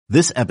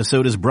This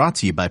episode is brought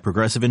to you by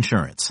Progressive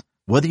Insurance.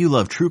 Whether you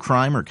love true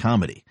crime or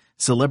comedy,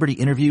 celebrity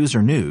interviews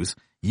or news,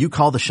 you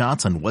call the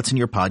shots on what's in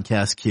your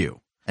podcast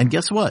queue. And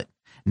guess what?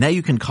 Now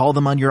you can call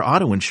them on your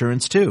auto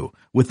insurance too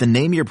with the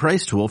Name Your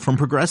Price tool from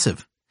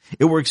Progressive.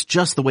 It works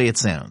just the way it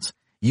sounds.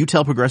 You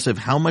tell Progressive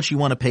how much you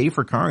want to pay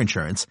for car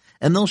insurance,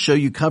 and they'll show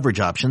you coverage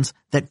options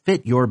that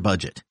fit your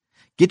budget.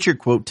 Get your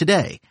quote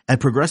today at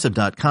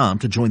Progressive.com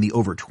to join the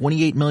over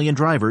 28 million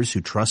drivers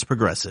who trust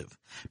Progressive.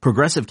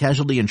 Progressive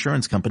Casualty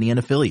Insurance Company and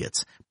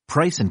Affiliates.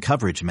 Price and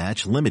coverage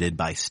match limited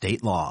by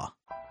state law.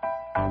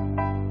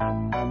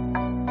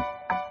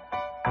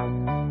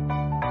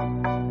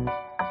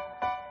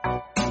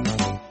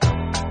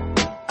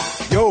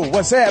 Yo,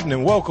 what's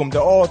happening? Welcome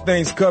to All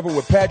Things Covered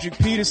with Patrick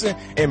Peterson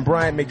and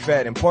Brian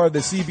McFadden, part of the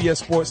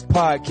CBS Sports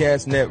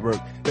Podcast Network.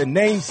 The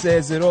name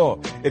says it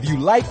all. If you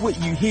like what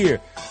you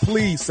hear,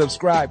 please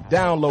subscribe,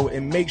 download,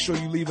 and make sure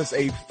you leave us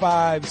a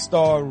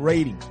 5-star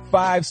rating.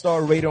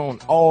 5-star rating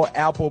on all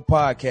Apple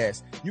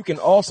Podcasts. You can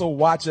also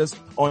watch us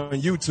on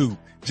YouTube.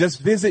 Just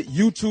visit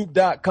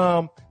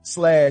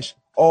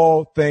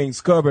youtube.com/all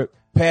things covered.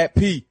 Pat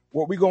P,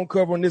 what we gonna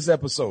cover in this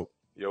episode?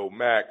 Yo,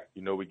 Mac,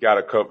 we got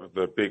to cover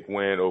the big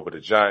win over the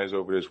Giants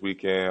over this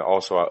weekend.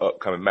 Also, our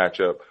upcoming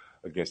matchup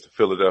against the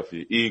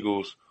Philadelphia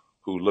Eagles,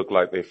 who look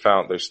like they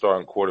found their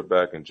starting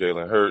quarterback in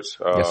Jalen Hurts.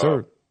 Yes,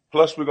 sir.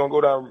 Plus, we're going to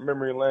go down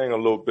memory lane a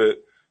little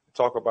bit,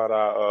 talk about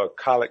our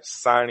college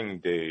signing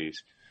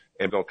days,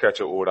 and we're going to catch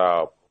up with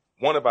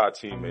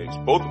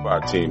both of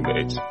our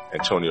teammates,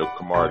 Antonio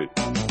Cromartie.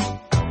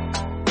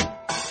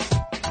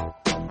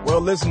 Well,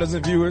 listeners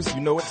and viewers,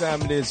 you know what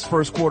time it is.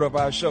 First quarter of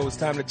our show. It's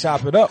time to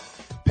chop it up.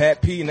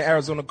 Pat P and the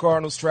Arizona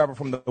Cardinals travel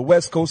from the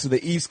West Coast to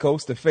the East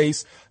Coast to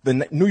face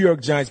the New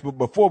York Giants. But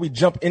before we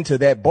jump into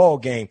that ball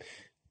game,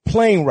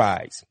 plane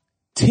rides,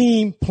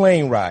 team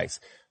plane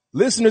rides.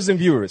 Listeners and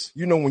viewers,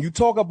 when you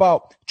talk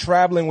about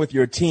traveling with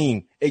your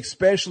team,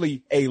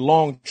 especially a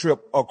long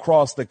trip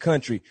across the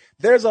country,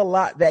 there's a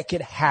lot that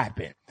could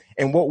happen.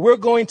 And what we're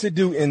going to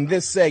do in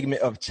this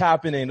segment of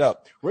chopping it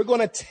up, we're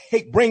going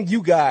to bring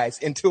you guys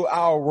into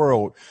our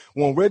world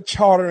when we're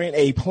chartering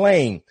a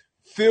plane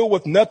filled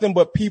with nothing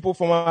but people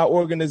from our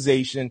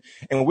organization.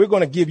 And we're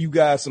going to give you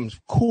guys some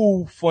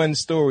cool, fun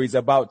stories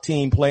about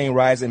team plane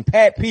rides. And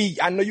Pat P,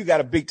 I know you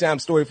got a big time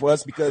story for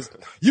us because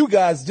you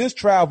guys just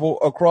travel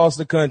across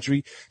the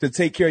country to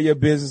take care of your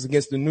business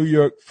against the New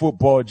York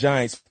Football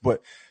Giants.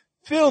 But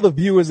fill the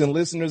viewers and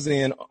listeners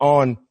in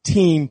on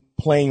team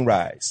plane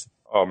rides.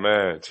 Oh,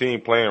 man,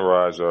 team plane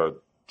rides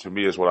to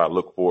me, is what I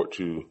look forward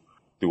to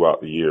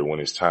throughout the year when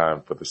it's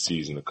time for the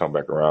season to come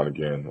back around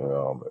again.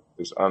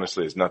 It's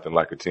nothing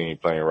like a team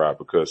plane ride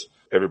because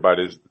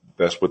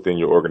that's within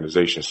your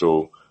organization.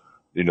 So,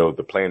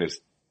 the plane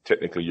is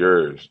technically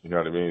yours. You know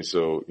what I mean?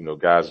 So,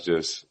 guys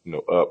just,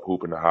 up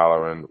hooping and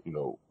hollering,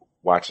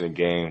 watching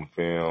game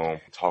film,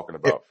 talking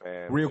about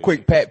fans. Real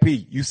quick, Pat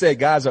P, you said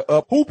guys are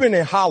up hooping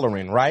and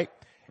hollering, right?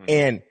 Mm-hmm.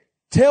 And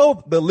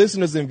tell the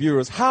listeners and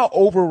viewers how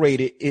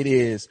overrated it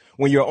is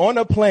when you're on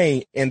a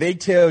plane and they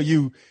tell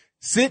you,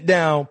 sit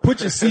down, put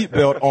your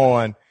seatbelt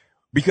on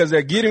because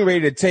they're getting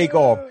ready to take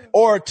off,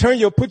 or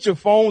put your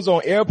phones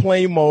on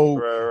airplane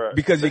mode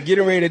because you're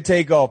getting ready to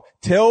take off.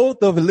 Tell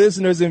the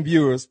listeners and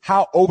viewers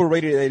how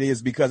overrated it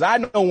is, because I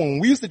know when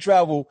we used to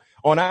travel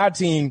on our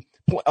team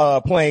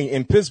plane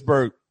in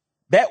Pittsburgh,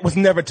 that was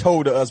never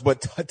told to us,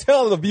 but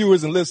tell the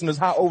viewers and listeners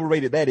how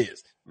overrated that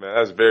is. Man,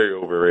 that's very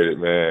overrated,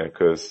 man,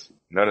 because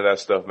none of that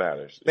stuff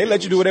matters. They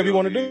let you do whatever you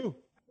want to do.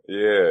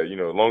 Yeah, as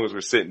long as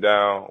we're sitting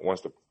down,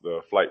 once the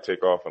flight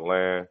take off and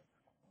land,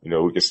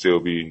 we can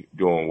still be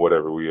doing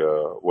whatever we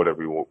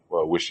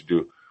wish to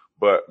do.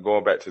 But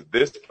going back to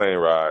this plane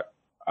ride,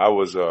 I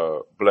was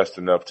blessed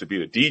enough to be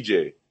the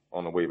DJ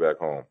on the way back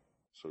home.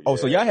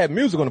 So y'all had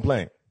music on the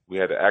plane? We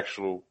had the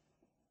actual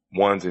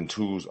ones and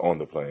twos on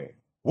the plane.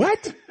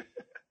 What?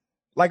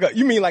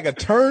 You mean like a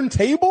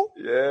turntable?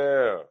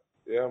 Yeah,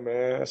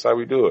 man, that's how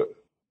we do it.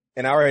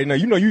 And I already know,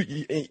 you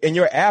in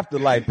your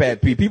afterlife, Pat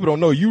P, people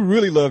don't know you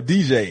really love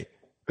DJ.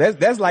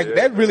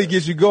 That really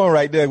gets you going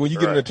right there when you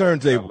get on the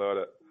turntable. I love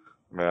that.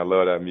 Man, I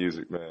love that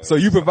music, man. So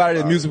you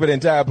provided the music for the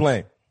entire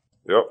plane?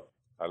 Yep.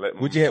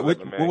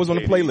 What was on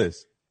the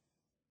playlist?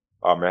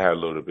 Oh man, I had a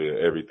little bit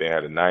of everything. I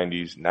had a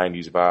 90s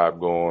vibe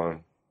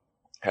going,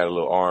 had a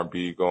little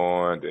R&B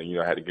going. Then,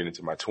 I had to get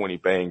into my 2020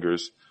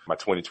 bangers,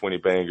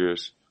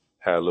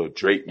 had a little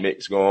Drake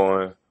mix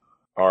going.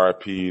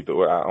 RIP, I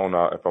don't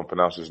know if I'm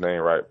pronouncing his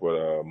name right,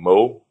 but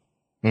Mo.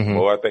 Mm-hmm.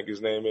 Mo, I think his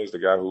name is, the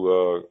guy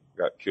who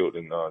got killed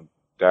in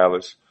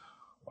Dallas.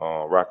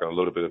 Rocking a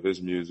little bit of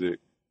his music.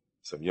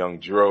 Some Young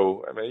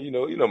Dro. I mean,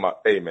 my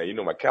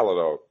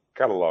catalog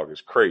is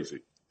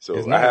crazy. So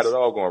I had it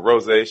all going.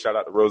 Rose, shout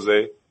out to Rose.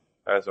 I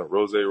had some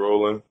Rose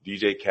rolling.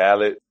 DJ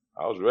Khaled.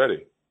 I was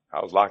ready.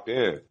 I was locked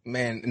in.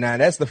 Man, now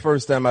that's the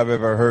first time I've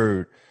ever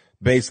heard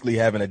basically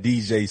having a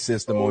DJ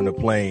system on the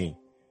plane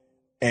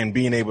and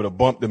being able to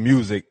bump the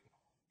music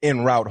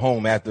en route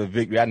home after a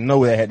victory. I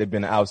know that had to have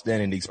been an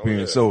outstanding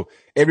experience. So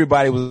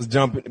everybody was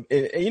jumping.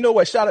 And you know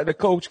what? Shout out to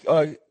Coach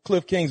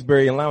Cliff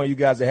Kingsbury allowing you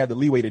guys to have the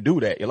leeway to do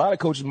that. A lot of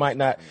coaches might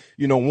not,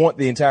 want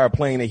the entire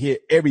plane to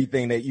hit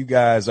everything that you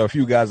guys or a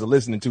few guys are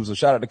listening to. So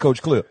shout out to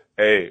Coach Cliff.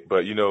 Hey,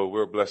 but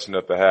we're blessed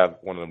enough to have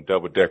one of them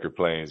double-decker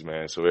planes,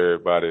 man. So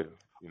everybody.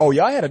 Y'all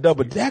had a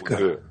double-decker.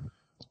 Good.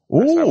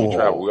 That's how we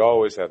travel. We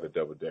always have the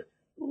double-decker.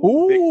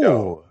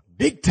 Ooh,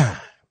 big time.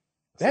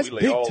 That's so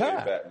we lay big all time. The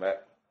way back,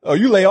 Matt. Oh,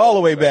 you lay all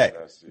the way back.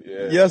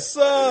 Yeah. Yes,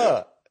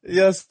 sir.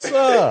 Yes,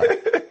 sir.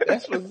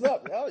 That's what's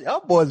up.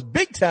 Y'all boys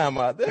big time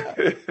out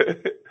there.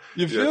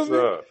 You feel me?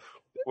 Sir.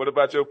 What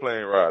about your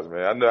plane rides,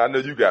 man? I know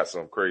you got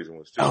some crazy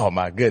ones too. Oh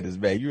my goodness,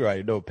 man. You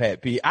already know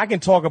Pat P. I can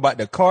talk about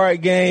the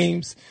card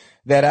games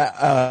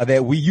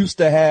that we used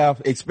to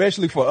have,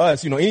 especially for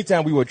us.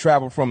 Anytime we would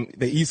travel from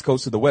the East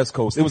Coast to the West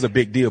Coast, it was a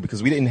big deal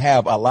because we didn't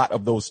have a lot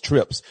of those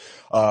trips,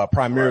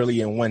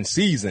 primarily in one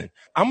season.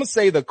 I'm going to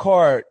say the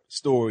card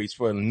stories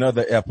for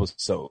another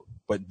episode,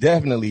 but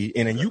definitely,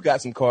 and then you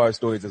got some card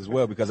stories as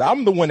well, because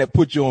I'm the one that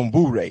put you on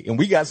Blu-ray, and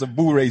we got some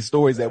Blu-ray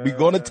stories that we're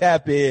going to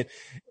tap in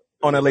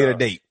on a later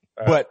date.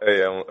 But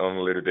hey, on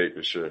a later date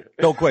for sure.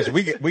 No question.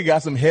 We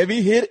got some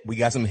heavy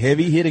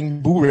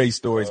hitting Blu-ray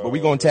stories, but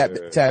we're going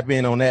to tap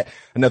in on that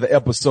another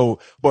episode.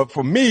 But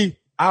for me,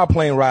 our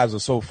plane rides are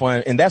so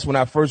fun. And that's when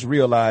I first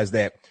realized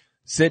that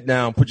sit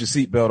down, put your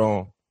seatbelt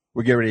on.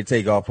 We're getting ready to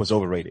take off was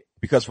overrated,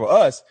 because for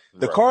us,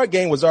 the card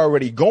game was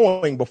already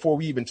going before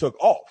we even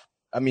took off.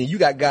 I mean, you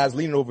got guys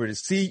leaning over the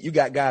seat. You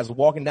got guys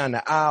walking down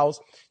the aisles.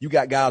 You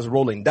got guys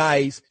rolling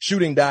dice,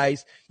 shooting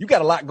dice. You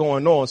got a lot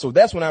going on. So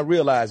that's when I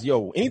realized,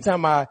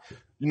 anytime I,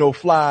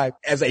 fly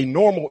as a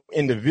normal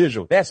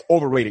individual, that's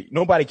overrated.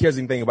 Nobody cares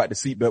anything about the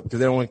seatbelt because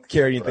they don't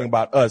care anything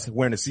about us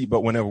wearing the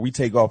seatbelt whenever we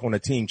take off on a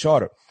team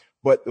charter.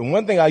 But the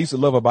one thing I used to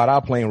love about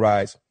our plane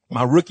rides,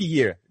 my rookie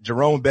year,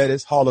 Jerome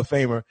Bettis, Hall of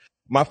Famer,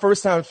 my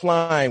first time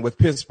flying with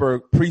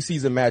Pittsburgh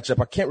preseason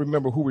matchup, I can't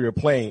remember who we were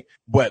playing,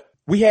 but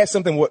we had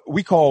something what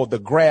we call the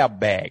grab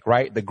bag,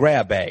 right? The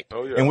grab bag.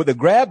 Oh, yeah. And what the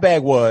grab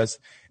bag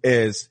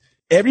is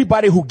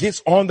everybody who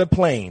gets on the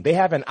plane, they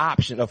have an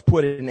option of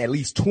putting at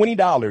least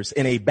 $20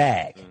 in a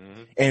bag.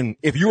 Mm-hmm. And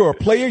if you're a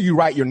player, you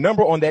write your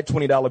number on that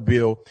 $20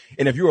 bill.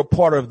 And if you're a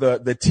part of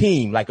the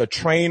team, like a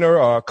trainer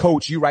or a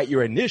coach, you write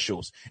your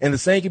initials. And the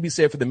same can be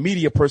said for the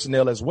media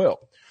personnel as well.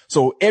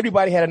 So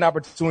everybody had an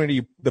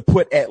opportunity to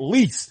put at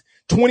least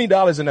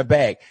 $20 in a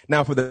bag.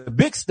 Now for the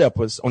big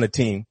steppers on the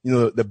team,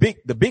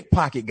 the big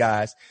pocket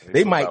guys,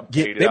 they might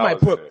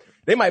put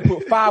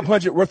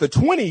 500 worth of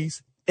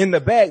 20s in the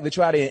bag to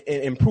try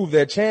to improve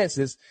their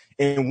chances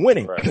in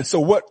winning. Right. So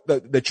what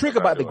the trick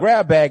about the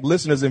grab bag,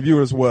 listeners and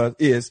viewers,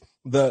 is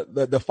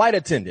the flight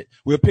attendant.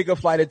 We'll pick a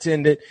flight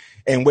attendant,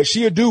 and what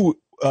she'll do,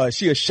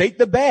 she'll shake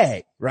the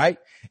bag, right?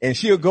 And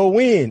she'll go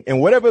in,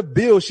 and whatever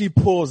bill she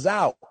pulls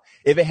out,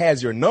 if it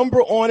has your number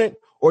on it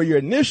or your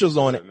initials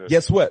on it,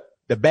 guess what?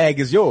 The bag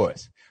is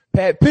yours.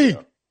 Pat P.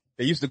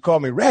 They used to call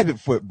me Rabbit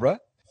Foot, bruh.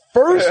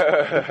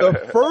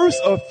 The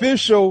first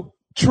official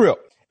trip.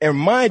 And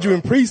mind you,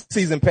 in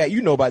preseason, Pat,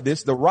 you know about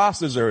this. The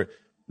rosters are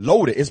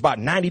loaded. It's about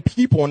 90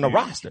 people on the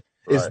roster.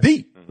 It's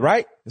deep,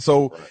 right?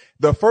 So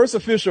the first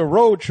official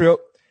road trip,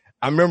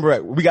 I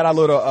remember we got our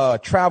little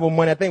travel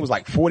money. I think it was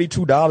like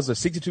 $42 or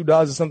 $62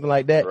 or something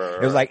like that. Right.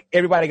 It was like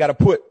everybody got to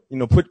put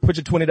your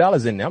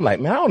 $20 in there. I'm like,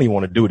 man, I don't even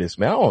want to do this,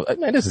 man.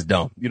 Man, this is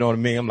dumb. You know what I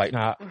mean? I'm like,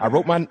 nah. I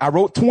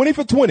wrote 20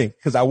 for 20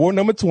 because I wore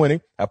number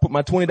 20. I put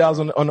my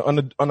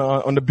 $20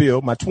 on the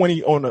bill, my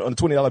 20 on the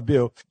 $20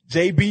 bill.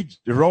 JB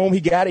Jerome,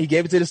 he got it. He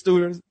gave it to the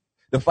students.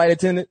 The flight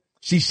attendant,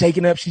 she's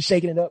shaking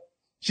it up.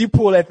 She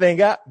pulled that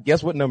thing out.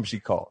 Guess what number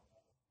she called?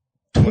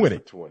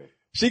 20.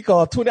 She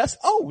called 20. That's,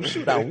 oh,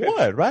 shoot, I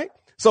won, right?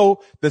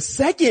 So the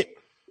second,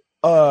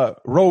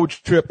 road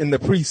trip in the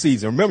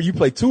preseason, remember you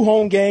play 2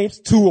 home games,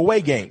 2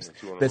 away games.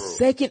 The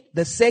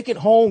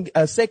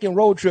second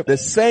road trip, the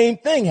same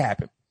thing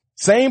happened.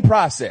 Same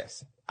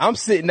process. I'm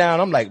sitting down.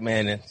 I'm like,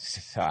 man,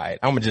 it's all right.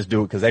 I'm going to just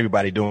do it because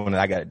everybody doing it.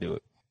 I got to do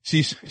it.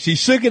 She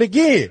shook it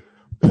again,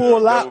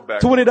 pulled out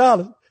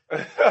 $20,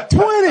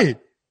 20.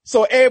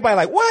 So everybody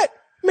like, what?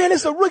 Man,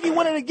 it's a rookie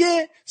winning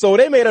again. So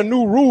they made a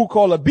new rule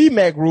called a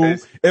BMAC rule.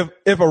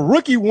 If a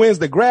rookie wins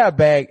the grab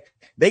bag,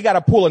 they got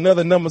to pull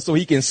another number so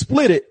he can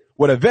split it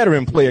with a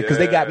veteran player because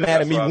they got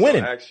mad at me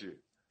winning.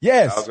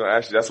 Yes. I was going to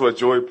ask you. That's what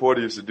Joey Porter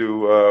used to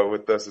do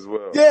with us as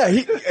well. Yeah,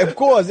 of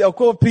course,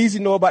 Peasy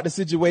know about the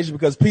situation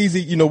because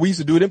Peasy, we used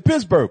to do it in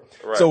Pittsburgh.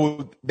 Right.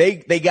 So they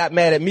got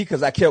mad at me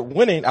because I kept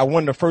winning. I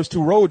won the first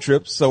 2 road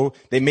trips. So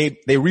they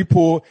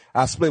repulled.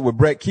 I split with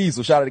Brett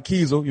Kiesel. Shout out to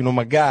Kiesel,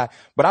 my guy.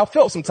 But I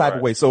felt some type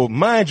of way. So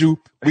mind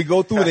you, we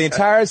go through the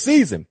entire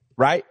season,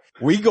 right?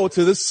 We go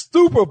to the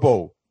Super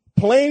Bowl.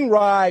 Plane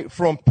ride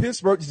from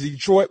Pittsburgh to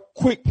Detroit,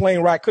 quick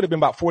plane ride, could have been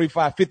about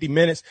 45, 50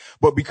 minutes.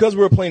 But because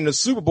we were playing the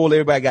Super Bowl,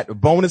 everybody got the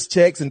bonus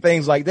checks and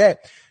things like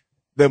that.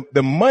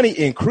 The money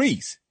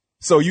increased.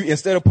 So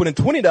instead of putting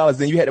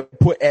 $20 in, you had to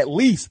put at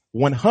least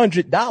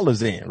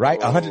 $100 in, right?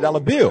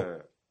 $100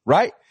 bill,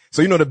 right?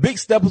 So, the big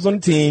steppers on the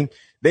team,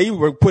 they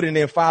were putting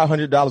in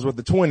 $500 worth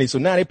of 20. So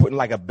now they're putting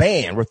like a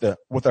band with their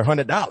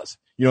 $100.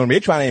 You know what I mean? They're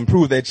trying to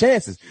improve their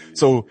chances.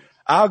 So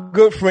our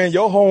good friend,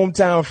 your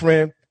hometown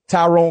friend,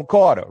 Tyrone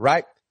Carter,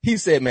 right? He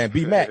said, man,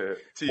 B-Mac,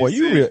 boy,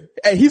 you real.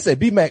 Hey, he said,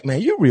 B-Mac,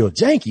 man, you real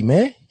janky,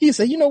 man. He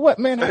said, you know what,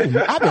 man?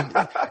 I've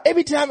been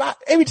every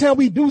time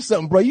we do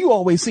something, bro, you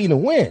always seem to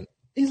win.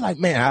 He's like,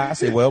 man, I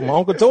said, well, my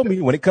uncle told me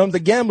when it comes to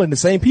gambling, the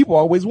same people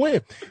always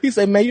win. He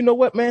said, man, you know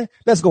what, man?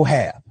 Let's go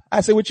half.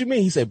 I said, what you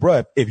mean? He said,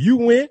 bro, if you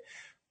win,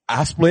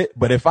 I split,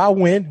 but if I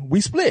win,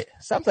 we split.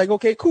 So I'm like,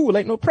 okay, cool.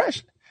 Ain't no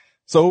pressure.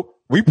 So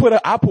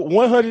I put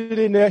 100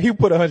 in there. He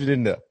put 100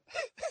 in there.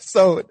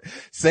 So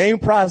same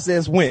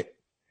process went.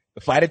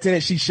 The flight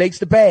attendant, she shakes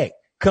the bag,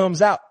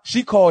 comes out.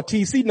 She called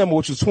TC number,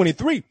 which was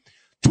 23.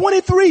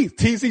 23.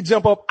 TC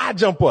jump up. I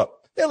jump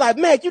up. They're like,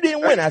 Mac, you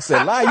didn't win. I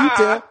said, lie, you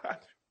tell.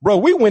 Bro,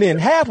 we went in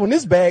half on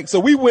this bag. So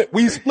we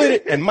split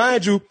it. And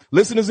mind you,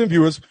 listeners and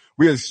viewers,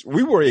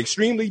 we were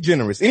extremely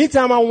generous.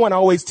 Anytime I won, I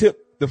always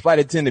tipped the flight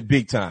attendant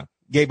big time.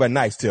 Gave her a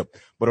nice tip.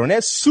 But on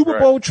that Super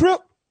Bowl trip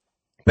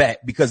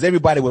back, because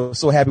everybody was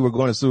so happy we're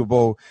going to Super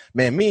Bowl,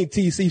 man, me and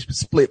TC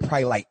split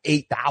probably like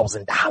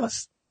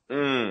 $8,000.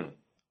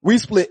 We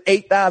split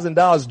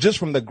 $8,000 just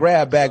from the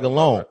grab bag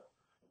alone.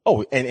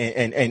 Oh,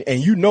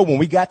 and you know, when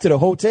we got to the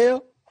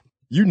hotel,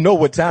 you know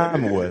what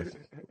time it was.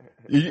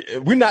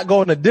 We're not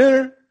going to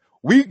dinner.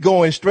 We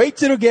going straight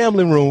to the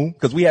gambling room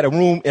because we had a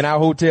room in our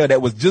hotel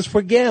that was just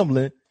for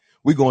gambling.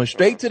 We going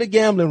straight to the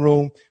gambling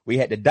room. We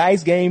had the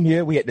dice game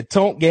here. We had the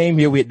Tonk game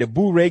here. We had the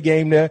Boo-Ray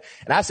game there.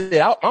 And I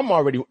said,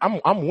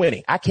 I'm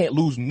winning. I can't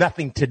lose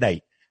nothing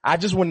today. I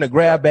just won the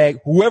grab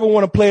bag. Whoever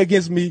want to play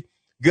against me,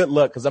 good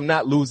luck, because I'm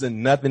not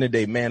losing nothing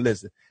today, man.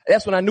 Listen,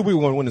 that's when I knew we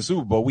were going to win the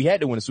Super Bowl. We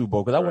had to win the Super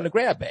Bowl because I won the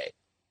grab bag.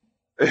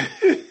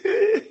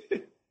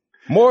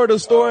 More of the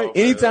story,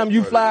 anytime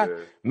you fly,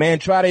 man,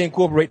 try to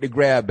incorporate the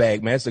grab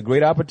bag, man. It's a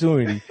great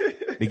opportunity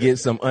to get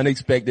some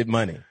unexpected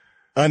money.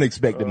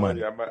 Money.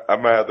 Yeah, I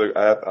might have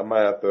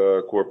to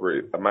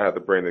incorporate. I might have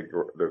to bring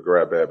the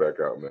grab bag back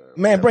out, man.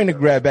 Man, bring the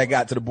grab bag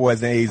out to the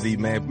boys in AZ,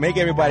 man. Make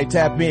everybody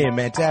tap in,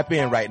 man. Tap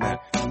in right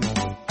now.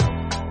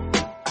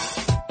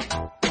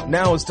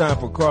 Now it's time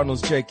for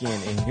Cardinals check-in,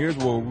 and here's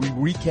where we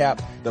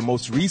recap the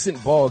most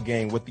recent ball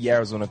game with the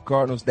Arizona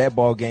Cardinals. That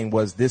ball game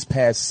was this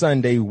past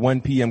Sunday,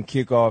 1 p.m.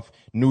 kickoff,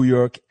 New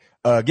York,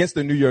 against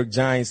the New York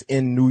Giants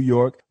in New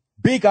York.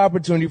 Big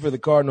opportunity for the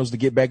Cardinals to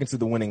get back into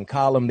the winning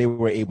column. They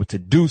were able to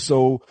do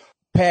so.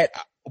 Pat,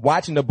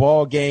 watching the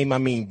ball game, I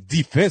mean,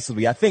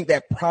 defensively, I think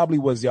that probably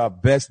was your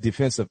best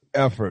defensive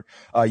effort.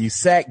 You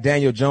sacked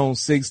Daniel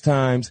Jones 6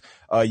 times.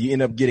 You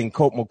end up getting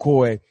Colt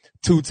McCoy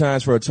 2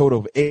 times for a total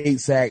of 8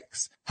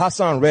 sacks.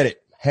 Haason Reddick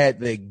had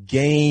the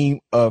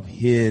game of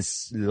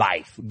his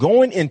life.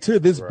 Going into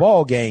this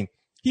ball game,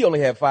 he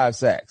only had 5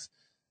 sacks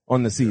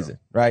on the season,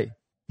 right?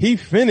 He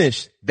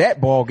finished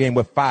that ball game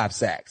with 5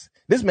 sacks.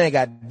 This man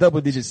got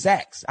double-digit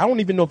sacks. I don't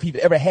even know if he'd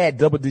ever had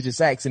double-digit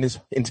sacks in his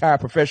entire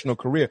professional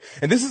career.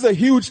 And this is a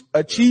huge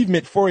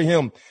achievement for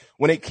him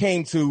when it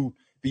came to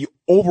the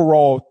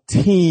overall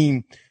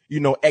team,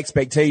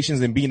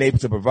 expectations and being able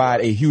to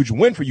provide a huge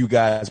win for you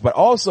guys. But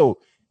also,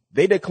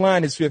 they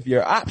declined his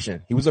 5th-year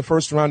option. He was a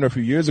first-rounder a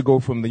few years ago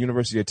from the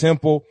University of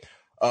Temple.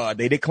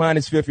 They declined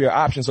his 5th-year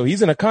option, so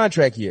he's in a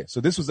contract here. So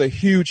this was a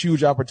huge,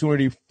 huge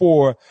opportunity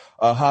for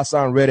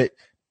Haason Reddick,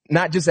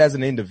 not just as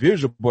an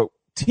individual, but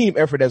team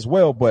effort as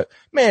well. But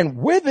man,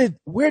 where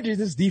did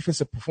this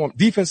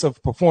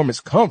defensive performance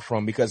come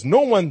from? Because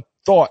no one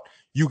thought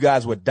you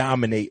guys would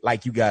dominate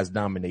like you guys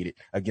dominated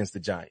against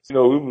the Giants. It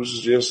was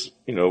just,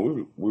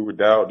 we were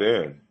dialed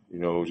in,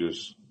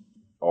 just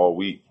all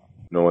week,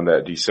 knowing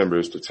that December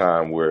is the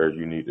time where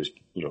you need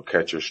to,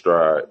 catch your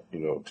stride,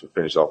 to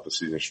finish off the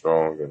season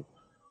strong and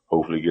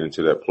hopefully get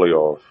into that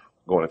playoff,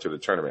 going into the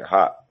tournament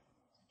hot.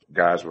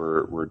 Guys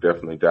were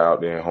definitely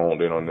dialed in,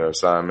 honed in on their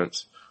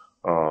assignments,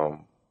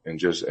 and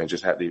just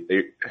had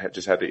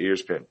the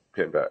ears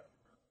pinned back.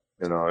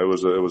 It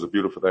was a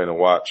beautiful thing to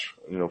watch,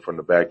 from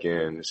the back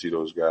end, to see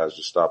those guys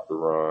just stop the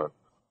run,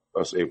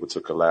 us able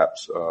to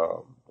collapse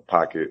the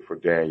pocket for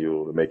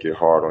Daniel to make it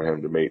hard on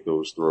him to make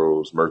those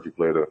throws. Murphy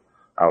played an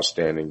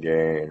outstanding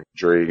game.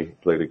 Dre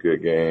played a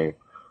good game.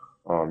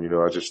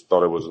 I just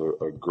thought it was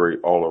a great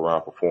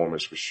all-around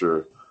performance for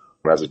sure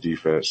as a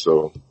defense.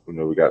 So,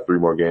 we got 3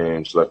 more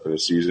games left in the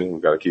season.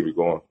 We got to keep it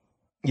going.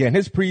 Yeah, and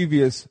his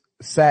previous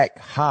sack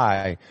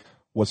high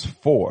was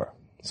 4.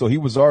 So he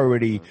was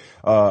already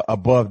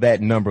above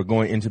that number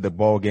going into the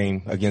ball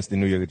game against the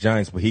New York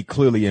Giants, but he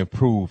clearly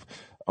improved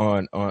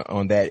on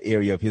that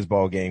area of his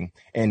ball game.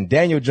 And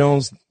Daniel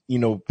Jones,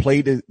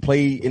 played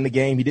in the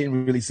game. He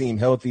didn't really seem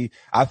healthy.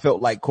 I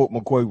felt like Colt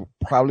McCoy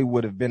probably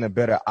would have been a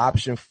better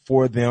option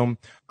for them.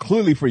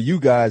 Clearly for you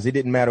guys, it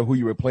didn't matter who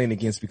you were playing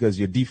against because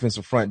your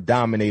defensive front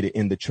dominated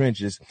in the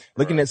trenches.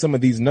 Looking at some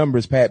of these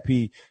numbers, Pat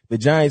P, the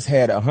Giants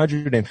had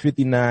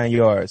 159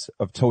 yards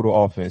of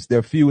total offense.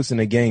 Their fewest in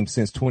a game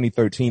since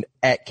 2013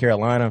 at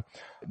Carolina.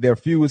 Their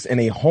fewest in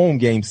a home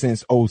game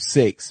since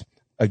 2006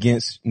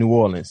 against New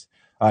Orleans.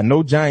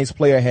 No Giants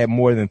player had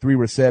more than 3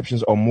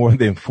 receptions or more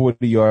than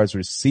 40 yards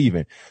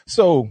receiving.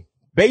 So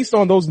based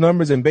on those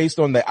numbers and based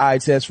on the eye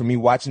test for me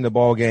watching the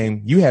ball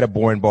game, you had a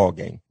boring ball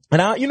game.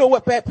 And you know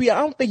what, Pat P, I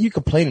don't think you're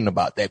complaining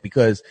about that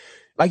because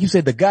like you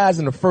said, the guys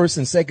in the first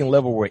and second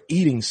level were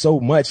eating so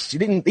much. He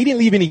didn't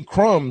leave any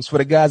crumbs for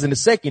the guys in the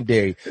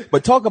secondary.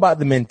 But talk about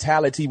the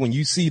mentality when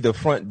you see the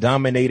front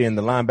dominating and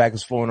the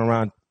linebackers flowing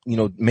around,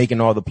 making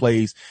all the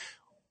plays.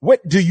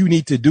 What do you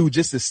need to do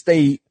just to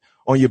stay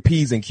on your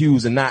P's and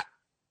Q's and not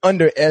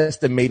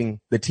underestimating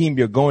the team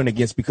you're going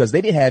against because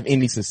they didn't have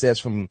any success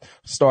from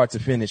start to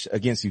finish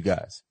against you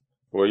guys?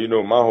 Well,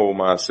 my whole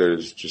mindset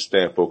is just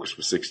staying focused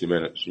for 60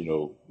 minutes.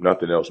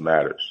 Nothing else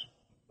matters.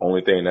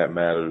 Only thing that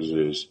matters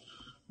is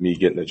me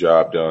getting the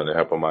job done and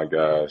helping my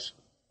guys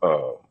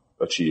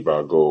achieve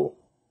our goal,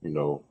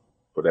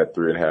 for that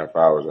 3.5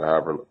 hours or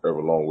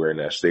however long we're in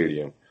that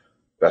stadium.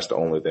 That's the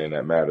only thing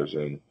that matters.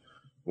 And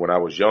when I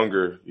was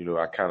younger,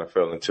 I kind of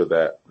fell into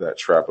that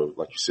trap of,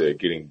 like you said,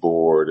 getting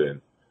bored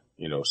and,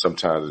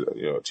 sometimes,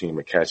 a team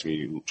would catch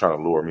me trying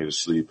to lure me to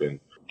sleep and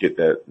get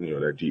that,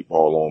 that deep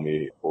ball on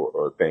me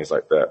or things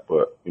like that.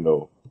 But,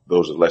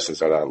 those are lessons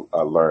that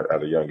I learned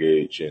at a young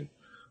age and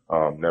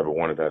never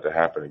wanted that to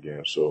happen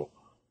again. So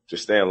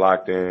just staying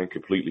locked in,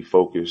 completely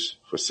focused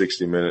for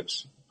 60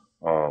 minutes,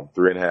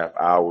 3.5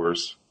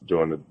 hours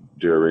during the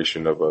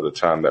duration of the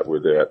time that we're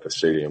there at the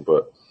stadium.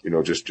 But,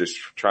 just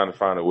trying to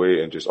find a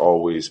way and just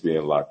always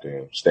being locked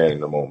in, staying in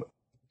the moment.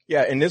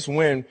 Yeah. And this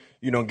win,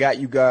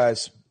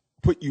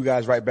 put you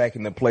guys right back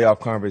in the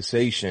playoff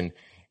conversation.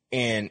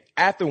 And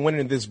after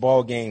winning this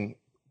ball game,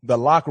 the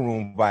locker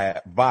room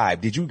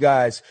vibe, did you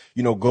guys,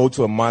 go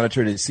to a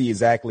monitor to see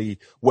exactly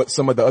what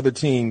some of the other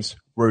teams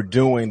were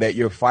doing that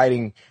you're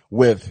fighting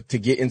with to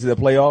get into the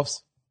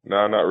playoffs?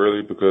 No, not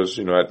really, because,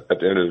 at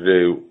the end of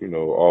the day,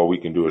 all we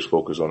can do is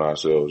focus on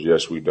ourselves.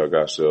 Yes, we dug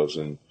ourselves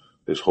in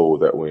this hole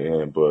that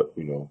we're in, but,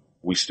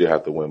 we still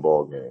have to win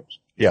ball games.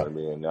 Yeah.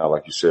 And now,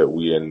 like you said,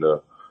 we in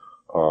the,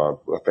 I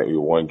think we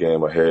were one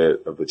game ahead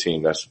of the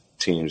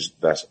teams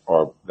that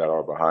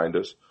are behind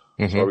us.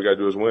 Mm-hmm. So all we got to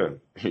do is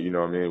win.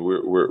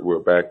 We're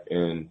back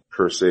in,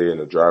 per se, in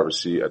the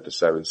driver's seat at the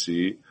 7th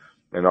seed.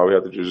 And all we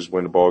have to do is just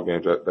win the ball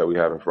games that we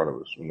have in front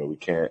of us. We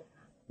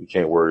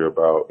can't worry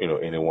about,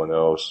 anyone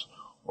else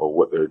or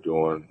what they're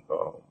doing.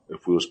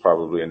 If we was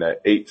probably in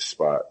that 8th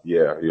spot,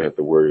 yeah, you have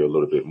to worry a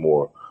little bit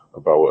more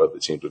about what other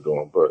teams are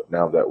doing. But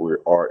now that we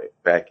are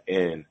back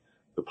in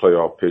the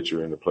playoff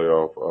picture and the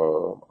playoff,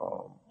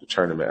 the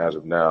tournament as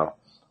of now,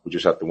 we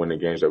just have to win the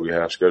games that we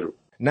have scheduled.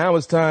 Now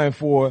it's time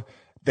for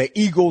the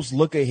Eagles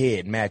look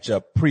ahead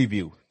matchup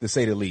preview, to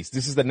say the least.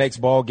 This is the next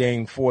ball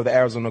game for the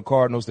Arizona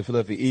Cardinals, the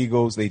Philadelphia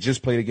Eagles. They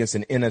just played against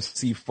an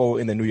NFC foe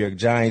in the New York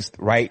Giants.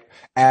 Right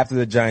after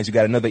the Giants, you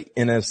got another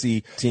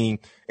NFC team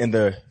in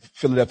the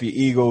Philadelphia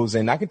Eagles.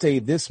 And I can tell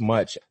you this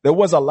much. There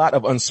was a lot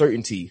of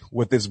uncertainty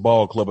with this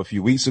ball club a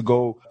few weeks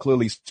ago,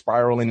 clearly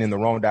spiraling in the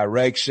wrong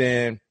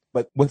direction.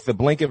 But with the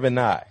blink of an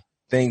eye,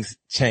 things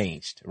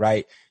changed,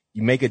 right?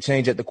 You make a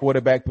change at the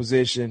quarterback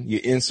position. You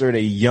insert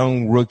a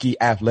young rookie,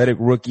 athletic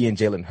rookie in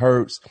Jalen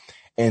Hurts.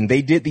 And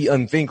they did the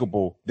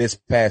unthinkable this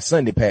past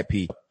Sunday, Pat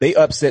P. They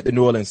upset the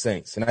New Orleans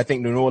Saints. And I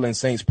think the New Orleans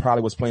Saints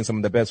probably was playing some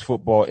of the best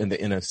football in the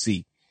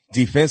NFC.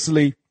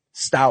 Defensively,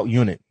 stout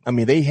unit. I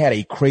mean, they had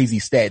a crazy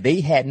stat.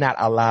 They had not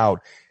allowed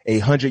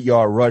a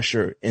 100-yard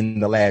rusher in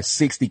the last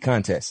 60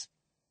 contests.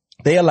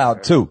 They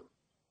allowed 2.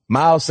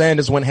 Miles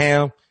Sanders went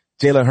ham.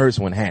 Jalen Hurts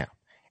went ham.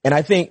 And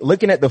I think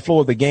looking at the flow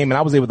of the game, and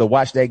I was able to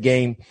watch that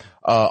game,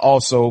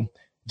 also,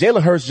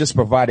 Jalen Hurts just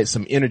provided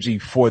some energy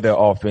for their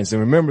offense.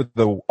 And remember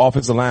the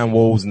offensive line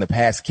woes and the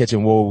pass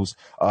catching woes.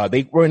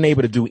 They weren't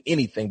able to do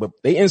anything, but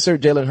they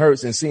insert Jalen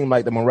Hurts and seemed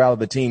like the morale of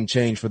the team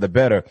changed for the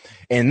better.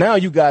 And now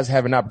you guys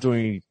have an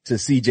opportunity to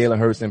see Jalen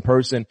Hurts in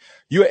person.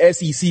 You're an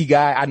SEC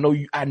guy. I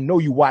know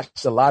you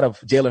watched a lot of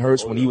Jalen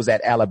Hurts when he was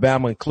at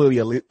Alabama and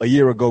clearly a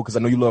year ago, because I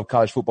know you love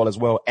college football as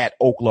well, at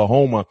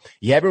Oklahoma.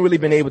 You haven't really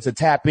been able to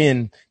tap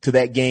in to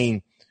that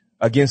game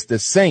against the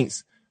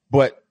Saints,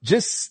 but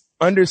just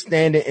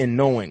understanding and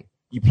knowing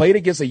you played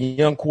against a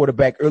young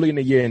quarterback early in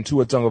the year in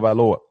Tua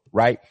Tagovailoa,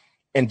 right?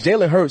 And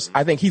Jalen Hurts,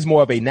 I think he's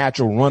more of a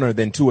natural runner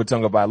than Tua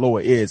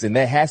Tagovailoa is, and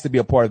that has to be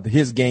a part of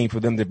his game for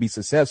them to be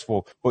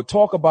successful. But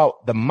talk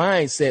about the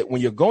mindset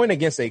when you're going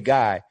against a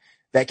guy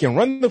that can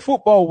run the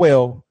football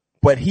well,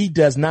 but he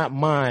does not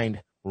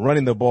mind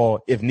running the ball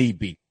if need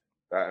be.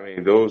 I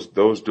mean, those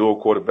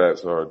dual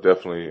quarterbacks are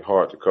definitely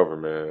hard to cover,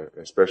 man,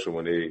 especially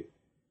when they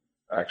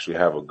actually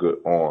have a good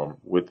arm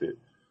with it.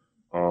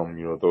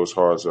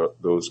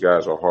 Those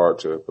guys are hard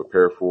to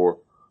prepare for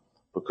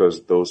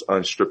because those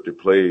unscripted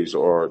plays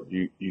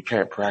you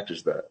can't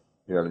practice that.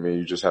 You know what I mean?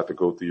 You just have to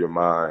go through your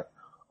mind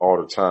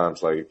all the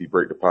times. Like if you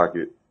break the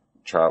pocket,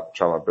 try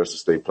my best to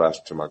stay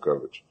plastic to my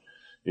coverage.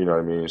 You know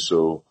what I mean?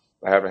 So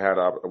I haven't had,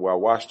 I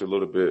watched a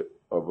little bit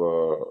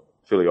of,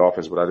 Philly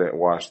offense, but I didn't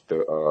watch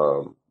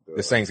the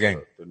Saints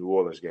game, the New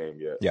Orleans game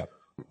yet. Yeah.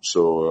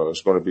 So,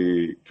 it's going to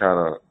be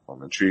kind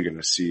of intriguing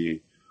to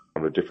see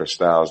the different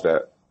styles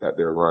that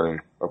they're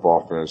running of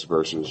offense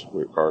versus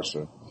with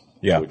Carson,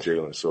 with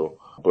Jalen. So,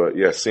 but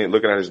yeah,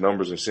 looking at his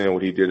numbers and seeing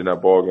what he did in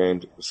that ball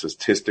game,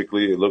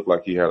 statistically, it looked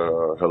like he had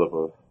a hell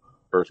of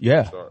First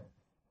Yeah. start.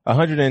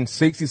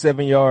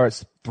 167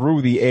 yards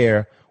through the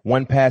air,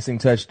 1 passing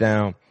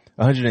touchdown,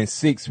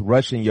 106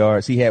 rushing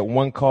yards. He had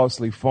 1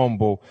 costly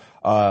fumble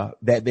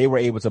that they were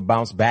able to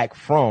bounce back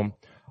from.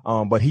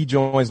 But he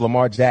joins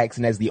Lamar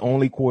Jackson as the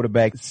only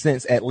quarterback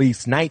since at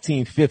least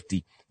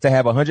 1950 to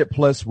have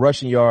 100+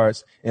 rushing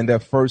yards in their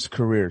first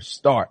career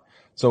start.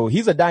 So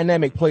he's a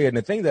dynamic player. And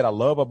the thing that I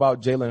love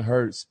about Jalen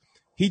Hurts,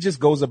 he just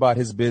goes about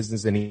his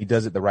business and he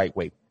does it the right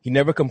way. He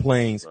never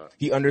complains. Right.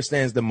 He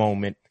understands the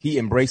moment. He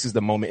embraces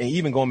the moment. And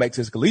even going back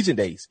to his collegiate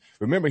days,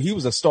 remember, he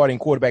was a starting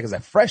quarterback as a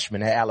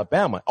freshman at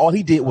Alabama. All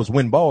he did was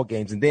win ball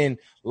games and then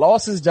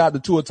lost his job to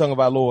Tua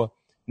Tagovailoa,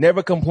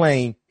 never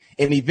complained.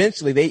 And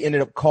eventually they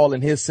ended up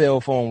calling his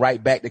cell phone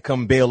right back to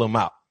come bail him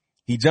out.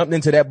 He jumped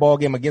into that ball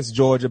game against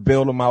Georgia,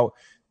 bailed him out,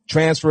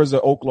 transfers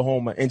to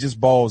Oklahoma, and just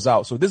balls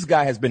out. So this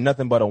guy has been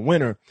nothing but a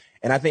winner.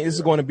 And I think this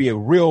is going to be a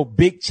real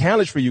big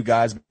challenge for you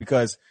guys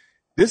because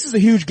this is a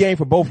huge game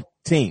for both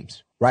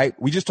teams, right?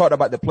 We just talked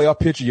about the playoff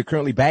picture. You're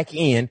currently back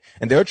in,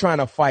 and they're trying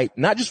to fight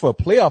not just for a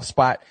playoff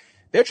spot.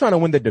 They're trying to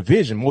win the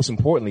division, most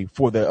importantly,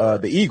 for the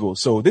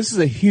Eagles. So this is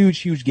a huge,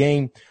 huge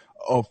game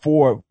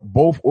for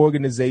both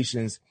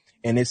organizations.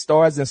 And it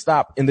starts and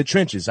stops in the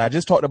trenches. I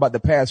just talked about the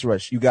pass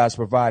rush you guys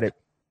provided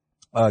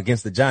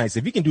against the Giants.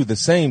 If you can do the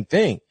same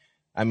thing,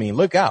 I mean,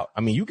 look out.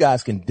 I mean, you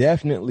guys can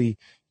definitely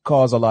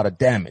cause a lot of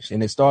damage.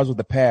 And it starts with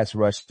the pass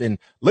rush. And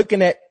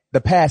looking at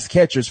the pass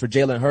catchers for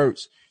Jalen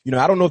Hurts, you know,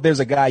 I don't know if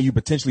there's a guy you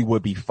potentially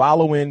would be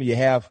following. You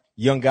have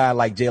young guy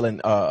like Jalen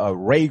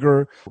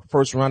Reagor,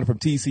 first rounder from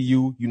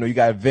TCU. You know, you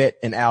got a vet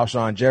in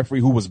Alshon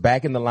Jeffrey, who was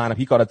back in the lineup.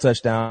 He caught a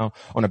touchdown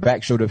on a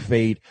back shoulder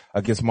fade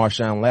against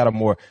Marshawn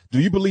Lattimore. Do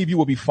you believe you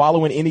will be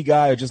following any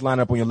guy or just line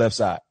up on your left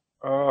side?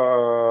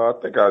 I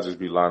think I'll just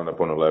be lining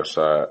up on the left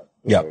side.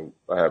 Yeah.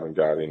 I haven't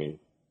got any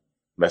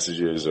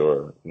messages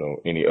or, you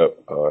know, any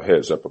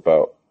heads up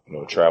about, you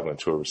know, traveling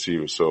to a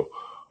receiver. So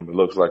it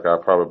looks like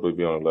I'll probably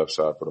be on the left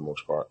side for the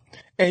most part.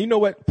 And you know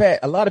what, Pat,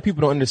 a lot of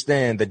people don't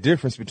understand the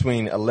difference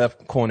between a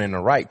left corner and a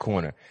right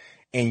corner.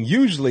 And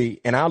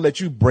usually, and I'll let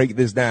you break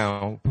this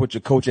down, put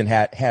your coaching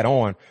hat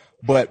on,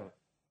 but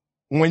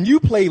when you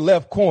play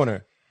left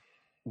corner,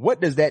 what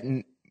does that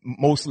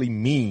mostly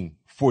mean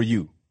for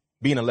you,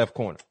 being a left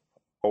corner?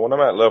 Well, when I'm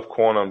at left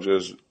corner, I'm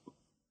just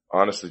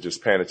honestly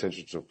just paying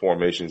attention to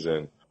formations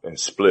and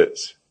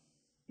splits,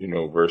 you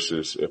know,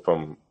 versus if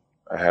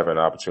I have an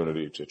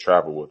opportunity to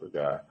travel with a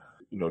guy,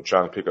 you know,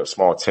 trying to pick up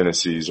small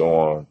tendencies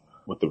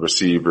with the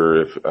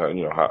receiver. If,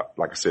 you know, how,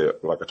 like I said,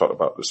 like I talked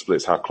about the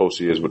splits, how close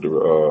he is with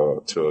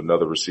to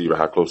another receiver,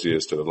 how close he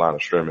is to the line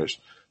of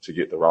scrimmage to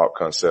get the route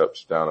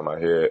concepts down in my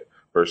head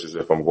versus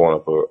if I'm going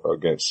up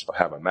against,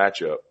 have a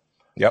matchup.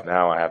 Yep.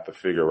 Now I have to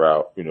figure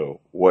out, you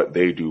know, what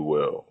they do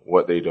well,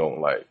 what they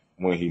don't like,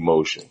 when he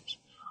motions,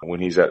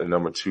 when he's at the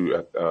number 2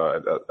 at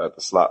the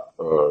slot,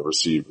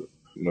 receiver.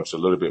 You know, it's a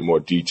little bit more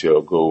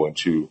detail go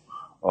into,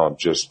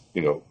 just,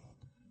 you know,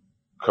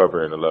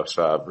 covering the left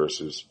side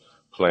versus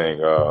playing,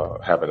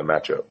 having a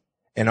matchup.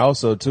 And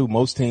also too,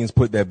 most teams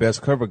put their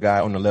best cover guy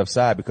on the left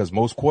side because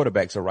most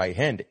quarterbacks are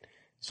right-handed.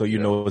 So, you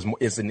know,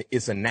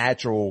 it's a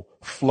natural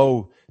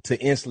flow to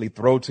instantly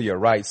throw to your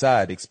right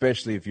side,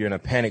 especially if you're in a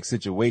panic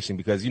situation,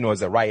 because, you know,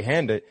 as a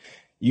right-hander,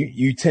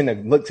 you tend to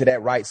look to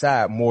that right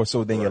side more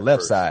so than your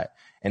left side.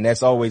 And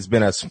that's always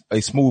been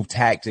a smooth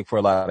tactic for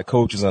a lot of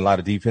coaches and a lot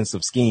of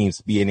defensive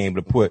schemes, being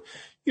able to put,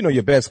 you know,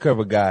 your best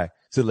cover guy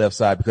to the left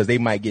side because they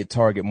might get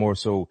target more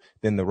so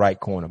than the right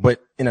corner.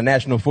 But in the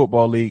National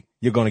Football League,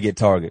 you're going to get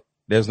target.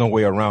 There's no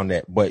way around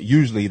that. But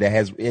usually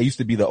it used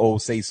to be the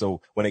old say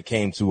so when it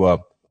came to,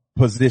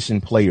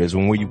 position players,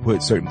 when you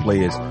put certain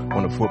players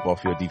on the football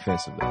field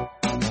defensively.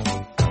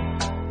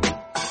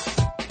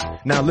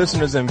 Now,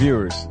 listeners and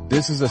viewers,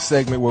 this is a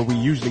segment where we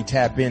usually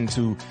tap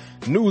into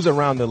news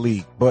around the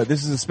league, but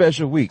this is a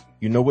special week.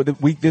 You know what the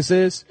week this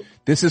is?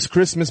 This is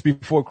Christmas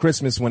before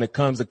Christmas when it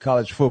comes to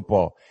college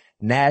football.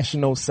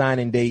 National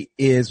Signing Day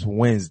is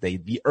Wednesday,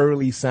 the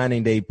early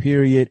signing day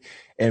period.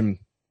 And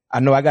I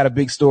know I got a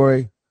big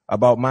story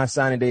about my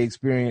signing day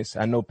experience.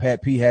 I know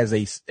Pat P has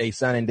a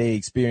signing day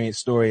experience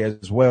story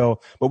as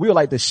well, but we would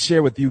like to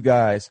share with you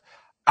guys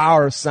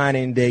our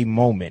signing day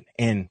moment.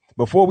 And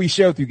before we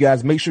share with you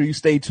guys, make sure you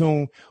stay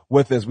tuned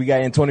with us. We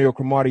got Antonio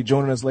Cromartie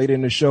joining us later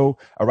in the show.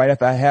 Right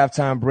after our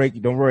halftime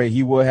break, don't worry,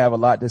 he will have a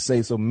lot to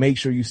say. So make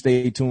sure you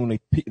stay tuned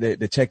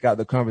to check out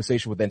the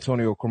conversation with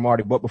Antonio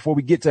Cromartie. But before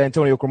we get to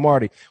Antonio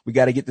Cromartie, we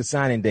got to get to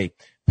signing day.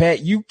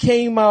 Pat, you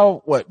came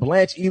out,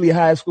 Blanche Ely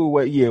High School,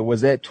 what year? Was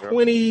that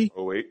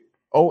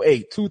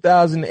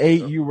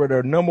 2008, you were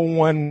the number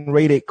 1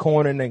 rated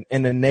corner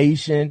in the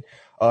nation.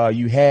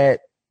 You had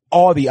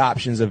all the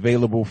options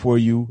available for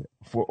you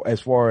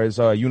as far as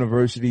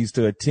universities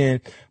to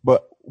attend.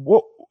 But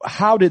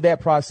how did that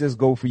process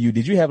go for you?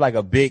 Did you have like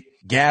a big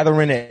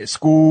gathering at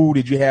school?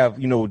 Did you have,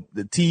 you know,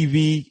 the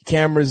TV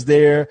cameras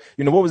there?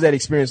 You know, what was that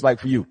experience like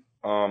for you?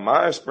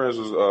 My experience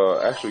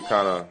was actually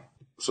kind of,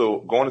 so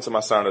going into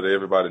my signing day,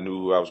 everybody knew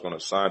who I was going to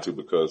sign to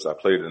because I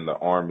played in the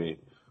Army,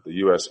 the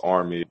U.S.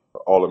 Army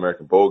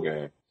All-American Bowl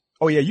game.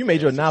 Oh, yeah, you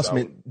made your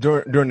announcement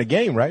during the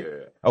game, right?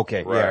 Yeah.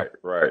 Okay.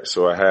 Right.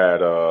 So I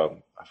had,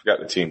 I forgot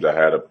the teams I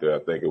had up there. I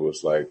think it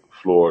was like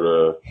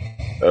Florida,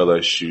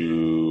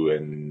 LSU,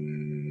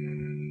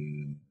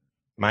 and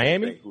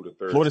Miami? who the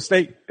third? Florida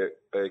State?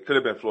 It could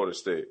have been Florida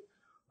State.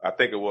 I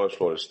think it was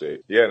Florida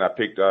State. Yeah, and I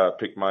picked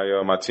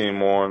my my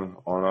team on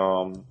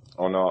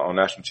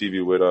national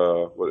TV with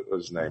what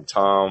was his name?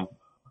 Tom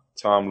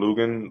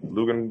Lugan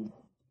Bill?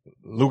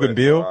 Lugan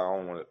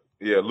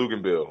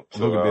Bill. So,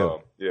 Lugan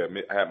Bill. Yeah,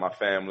 I had my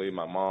family,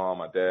 my mom,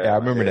 my dad, I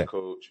remember that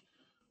coach,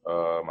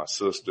 my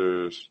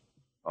sisters.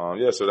 So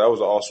that was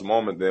an awesome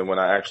moment. Then when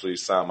I actually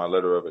signed my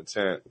letter of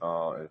intent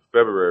in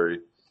February,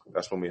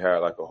 that's when we had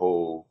like a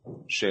whole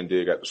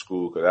shindig at the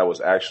school, because that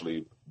was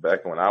actually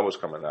back when I was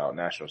coming out.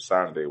 National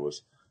Signing Day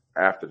was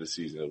after the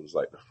season. It was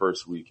like the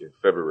first week in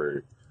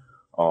February.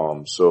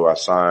 So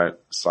I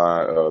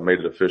made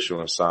it official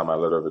and signed my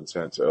letter of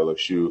intent to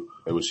LSU.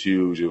 It was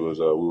huge. It was,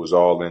 we was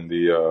all in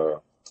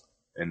the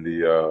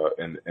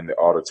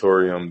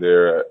auditorium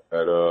there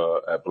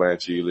at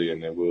Blanche Ely,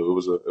 and it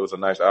was a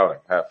nice outing.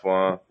 Had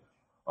fun,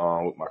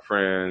 with my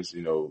friends.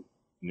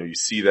 You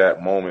see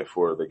that moment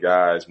for the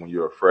guys when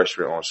you're a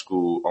freshman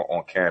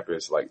on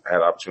campus. Like, I had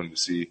the opportunity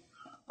to see,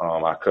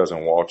 my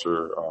cousin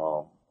Walter,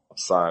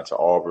 signed to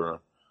Auburn,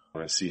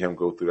 and see him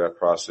go through that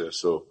process.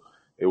 So,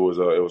 it was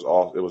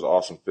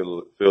awesome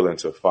feeling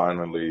to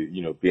finally,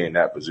 be in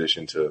that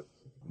position to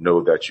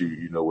know that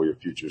you know where your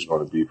future is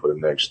going to be for the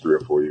next 3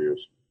 or 4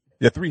 years.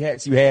 The 3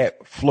 hats you had: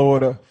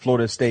 Florida,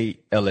 Florida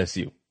State,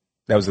 LSU.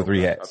 That was the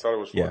 3 hats. I thought it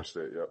was Florida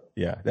State. Yep.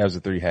 Yeah, that was the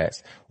 3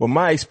 hats. Well,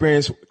 my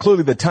experience,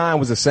 clearly the time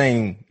was the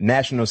same.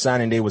 National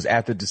Signing Day was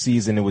after the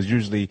season. It was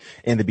usually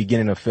in the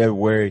beginning of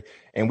February,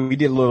 and we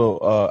did a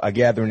little a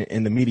gathering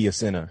in the media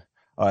center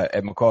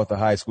at MacArthur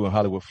High School in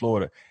Hollywood,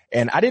 Florida.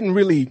 And I didn't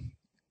really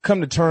come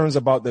to terms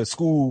about the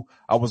school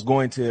I was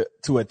going to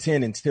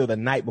attend until the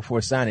night before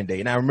signing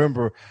day. And I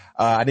remember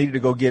I needed to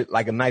go get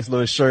like a nice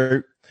little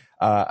shirt.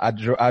 I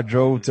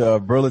drove to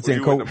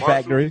Burlington Coat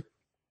Factory.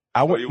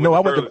 I went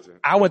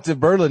to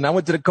Burlington. I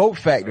went to the Coat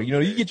Factory.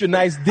 You get your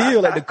nice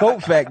deal at the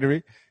Coat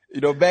Factory.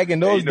 Back in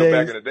those days.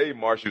 Back in the day,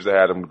 Marsh used to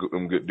have them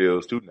good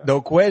deals too. Now.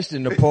 No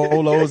question. The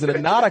polos and the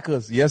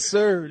Nauticas. Yes,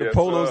 sir. The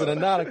polos and the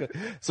Nautica.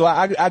 So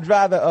I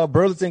drive the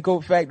Burlington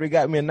Coat Factory,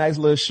 got me a nice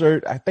little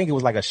shirt. I think it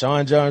was like a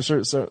Sean John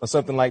shirt or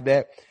something like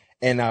that.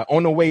 And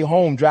on the way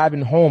home,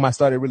 driving home, I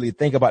started really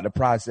thinking about the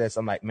process.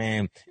 I'm like,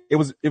 man, it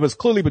was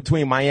clearly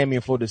between Miami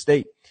and Florida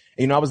State.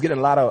 I was getting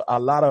a lot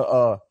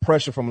of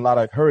pressure from a lot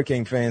of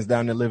Hurricane fans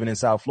down there living in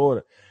South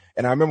Florida.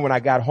 And I remember when I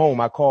got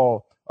home, I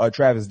called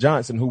Travis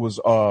Johnson, who was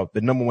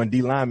the number 1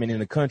 D lineman in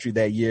the country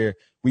that year.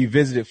 We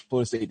visited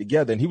Florida State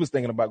together, and he was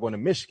thinking about going to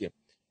Michigan.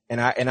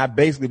 And I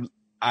basically,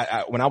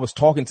 when I was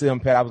talking to him,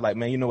 Pat, I was like,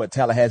 man, you know what?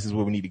 Tallahassee is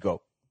where we need to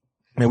go.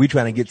 Man, we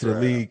trying to get to the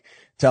league.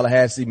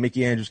 Tallahassee,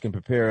 Mickey Andrews can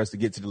prepare us to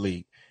get to the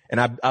league.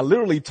 And I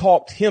literally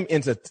talked him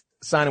into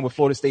signing with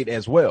Florida State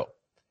as well.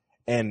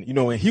 And,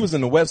 and he was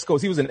in the West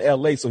Coast. He was in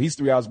LA, so he's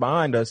 3 hours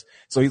behind us.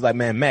 So he's like,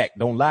 man, Mac,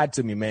 don't lie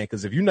to me, man,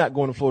 because if you're not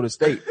going to Florida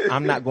State,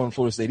 I'm not going to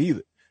Florida State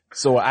either.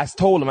 So I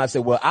told him, I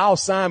said, well, I'll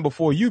sign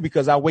before you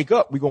because I wake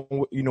up. We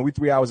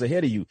 3 hours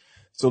ahead of you.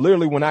 So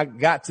literally when I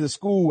got to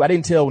school, I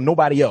didn't tell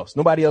nobody else.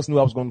 Nobody else knew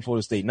I was going to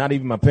Florida State, not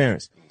even my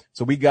parents.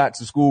 So we got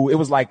to school. It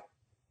was like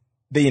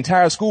the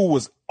entire school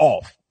was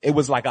off. It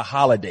was like a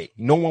holiday.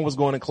 No one was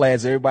going to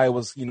class. Everybody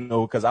was,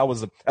 because I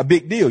was a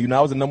big deal.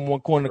 I was the number 1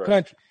 corner in the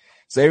country.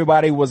 So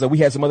everybody was, we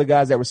had some other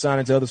guys that were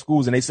signing to other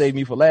schools, and they saved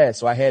me for last.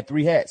 So I had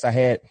 3 hats.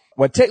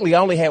 Technically I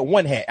only had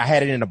 1 hat. I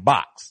had it in a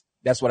box.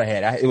 That's what I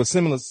had. It was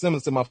similar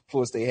to my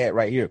Florida State hat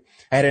right here.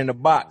 I had it in a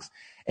box,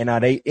 and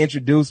they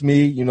introduced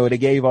me. They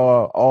gave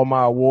all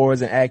my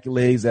awards and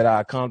accolades that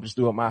I accomplished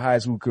throughout my high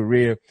school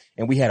career.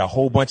 And we had a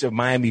whole bunch of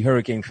Miami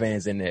Hurricane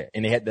fans in there,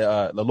 and they had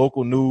the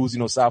local news,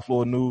 South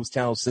Florida News,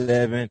 Channel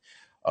 7,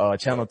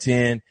 Channel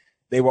 10.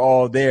 They were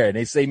all there, and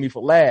they saved me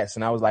for last.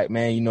 And I was like,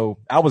 man,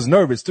 I was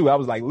nervous too. I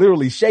was like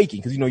literally shaking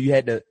because, you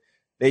had to,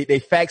 they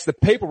faxed the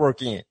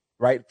paperwork in,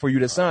 right, for you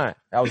to sign.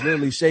 I was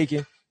literally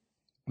shaking.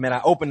 Man,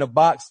 I opened the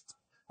box.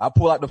 I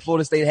pulled out the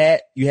Florida State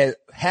hat. You had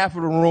half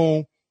of the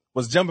room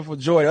was jumping for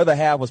joy. The other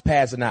half was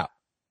passing out,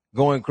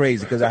 going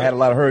crazy because I had a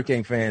lot of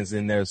Hurricane fans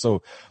in there.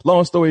 So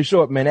long story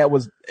short, man, that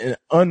was an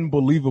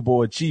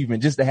unbelievable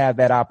achievement just to have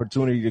that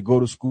opportunity to go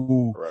to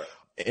school. Right.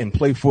 And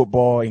play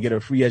football and get a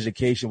free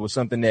education was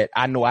something that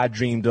I know I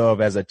dreamed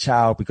of as a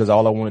child, because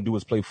all I want to do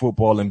is play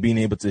football, and being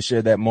able to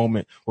share that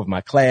moment with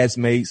my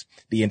classmates,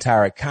 the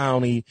entire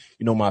county,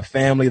 my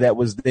family that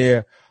was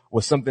there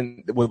was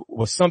something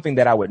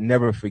that I would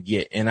never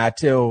forget. And I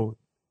tell,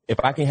 if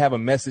I can have a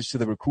message to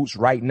the recruits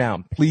right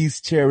now,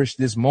 please cherish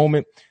this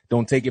moment.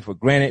 Don't take it for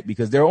granted,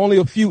 because there are only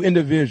a few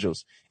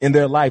individuals in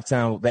their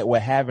lifetime that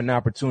will have an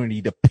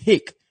opportunity to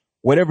pick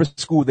whatever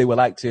school they would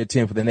like to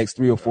attend for the next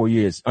 3 or 4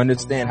 years.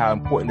 Understand how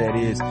important that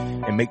is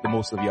and make the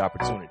most of your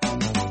opportunity.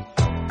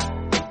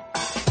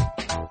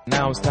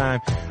 Now it's time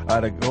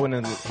to go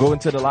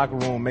into the locker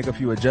room, make a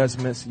few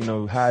adjustments,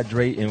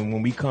 hydrate. And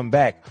when we come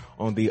back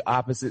on the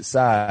opposite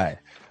side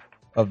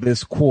of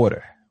this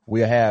quarter,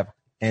 we'll have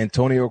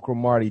Antonio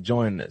Cromartie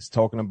joining us,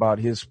 talking about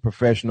his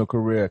professional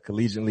career,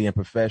 collegiately and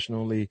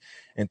professionally,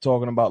 and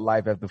talking about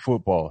life after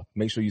football.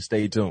 Make sure you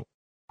stay tuned.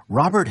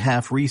 Robert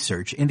Half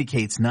research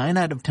indicates 9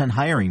 out of 10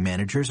 hiring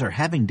managers are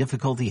having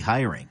difficulty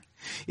hiring.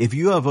 If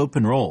you have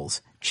open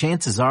roles,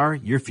 chances are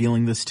you're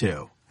feeling this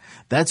too.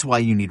 That's why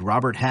you need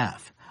Robert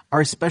Half.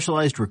 Our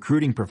specialized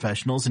recruiting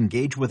professionals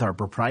engage with our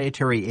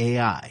proprietary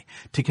AI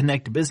to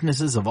connect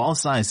businesses of all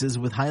sizes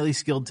with highly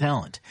skilled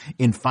talent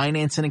in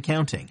finance and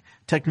accounting,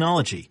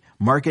 technology,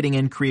 marketing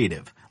and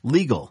creative,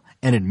 legal,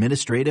 and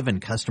administrative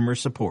and customer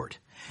support.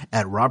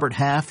 At Robert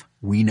Half,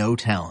 we know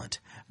talent.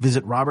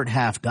 Visit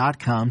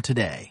roberthalf.com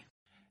today.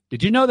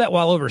 Did you know that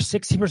while over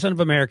 60%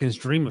 of Americans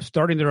dream of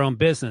starting their own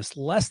business,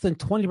 less than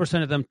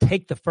 20% of them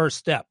take the first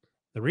step?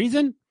 The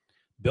reason?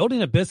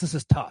 Building a business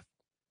is tough.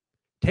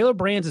 Taylor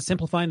Brands is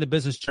simplifying the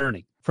business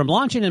journey. From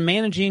launching and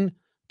managing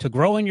to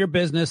growing your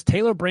business,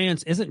 Taylor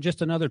Brands isn't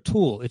just another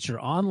tool. It's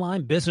your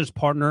online business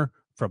partner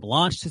from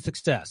launch to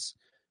success.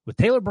 With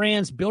Taylor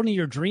Brands, building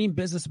your dream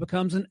business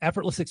becomes an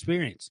effortless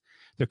experience.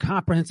 Their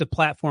comprehensive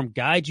platform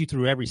guides you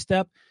through every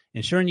step,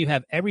 ensuring you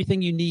have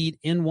everything you need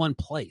in one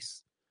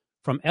place.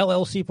 From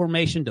LLC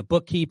formation to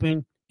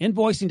bookkeeping,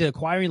 invoicing to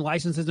acquiring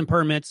licenses and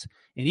permits,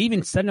 and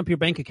even setting up your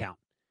bank account,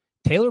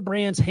 Taylor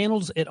Brands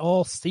handles it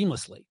all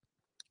seamlessly.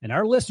 And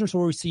our listeners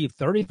will receive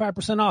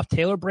 35% off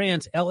Taylor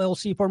Brands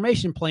LLC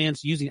formation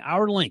plans using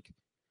our link,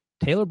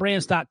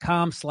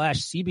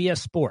 taylorbrands.com/CBS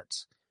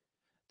Sports.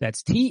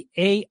 That's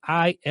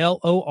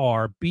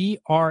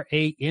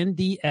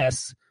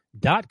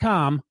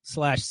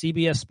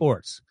TAILORBRANDS.com/CBS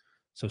Sports.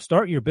 So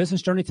start your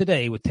business journey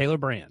today with Taylor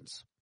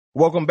Brands.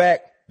 Welcome back.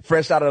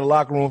 Fresh out of the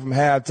locker room from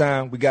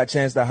halftime. We got a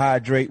chance to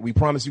hydrate. We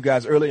promised you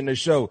guys early in the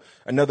show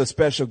another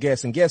special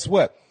guest. And guess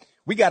what?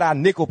 We got our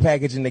nickel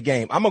package in the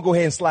game. I'm going to go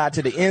ahead and slide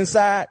to the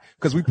inside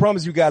because we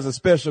promised you guys a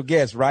special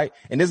guest, right?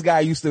 And this guy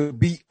used to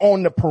be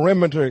on the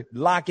perimeter,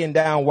 locking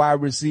down wide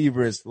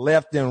receivers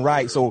left and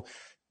right. So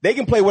they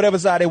can play whatever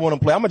side they want to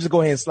play. I'm going to just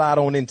go ahead and slide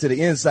on into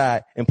the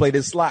inside and play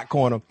this slot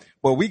corner.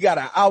 But we got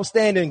an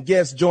outstanding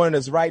guest joining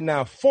us right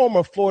now,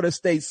 former Florida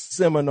State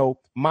Seminole,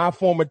 my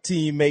former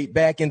teammate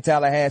back in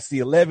Tallahassee,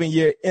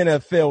 11-year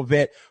NFL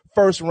vet,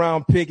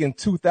 first-round pick in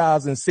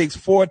 2006,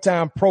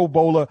 4-time Pro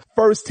Bowler,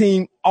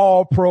 first-team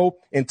All-Pro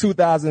in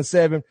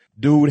 2007.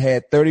 Dude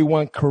had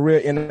 31 career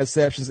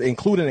interceptions,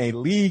 including a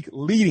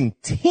league-leading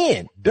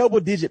 10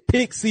 double-digit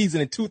pick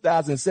season in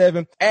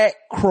 2007. At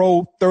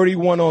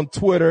Crow31 on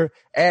Twitter,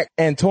 at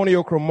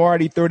Antonio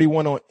Cromartie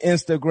 31 on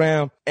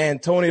Instagram.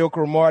 Antonio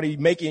Cromartie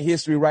making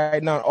history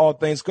right now in All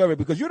Things Covered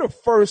because you're the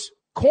first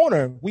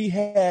corner we've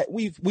had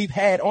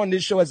on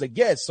this show as a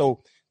guest.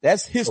 So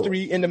that's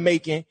history in the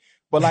making.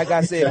 But like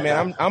I said,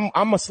 man, I'm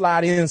gonna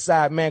slide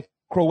inside, man.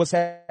 Crow, what's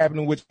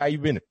happening with you? How you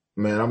been?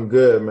 Man, I'm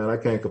good, man. I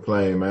can't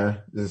complain, man.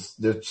 Just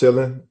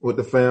chilling with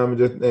the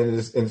family,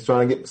 and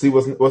trying to see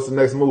what's the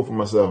next move for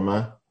myself,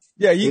 man.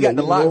 Yeah, you got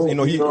the locks. I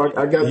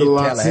got the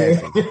locks.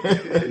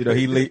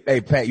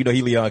 Hey Pat, he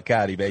Leon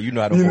County, man. You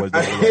know how them boys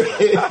do.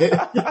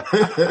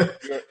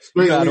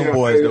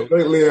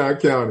 Straight Leon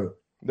County.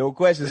 No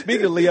question.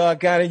 Speaking of Leon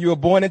County, you were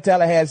born in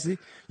Tallahassee.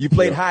 You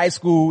played high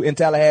school in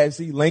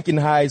Tallahassee, Lincoln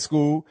High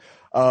School.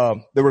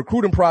 The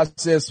recruiting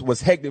process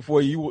was hectic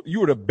for you. You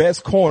were the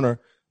best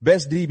corner,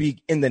 best DB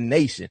in the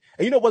nation.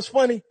 And you know what's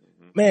funny?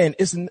 Man,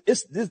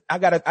 I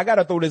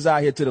gotta throw this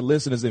out here to the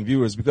listeners and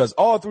viewers because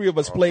all three of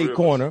us played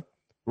corner,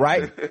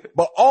 right?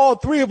 But all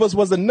three of us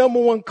was the number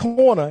one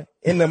corner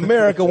in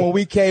America when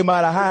we came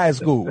out of high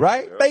school,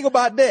 right? Think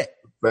about that.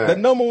 The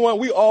number one,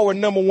 we all were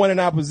number one in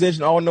our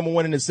position, all number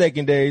one in the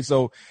secondary.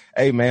 So,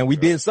 hey man, we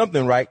did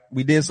something right.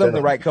 We did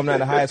something right coming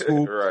out of high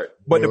school. Right.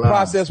 But the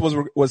process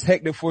was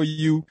hectic for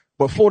you.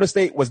 But Florida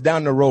State was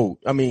down the road.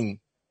 I mean,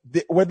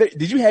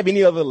 did you have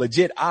any other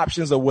legit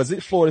options, or was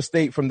it Florida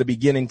State from the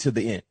beginning to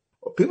the end?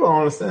 Well, people don't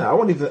understand. I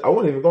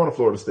wasn't even going to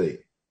Florida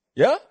State.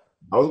 Yeah,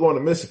 I was going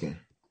to Michigan.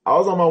 I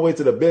was on my way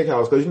to the big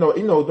house because you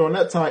know during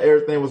that time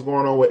everything was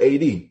going on with AD,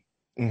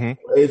 Adrian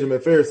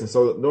McPherson.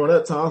 So during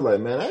that time, I was like,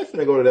 man, I ain't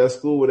finna go to that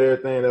school with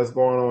everything that's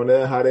going on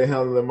there. How they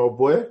handling my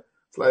boy?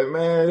 It's like,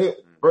 man, you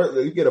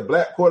get a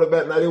black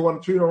quarterback now they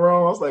want to treat him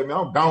wrong. I was like, man,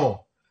 I'm gone.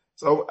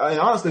 So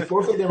honestly,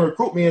 Florida State didn't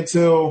recruit me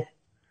until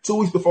 2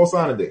 weeks before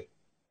signing day.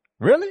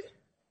 Really?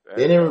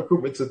 They didn't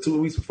recruit me until 2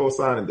 weeks before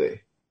signing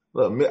day.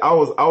 Look, I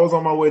was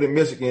on my way to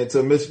Michigan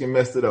until Michigan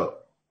messed it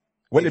up.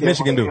 What did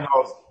Michigan do?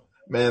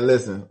 Man,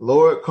 listen,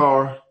 Lloyd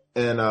Carr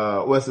and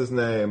what's his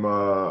name?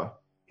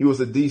 He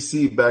was a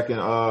DC back in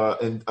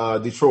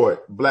Detroit.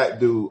 Black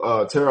dude,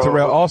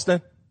 Terrell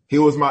Austin. He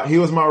was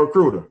my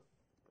recruiter.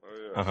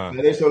 Oh, yeah.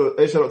 Man, they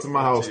showed up to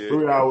my house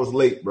 3 hours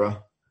late, bro.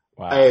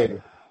 Wow. Hey,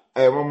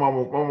 my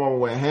mama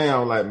went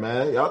ham like,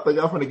 man, y'all think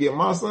y'all finna get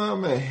my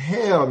son? Man,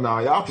 hell no,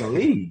 y'all can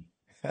leave.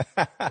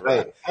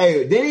 Like,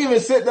 hey, didn't even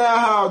sit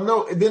down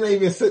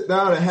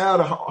and have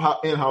the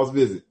in-house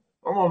visit.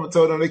 My mama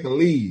told them they can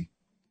leave.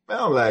 Man,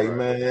 I'm like,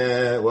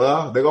 man,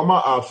 well, they got my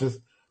options.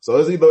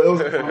 So from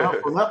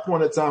that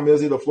point in time, it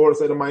was either Florida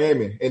State or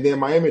Miami. And then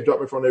Miami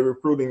dropped me from their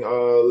recruiting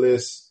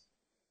list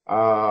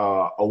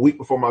a week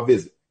before my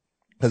visit.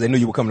 Because they knew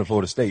you were coming to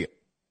Florida State.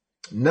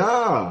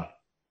 Nah,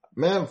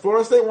 man,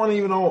 Florida State wasn't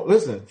even on.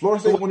 Listen,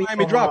 Florida State wasn't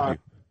even drop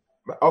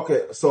you.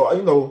 Okay, so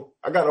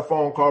I got a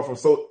phone call from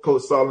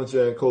Coach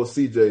Solinger and Coach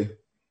CJ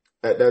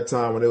at that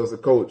time when they was a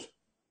coach,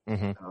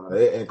 and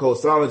Coach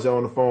Solinger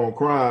on the phone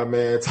crying,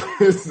 man,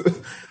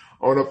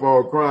 on the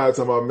phone crying,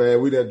 talking about,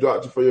 man, we didn't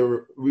drop you for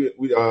your,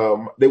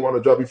 they want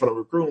to drop you from the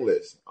recruiting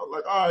list. I was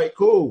like, all right,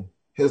 cool.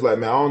 He's like,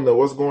 man, I don't know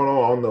what's going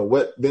on. I don't know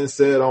what been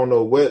said. I don't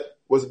know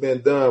what's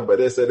been done, but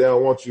they said they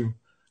don't want you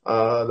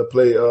to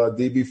play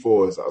DB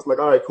for us. I was like,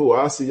 all right, cool.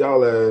 I'll see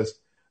y'all as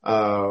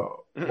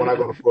when I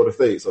go to Florida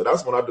State. So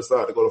that's when I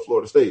decided to go to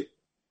Florida State.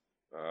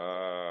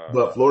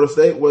 But Florida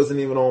State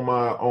wasn't even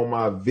on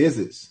my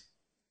visits.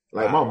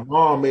 Like, my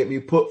mom made me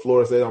put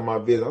Florida State on my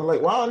visit. I was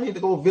like, why do I need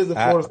to go visit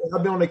Florida State?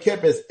 I've been on the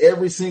campus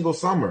every single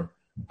summer.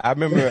 I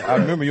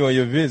remember you on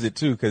your visit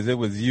too, because it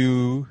was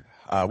you.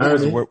 What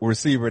was the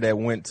receiver that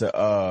went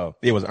to?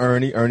 It was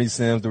Ernie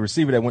Sims, the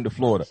receiver that went to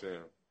Florida.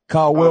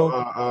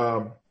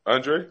 Caldwell,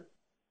 Andre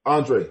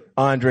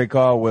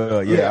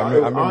Caldwell. Yeah, I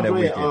remember that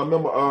weekend. I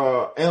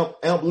remember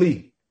Amp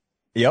Lee.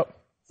 Yep.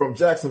 From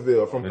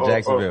Jacksonville, from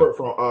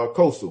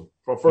Coastal,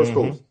 from First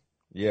Coast.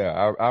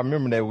 Yeah, I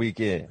remember that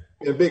weekend.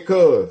 And Big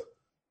Cuz.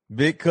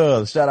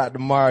 Shout out to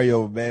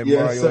Mario, man.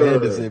 Yes, Mario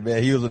Henderson,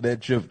 man. He was on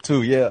that trip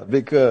too. Yeah,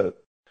 Big Cuz.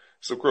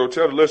 So, Crow,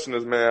 tell the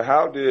listeners, man,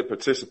 how did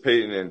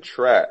participating in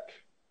track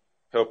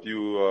help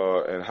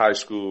you in high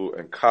school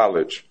and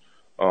college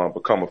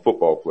become a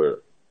football player?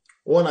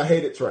 One, I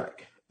hated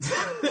track.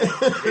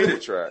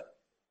 Hated track.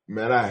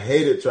 Man, I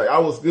hated track. I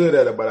was good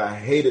at it, but I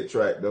hated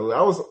track, though.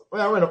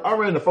 I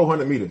ran the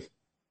 400 meters.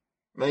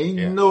 Man,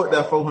 you know what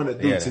that 400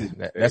 do to you.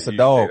 That's a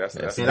dog.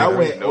 And I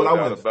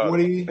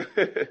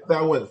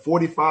went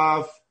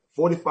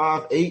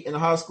 45, 8 in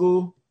high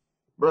school.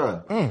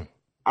 Bruh,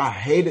 I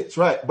hated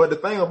track. But the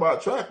thing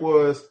about track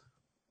was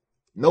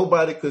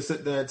nobody could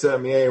sit there and tell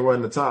me I ain't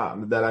running the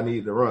time that I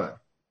needed to run.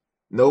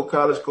 No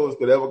college coach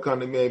could ever come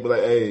to me and be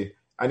like, hey,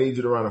 I need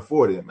you to run a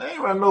 40. Man, I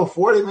ain't running no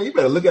 40. Man, you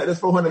better look at this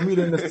 400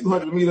 meter and this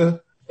 200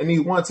 meter and these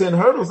 110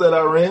 hurdles that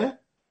I ran.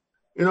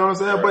 You know what I'm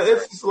saying? But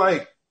it's just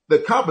like the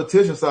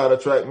competition side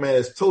of track, man,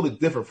 is totally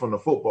different from the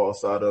football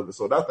side of it.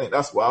 So I think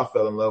that's why I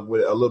fell in love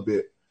with it a little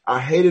bit. I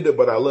hated it,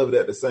 but I loved it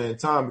at the same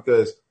time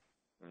because,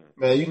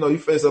 man, you know, you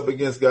face up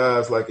against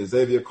guys like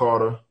Xavier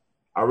Carter.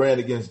 I ran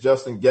against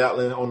Justin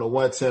Gatlin on the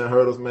 110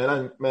 hurdles.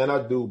 Man,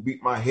 that dude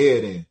beat my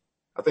head in.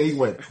 I think he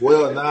went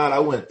 12-9. I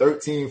went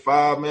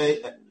 13-5, man.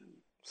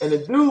 And the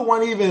dude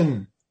wasn't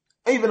even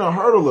a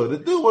hurdler. The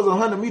dude was a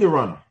 100-meter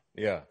runner.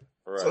 Yeah.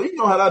 Right. So you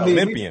know how that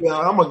made me feel.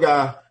 I'm a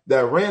guy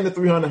that ran the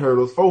 300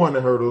 hurdles,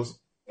 400 hurdles,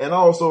 and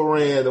also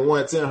ran the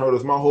 110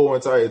 hurdles my whole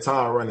entire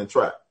time running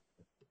track.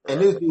 And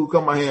this dude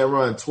come out here and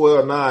run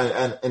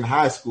 12-9 in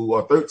high school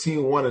or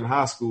 13-1 in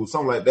high school,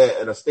 something like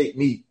that at a state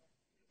meet,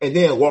 and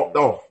then walked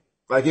off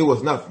like it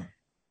was nothing.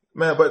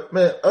 Man, but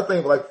man, I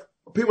think like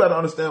people have to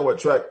understand what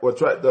track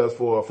does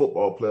for a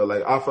football player.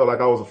 Like I felt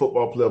like I was a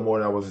football player more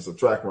than I was just a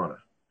track runner.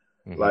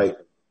 Like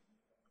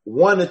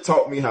one, it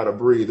taught me how to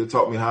breathe. It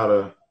taught me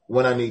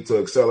when I need to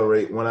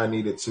accelerate, when I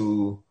needed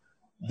to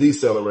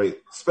decelerate,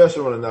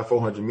 especially running that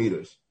 400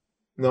 meters.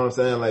 You know what I'm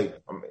saying?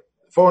 Like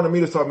 400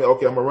 meters taught me,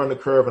 okay, I'm going to run the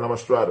curve and I'm going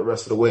to stride the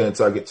rest of the way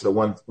until I get to the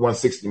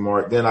 160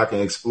 mark. Then I can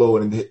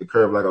explode and hit the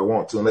curve like I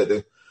want to and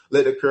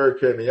let the curve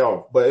carry me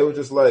off. But it was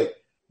just like,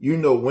 you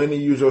know when to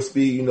use your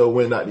speed, you know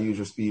when not to use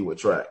your speed with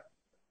track.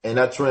 And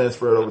that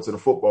transferred over to the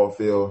football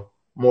field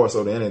more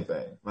so than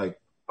anything. Like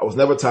I was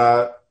never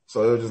tired.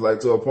 So it was just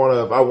like to a point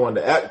of if I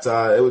wanted to act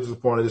tired, it was just a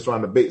point of just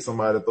trying to bait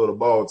somebody to throw the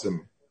ball to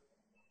me.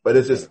 But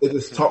it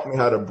just taught me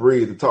how to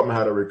breathe. It taught me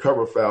how to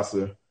recover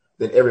faster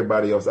than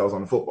everybody else that was on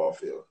the football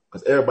field.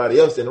 Because everybody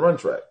else didn't run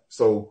track.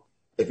 So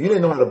if you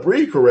didn't know how to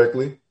breathe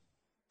correctly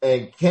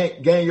and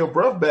can't gain your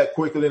breath back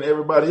quicker than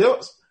everybody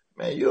else,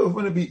 man, you're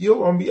gonna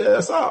be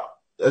ass out.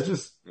 That's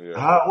just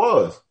how it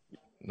was.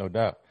 No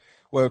doubt.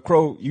 Well,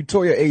 Crow, you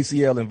tore your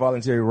ACL in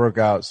voluntary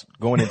workouts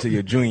going into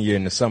your junior year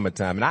in the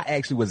summertime. And I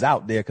actually was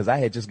out there because I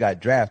had just got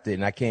drafted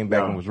and I came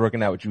back and was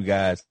working out with you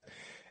guys.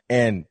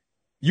 And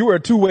you were a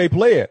two-way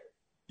player,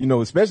 you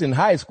know, especially in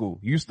high school.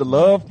 You used to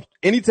love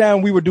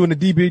anytime we were doing the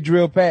DB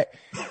drill pack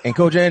and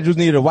Coach Andrews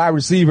needed a wide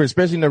receiver,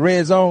 especially in the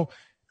red zone.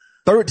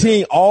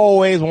 13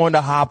 always wanted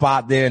to hop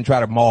out there and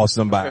try to maul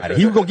somebody.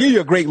 He was going to give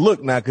you a great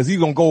look now because he's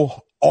going to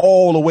go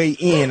all the way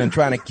in and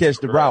trying to catch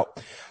the route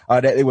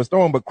that it was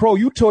throwing. But Crow,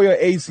 you tore your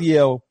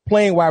ACL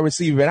playing wide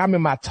receiver. And I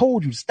remember I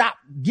told you, stop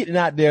getting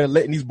out there and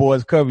letting these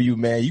boys cover you,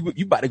 man.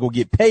 You about to go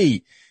get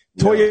paid.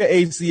 Tore your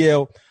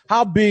ACL.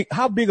 How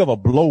big of a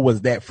blow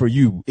was that for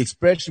you,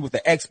 especially with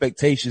the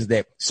expectations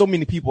that so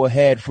many people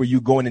had for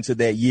you going into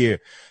that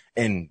year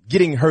and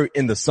getting hurt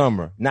in the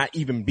summer, not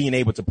even being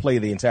able to play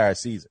the entire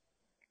season?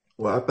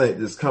 Well, I think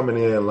just coming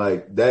in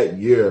like that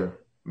year,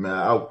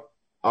 man,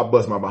 I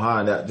bust my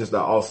behind that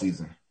off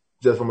season.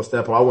 Just from a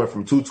standpoint, I went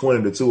from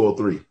 220 to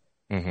 203.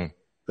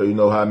 So you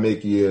know how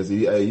Mickey is.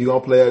 Hey, you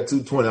gonna play at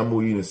 220? I'm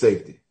moving you to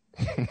safety.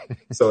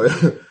 So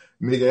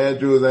Mickey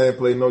Andrews ain't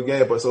played no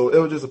game, but so it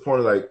was just a point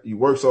of like you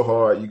work so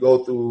hard, you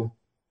go through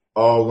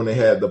all when they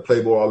had the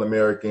Playboy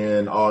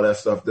All-American, all that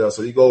stuff there.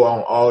 So you go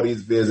on all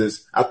these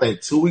visits. I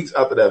think 2 weeks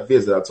after that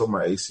visit, I tore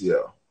my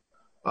ACL.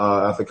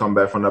 After coming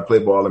back from that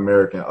Playboy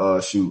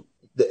All-American shoot.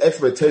 The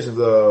expectations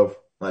of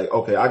like,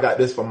 okay, I got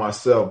this for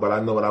myself, but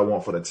I know what I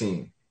want for the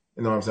team.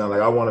 You know what I'm saying?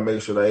 Like I want to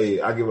make sure that,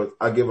 hey,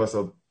 I give us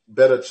a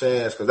better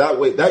chance. Cause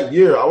that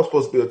year I was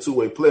supposed to be a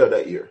two-way player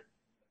that year.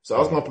 So I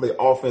was going to play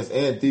offense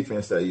and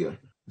defense that year.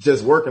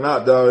 Just working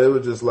out, dog, it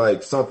was just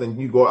like something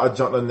I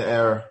jumped in the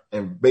air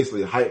and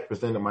basically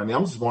hyperextended my knee.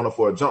 I'm just going up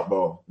for a jump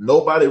ball.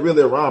 Nobody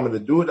really around me. The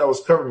dude that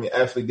was covering me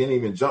actually didn't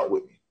even jump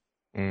with me.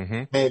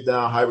 Mm-hmm. Came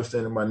down,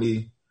 hyperextended my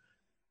knee.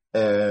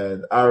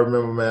 And I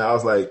remember, man, I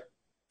was like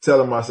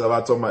telling myself,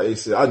 I tore my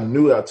ACL. I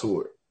knew I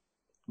tore it.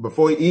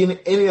 Before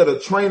any of the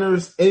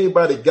trainers,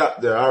 anybody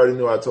got there, I already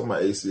knew I tore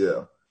my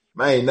ACL.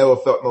 Man, I ain't never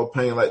felt no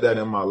pain like that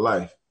in my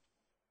life.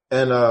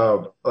 And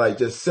like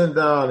just sitting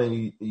down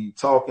and you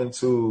talking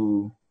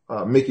to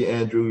Mickey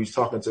Andrews,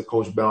 talking to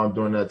Coach Bowden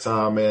during that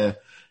time, man.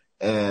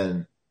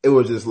 And it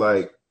was just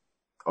like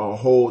the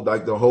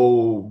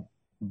whole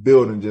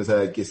building just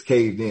gets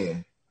caved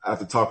in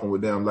after talking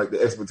with them, like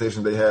the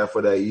expectations they had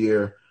for that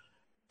year.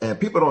 And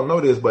people don't know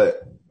this,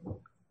 but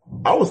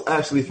I was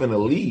actually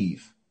finna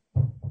leave.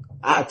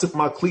 I took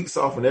my cleats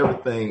off and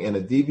everything, and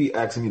the DB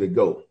asked me to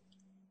go.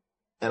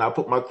 And I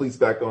put my cleats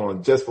back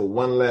on just for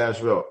one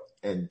last rep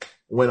and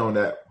went on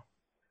that.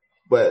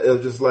 But it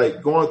was just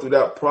like going through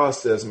that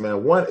process,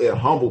 man. One, it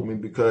humbled me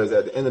because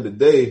at the end of the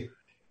day,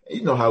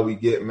 you know how we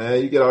get,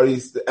 man. You get all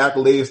these the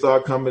accolades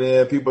start coming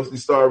in. People, you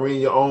start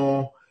reading your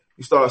own.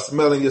 You start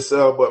smelling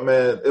yourself. But,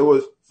 man,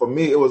 for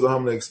me, it was a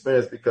humbling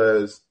experience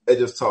because it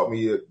just taught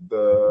me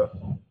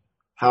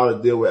how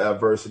to deal with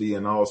adversity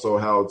and also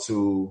how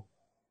to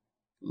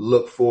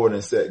look forward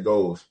and set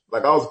goals.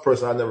 Like, I was a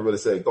person, I never really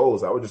set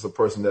goals. I was just a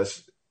person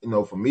that's,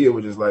 for me, it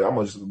was just like, I'm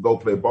going to just go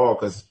play ball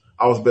because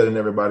I was better than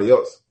everybody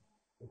else.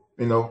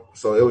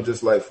 So it was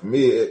just like, for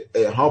me,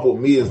 it humbled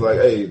me. It's like,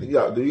 hey, you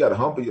got to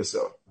humble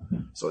yourself.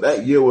 So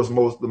that year was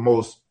the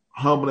most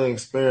humbling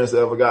experience I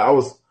ever got. I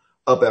was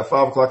up at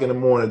 5 o'clock in the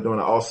morning during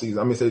the off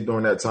season.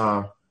 During that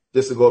time,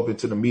 just to go up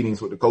into the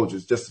meetings with the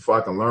coaches, just so I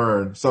can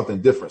learn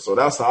something different. So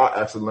that's how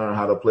I actually learned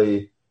how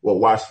to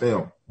watch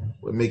film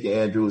with Mickey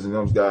Andrews and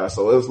those guys.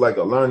 So it was like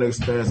a learning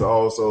experience, and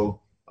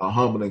also a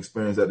humbling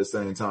experience at the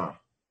same time.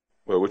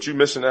 Well, what you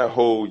missing that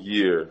whole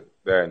year,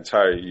 that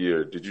entire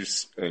year,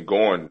 and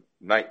going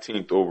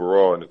 19th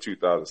overall in the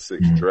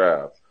 2006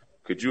 draft,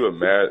 could you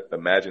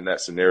imagine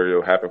that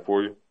scenario happen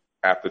for you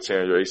after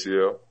tearing your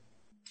ACL?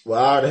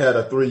 Well, I already had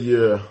a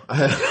 3-year.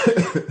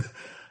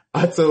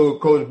 I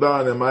told Coach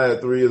Bowden I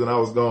had 3 years and I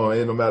was gone.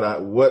 And no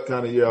matter what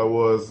kind of year I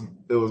was,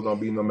 it was going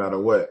to be no matter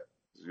what.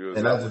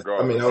 And I was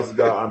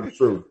the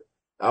truth.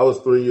 I was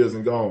 3 years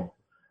and gone.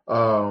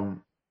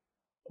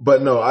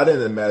 But no, I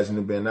didn't imagine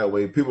it being that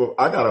way.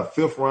 I got a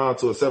 5th round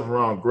to a 7th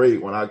round grade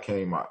when I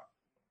came out.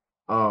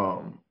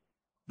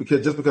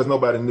 Because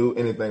nobody knew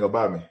anything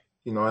about me.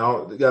 You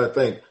got to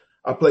think,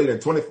 I played in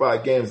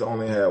 25 games. I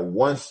only had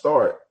one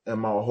start in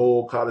my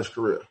whole college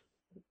career.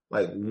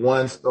 Like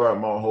one start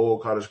in my whole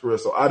college career.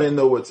 So I didn't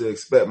know what to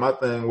expect. My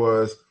thing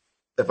was,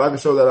 if I can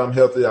show that I'm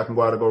healthy, I can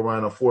go out and go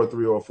run a 4.3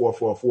 or a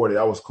 4.4 40.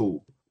 I was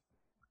cool.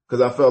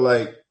 Because I felt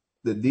like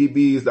the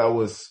DBs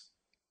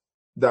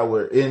that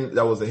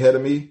was ahead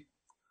of me,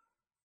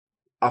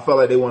 I felt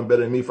like they weren't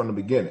better than me from the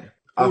beginning.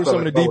 Who were some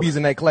of the DBs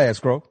in that class,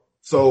 Crow?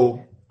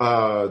 So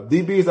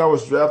DBs I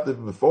was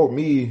drafted before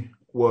me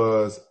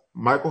was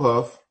Michael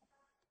Huff,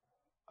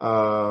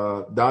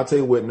 Dante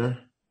Whitner,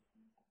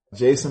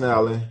 Jason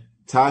Allen,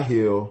 Ty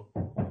Hill.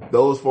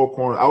 Those 4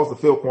 corners. I was the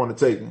 5th corner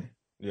taken.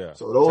 Yeah.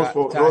 So those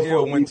Ty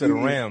Hill four went to the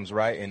Rams,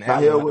 right? And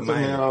Ty Hill went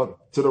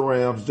to the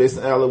Rams.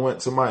 Jason Allen went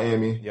to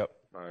Miami. Yep.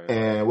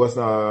 And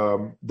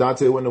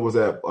Dante Whitner was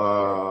at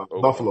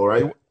Buffalo,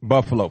 right?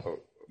 Buffalo.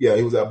 Yeah,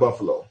 he was at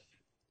Buffalo.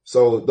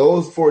 So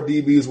those 4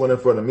 DBs went in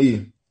front of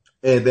me.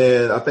 And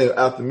then I think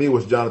after me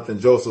was Jonathan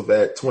Joseph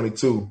at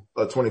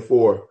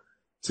 24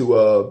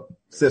 to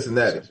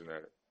Cincinnati.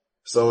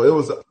 So it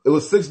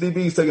was 6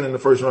 DBs taken in the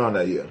first round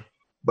that year.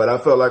 But I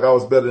felt like I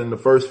was better than the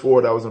first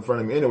 4 that was in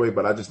front of me anyway,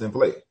 but I just didn't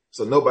play.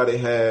 So nobody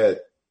had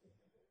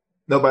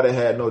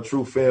no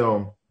true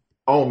film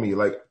on me.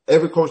 Like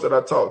every coach that I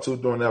talked to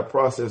during that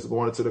process,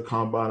 going into the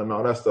combine and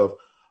all that stuff,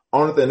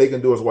 only thing they can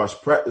do is watch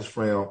practice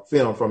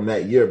film from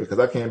that year, because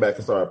I came back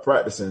and started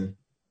practicing,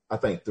 I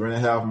think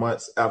 3.5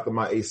 months after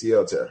my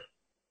ACL tear.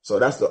 So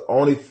that's the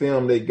only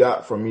film they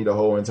got from me the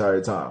whole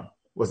entire time,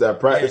 was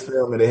that practice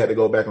film, and they had to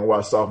go back and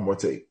watch sophomore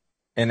tape.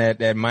 And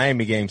that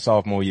Miami game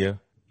sophomore year.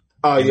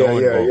 Oh,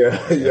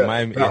 yeah.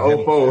 Miami,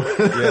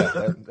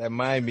 that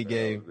Miami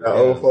game.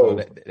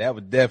 So that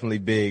was definitely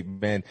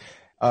big, man.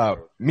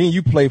 Me and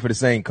you played for the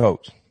same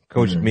coach,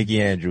 Coach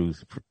Mickey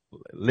Andrews,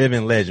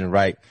 living legend,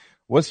 right?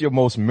 What's your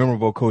most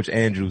memorable Coach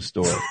Andrews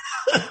story?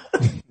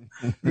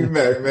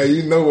 Man,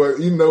 you know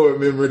what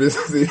memory this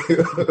is.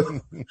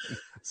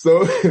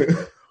 So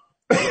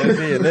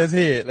let's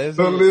hear it.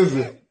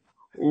 Listen,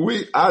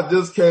 I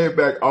just came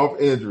back off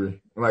injury.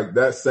 Like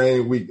that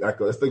same week, I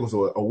think it was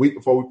a week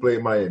before we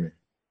played Miami.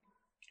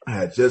 I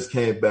had just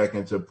came back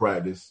into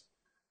practice,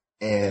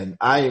 and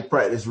I ain't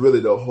practiced really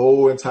the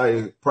whole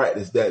entire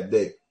practice that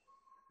day.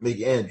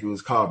 Mickey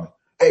Andrews called me,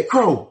 "Hey,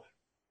 Crow,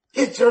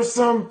 get your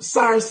some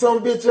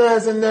bitch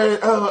ass in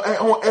there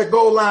at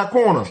goal line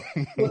corner."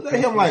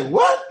 I'm like,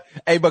 what?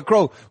 Hey, but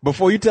Crow,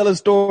 before you tell a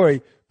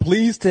story,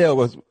 please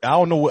tell us. I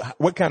don't know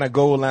what kind of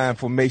goal line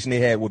formation they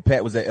had when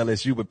Pat was at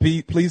LSU, but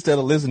please tell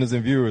the listeners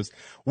and viewers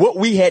what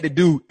we had to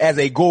do as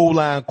a goal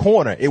line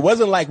corner. It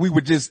wasn't like we were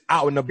just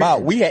out and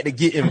about. We had to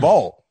get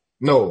involved.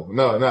 No.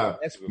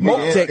 That's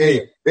remote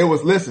technique. There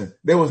was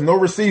no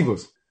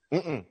receivers.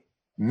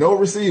 No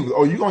receivers.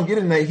 Oh, you gonna get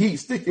in that heat,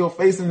 stick your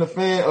face in the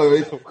fan, or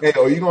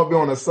you gonna be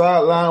on the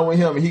sideline with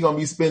him and he gonna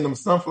be spending them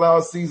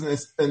sunflower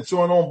seasons and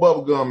chewing on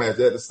bubble gum at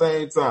the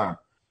same time.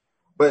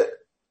 But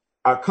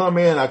I come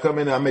in,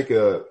 I make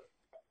a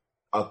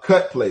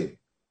cut play,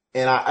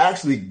 and I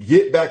actually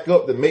get back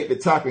up to make the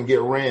tackle and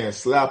get ran,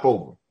 slap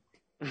over.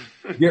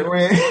 Get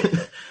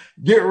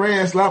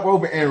ran, slap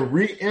over, and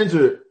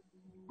re-injured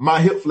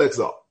my hip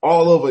flexor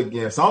all over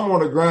again. So I'm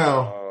on the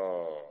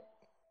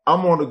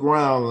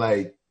ground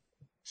like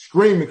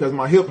screaming because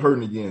my hip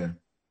hurting again.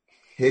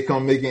 Here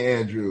come Mickey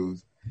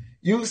Andrews.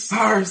 "You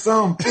sorry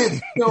son bitch,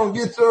 you don't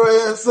get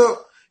your ass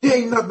up. There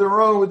ain't nothing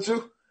wrong with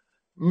you."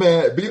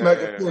 Man, B-Mac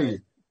can tell you.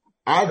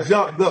 I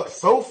jumped up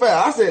so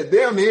fast. I said,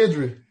 damn the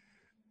injury.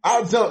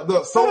 I jumped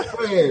up so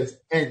fast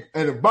and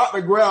about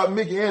to grab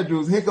Mickey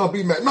Andrews. Here come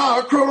B-Mac.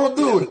 "Nah, Crow, don't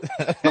do it.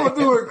 Don't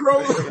do it,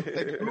 Crow."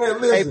 Man,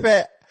 listen. Hey,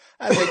 Pat.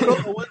 I said,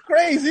 Crow was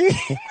crazy.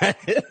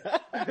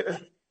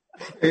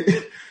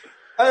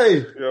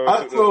 Hey,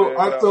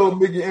 I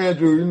told Mickey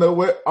Andrews, you know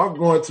what? I'm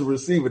going to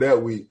receiver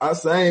that week. I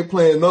said, I ain't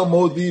playing no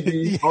more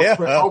DB. Yeah.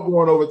 I'm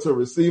going over to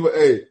receiver.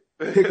 Hey,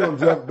 here comes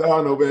Jeff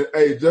Bowden over there.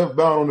 Hey, Jeff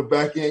Bowden on the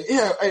back end.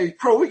 Yeah, hey,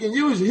 Crow, we can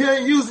use you. He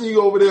ain't using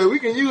you over there. We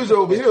can use you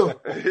over here.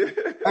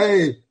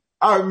 Hey,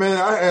 all right, man,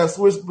 I had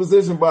switched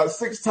position about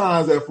 6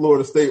 times at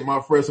Florida State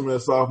my freshman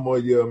and sophomore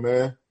year,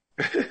 man.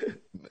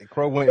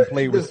 Crow went and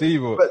played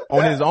receiver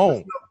on his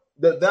own.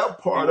 That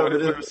part of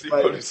it is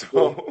like,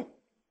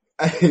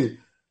 hey,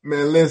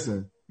 man,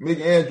 listen.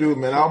 Mickey Andrews,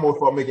 man, I almost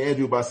fought Mickey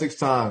Andrews about 6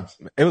 times.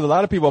 It was a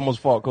lot of people almost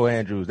fought Cole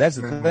Andrews. That's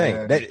the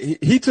thing. That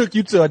he took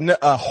you to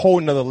a whole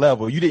nother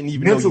level. You didn't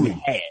even know you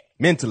had.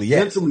 Mentally,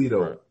 yes. Mentally,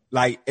 though.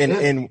 Like, and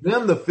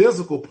then the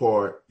physical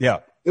part. Yeah.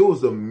 It was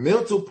the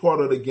mental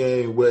part of the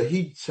game where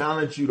he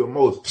challenged you the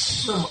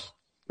most.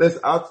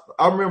 I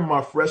remember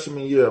my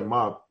freshman year,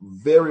 my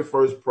very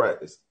first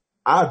practice.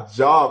 I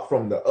jogged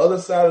from the other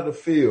side of the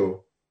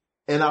field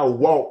and I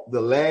walked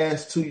the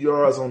last 2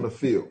 yards on the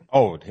field.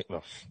 Oh,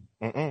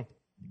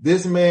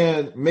 This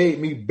man made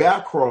me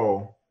back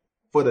crawl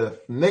for the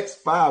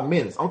next 5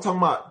 minutes. I'm talking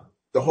about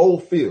the whole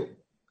field.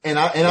 And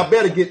I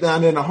better get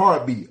down there in a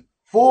heartbeat.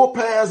 Full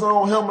pads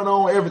on, helmet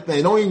on,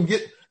 everything. Don't even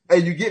get, hey,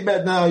 you get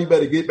back down, you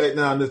better get back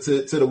down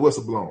to the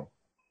whistle blown.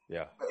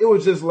 Yeah. It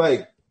was just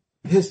like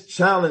his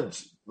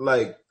challenge,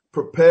 like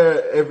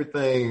prepare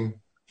everything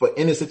for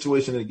any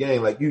situation in the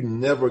game. Like you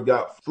never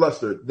got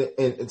flustered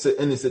into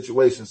any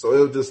situation. So it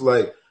was just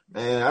like,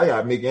 man, I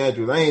got Mickey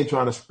Andrews. I ain't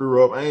trying to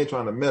screw up. I ain't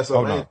trying to mess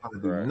up. I ain't trying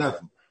to do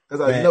nothing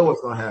because I know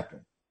what's going to happen.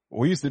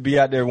 We used to be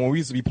out there when we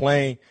used to be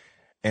playing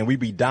and we'd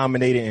be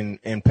dominating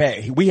and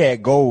Pat, we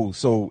had goals.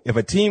 So if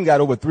a team got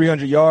over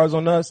 300 yards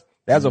on us,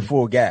 that's a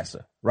full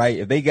gasser, right?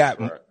 If they got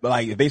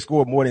if they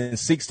scored more than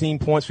 16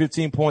 points,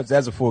 15 points,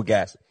 that's a full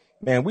gasser.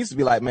 Man, we used to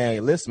be like,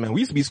 man, listen, man,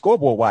 we used to be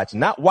scoreboard watching,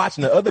 not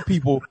watching the other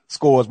people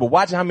scores, but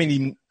watching how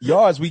many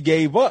yards we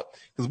gave up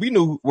because we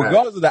knew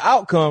regardless of the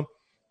outcome,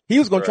 he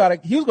was going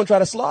to try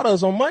to slaughter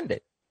us on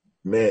Monday.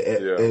 Man,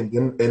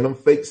 and them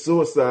fake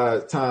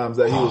suicide times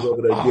that he was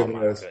over there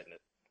giving us.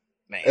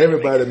 Man,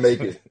 everybody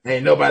make it.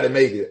 Ain't nobody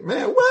make it.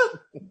 Man,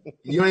 what?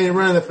 You ain't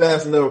running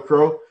fast enough,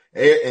 Crow.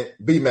 And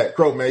B-Mac,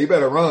 Crow, man, you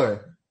better run.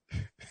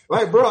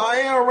 Like, bro, I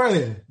ain't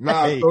running.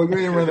 Nah, Crow, you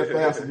ain't running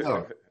fast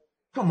enough.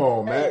 Come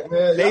on, man.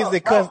 They used to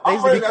be cussing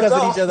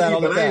each other out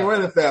all the time. I ain't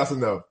running fast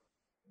enough.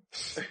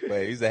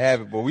 Man, we used to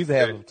have it, but we used to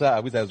have it from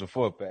time. We used to have some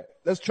 4-pack.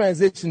 Let's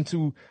transition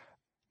to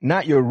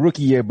not your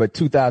rookie year, but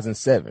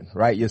 2007,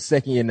 right? Your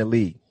second year in the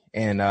league.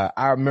 And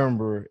I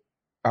remember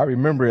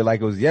it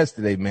like it was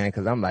yesterday, man,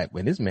 because I'm like,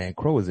 when this man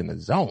Crow is in the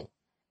zone.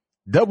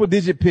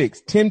 Double-digit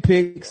picks, 10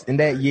 picks in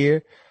that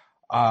year.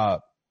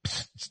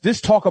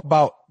 Just talk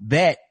about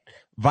that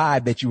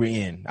vibe that you were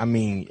in. I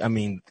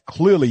mean,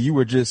 clearly you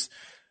were just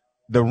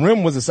the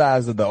rim was the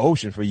size of the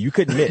ocean for you. You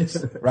couldn't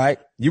miss, right?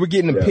 You were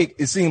getting a pick.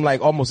 It seemed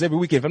like almost every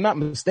weekend. If I'm not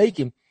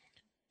mistaken,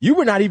 you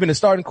were not even a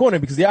starting corner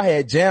because y'all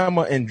had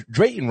Jammer and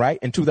Drayton, right,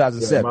 in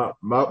 2007. Yeah,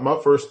 my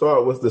first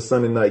start was the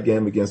Sunday night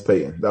game against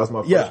Peyton. That was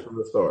my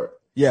first start.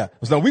 Yeah.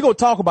 So we're going to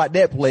talk about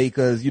that play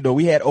because,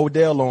 we had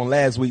Odell on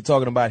last week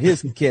talking about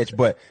his catch.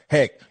 But,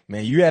 heck,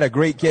 man, you had a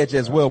great catch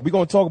as well. We're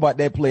going to talk about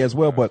that play as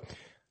well. But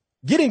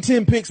getting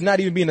 10 picks, not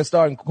even being a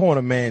starting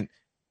corner, man,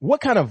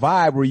 what kind of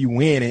vibe were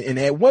you in? And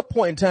at what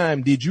point in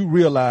time did you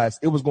realize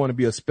it was going to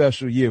be a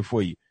special year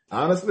for you?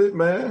 Honestly,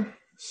 man,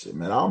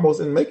 I almost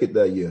didn't make it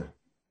that year.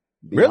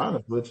 Be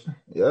honest with you.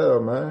 Yeah,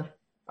 man.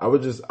 I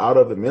was just out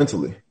of it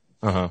mentally.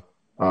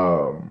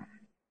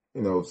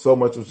 so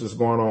much was just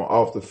going on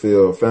off the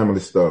field, family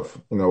stuff,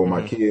 with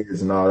my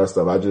kids and all that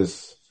stuff. I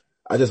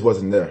just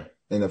wasn't there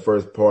in the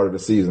first part of the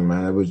season,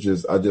 man. I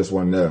just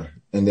wasn't there.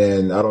 And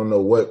then I don't know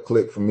what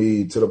clicked for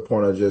me to the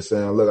point of just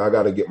saying, look, I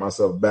got to get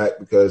myself back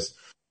because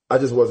I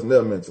just wasn't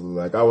there mentally.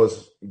 Like, I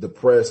was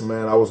depressed,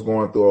 man. I was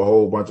going through a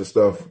whole bunch of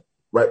stuff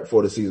right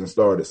before the season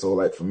started. So,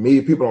 like, for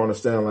me, people don't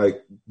understand,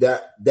 like,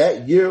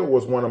 that year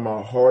was one of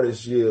my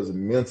hardest years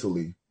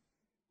mentally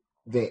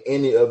than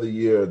any other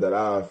year that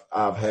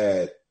I've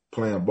had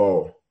playing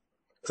ball.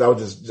 Because I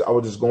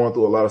was just going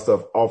through a lot of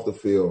stuff off the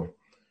field.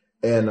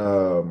 And,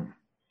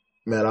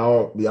 man,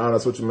 I'll be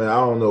honest with you, man.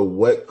 I don't know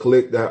what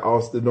clicked that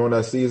Austin during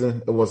that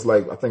season. It was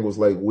like, I think it was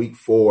like week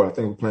 4. I think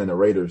we were playing the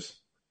Raiders.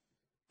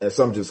 And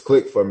something just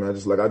clicked for me. I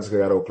just got to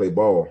go play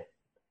ball.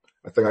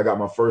 I think I got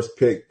my first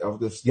pick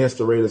against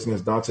the Raiders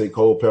against Dante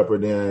Culpepper.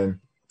 Then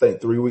I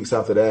think 3 weeks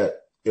after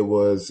that, it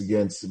was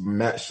against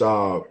Matt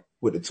Schaub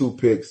with the 2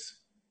 picks,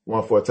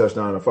 one for a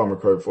touchdown and a fumble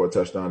recovery for a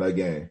touchdown that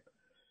game.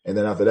 And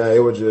then after that,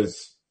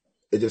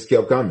 it just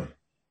kept coming.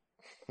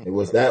 It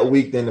was that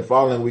week. Then the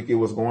following week, it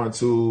was going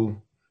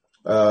to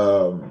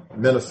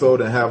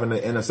Minnesota and having an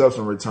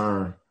interception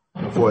return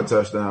for a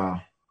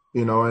touchdown.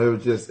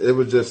 It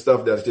was just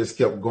stuff that just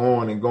kept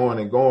going and going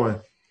and going.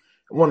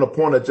 I want the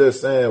point of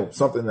just saying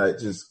something that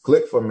just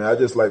clicked for me. I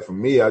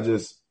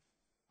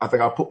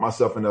think I put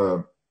myself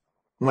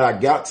when I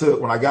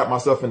got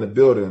myself in the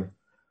building,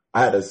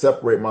 I had to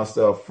separate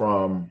myself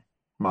from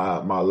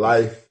my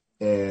life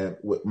and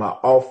with my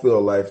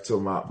off-field life to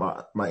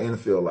my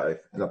in-field life.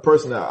 And the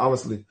person that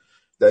honestly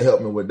that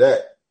helped me with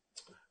that,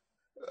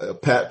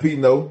 Pat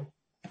Pino,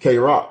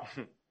 K-Rock.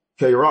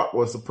 K-Rock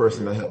was the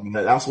person that helped me.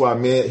 That's why,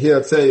 man,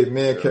 he'll tell you,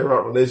 man,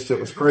 K-Rock relationship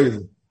was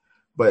crazy.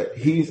 But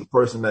he's the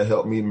person that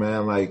helped me,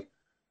 man, like,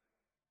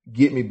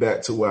 get me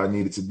back to where I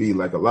needed to be.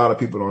 Like, a lot of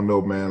people don't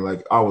know, man,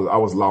 like, I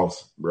was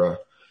lost, bro.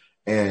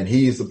 And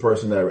he's the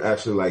person that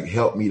actually, like,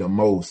 helped me the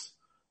most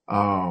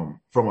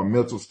from a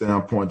mental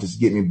standpoint, just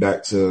get me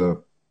back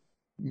to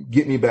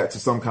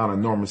some kind of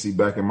normalcy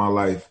back in my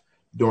life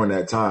during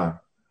that time.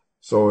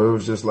 So it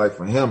was just like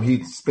for him, I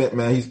used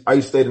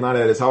to stay the night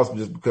at his house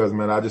just because,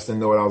 man, I just didn't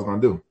know what I was going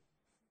to do.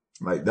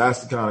 Like,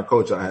 that's the kind of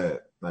coach I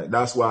had. Like,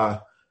 that's why,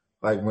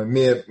 like, when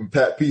me and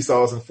Pat P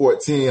saw us in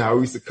 14, how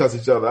we used to cuss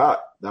each other out,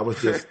 that was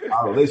just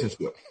our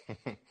relationship.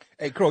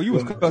 Hey, Crow, you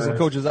was cussing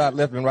coaches out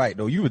left and right,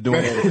 though. You were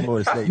doing that at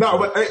Florida State. No,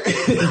 but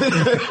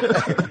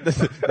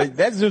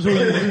that's just who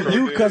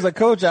you cuss a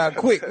coach out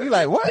quick. You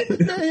like, what?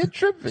 You're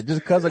tripping.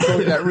 Just cuss a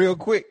coach out real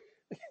quick.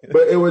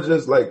 But it was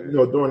just like,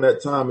 during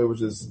that time, it was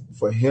just,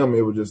 for him,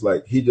 it was just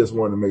like, he just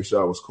wanted to make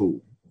sure I was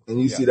cool.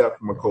 And you see that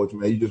from a coach,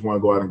 man. You just want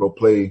to go out and go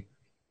play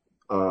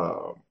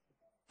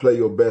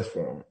your best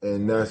for him.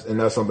 And that's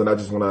something I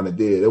just went out and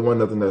did. It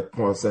wasn't nothing that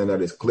point saying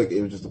that it's click.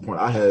 It was just the point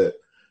I had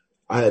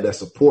that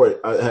support.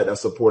 I had that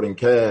supporting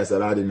cast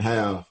that I didn't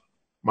have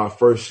my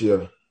first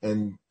year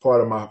and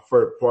part of my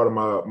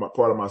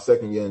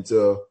second year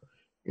until,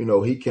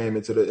 he came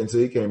into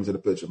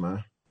the picture,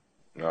 man.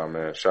 Nah,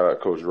 man. Shout out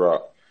Coach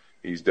Rock.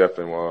 He's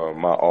definitely one of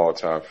my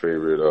all-time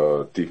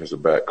favorite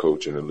defensive back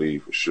coach in the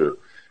league for sure.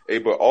 Hey,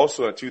 but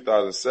also in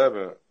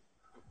 2007,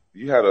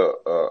 you had a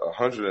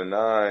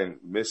 109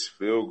 missed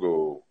field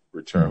goal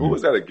return. Mm-hmm. Who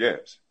was that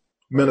against?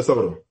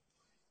 Minnesota.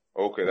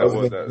 Okay, that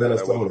was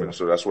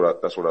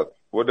Minnesota.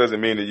 What does it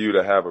mean to you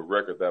to have a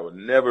record that would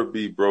never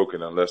be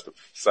broken unless the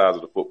size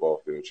of the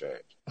football field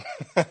changed?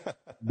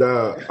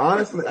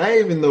 Honestly, I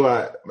didn't even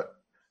know.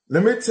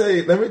 Let me tell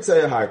you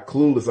how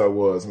clueless I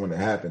was when it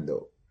happened,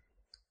 though.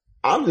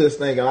 I'm just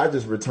thinking I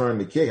just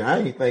returned the kick. I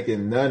ain't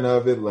thinking none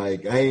of it.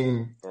 Like, I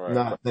ain't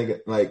not thinking,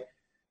 like,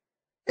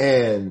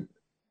 and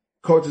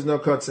coaches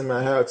don't come to me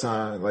at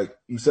halftime, like,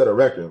 you set a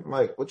record. I'm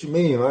like, what you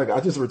mean? Like,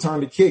 I just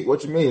returned the kick.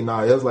 What you mean?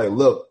 Nah, it was like,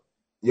 look,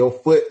 your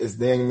foot is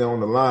dangling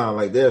on the line.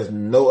 Like, there's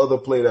no other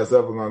play that's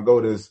ever going to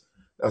go this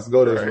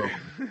way.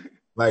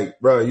 Like,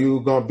 bro,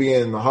 you going to be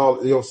in the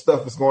hall. Your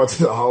stuff is going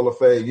to the Hall of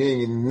Fame.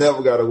 You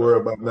never got to worry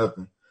about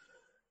nothing.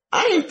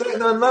 I ain't think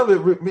nothing of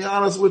it, to be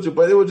honest with you,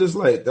 but it was just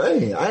like,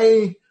 dang,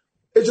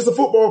 it's just a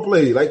football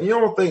play. Like, you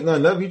don't think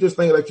nothing of it. You just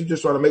think like you're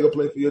just trying to make a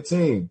play for your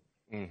team.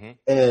 Mm-hmm.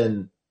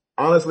 And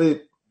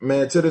honestly,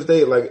 man, to this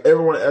day, like,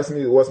 everyone asks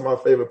me what's my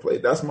favorite play.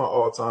 That's my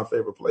all-time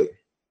favorite play.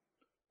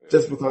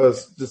 Just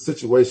because the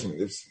situation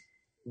is,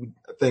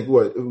 I think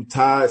we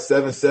tied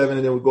 7-7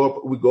 and then we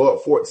go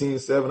up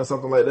 14-7 or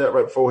something like that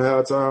right before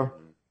halftime.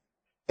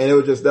 And it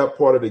was just that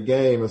part of the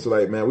game. It's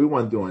like, man, we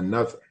weren't doing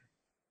nothing.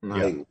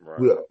 Like,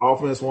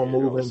 offense won't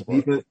move.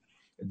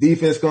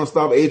 Defense gonna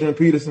stop Adrian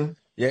Peterson.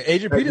 Yeah,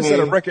 Adrian Peterson set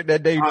a record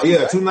that day.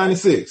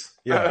 296.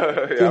 Yeah,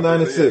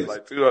 296.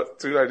 Like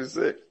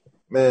 296.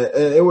 Man,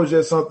 and it was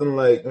just something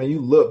like, when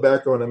you look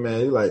back on it, man,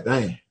 you're like,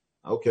 dang,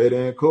 okay,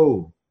 then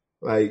cool.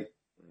 Like,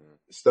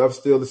 stuff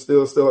still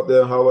up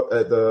there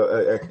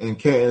in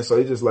Canton. So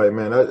it's just like,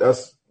 man,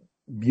 that's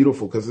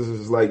beautiful, because this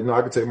is like,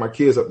 I can take my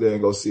kids up there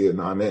and go see it.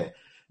 Nah, man.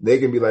 They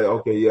can be like,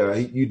 okay, yeah,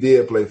 you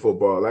did play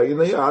football. Like,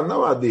 yeah, I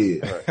know I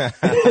did.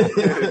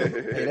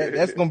 Hey,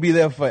 that's going to be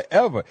there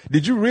forever.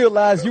 Did you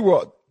realize you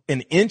were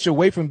an inch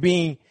away from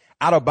being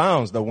out of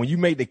bounds though when you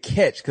made the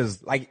catch,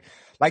 because like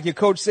your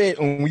coach said,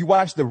 when we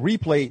watched the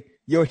replay,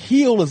 your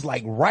heel is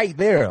like right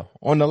there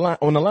on the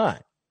line.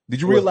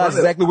 Did you realize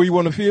exactly where you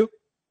want to feel?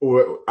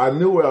 Well, I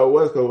knew where I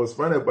was because it was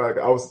funny, but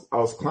I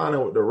was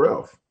climbing with the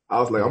ref. I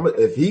was like,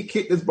 if he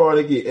kicked this ball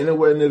to get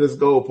anywhere near this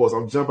goalpost,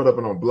 I'm jumping up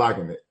and I'm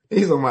blocking it.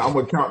 He's like, I'm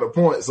gonna count the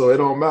points, so it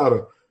don't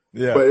matter.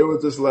 Yeah. But it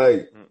was just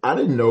like, I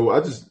didn't know.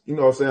 I just, you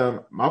know what I'm saying?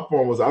 My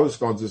point was I was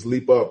just gonna just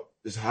leap up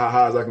as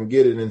high as I can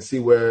get it and see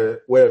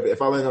where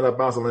if I land on that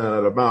bounce, I land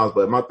on that bounce.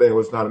 But my thing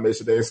was trying to make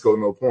sure they didn't score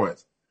no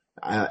points.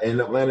 I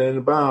ended up landing in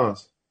the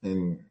bounds,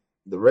 and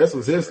the rest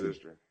was history.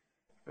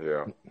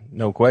 Yeah.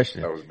 No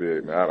question. That was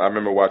big, man. I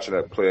remember watching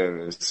that play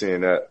and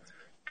seeing that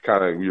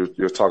kind of,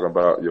 you're talking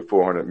about your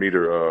 400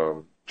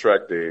 meter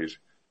track days.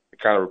 It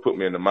kind of put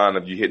me in the mind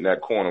of you hitting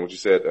that corner, what you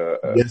said,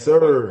 yes,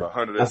 sir.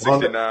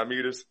 169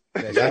 meters.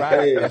 That's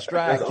right. That's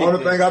right. That's the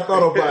only thing I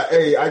thought about.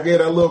 Hey, I get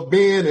that little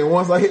bend, and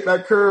once I hit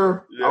that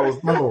curve, I was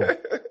gone.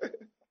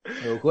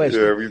 No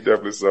question. Yeah, we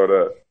definitely saw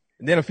that.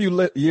 And then a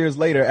few years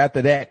later,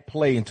 after that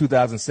play in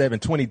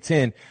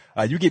 2010,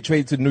 you get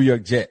traded to the New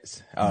York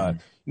Jets. You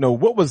know,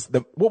 what was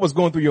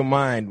going through your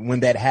mind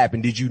when that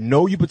happened? Did you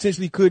know you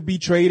potentially could be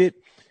traded?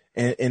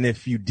 And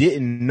if you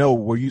didn't know,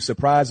 were you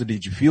surprised, or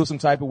did you feel some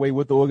type of way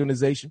with the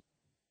organization?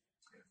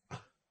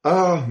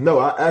 No,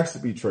 I asked to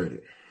be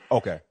traded.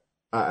 Okay.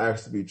 I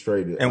asked to be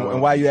traded.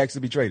 And why you asked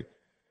to be traded?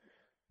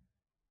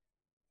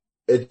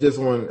 It just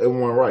wasn't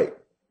right.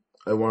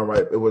 It wasn't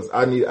right. It was,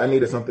 I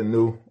needed something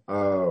new.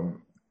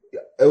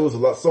 It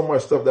was so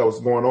much stuff that was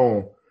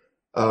going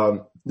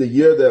on. The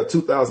year that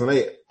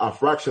 2008, I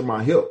fractured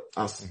my hip.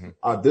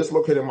 I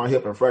dislocated my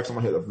hip and fractured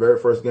my hip the very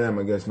first game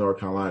against North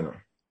Carolina.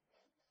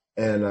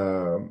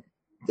 And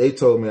they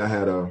told me I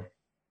had a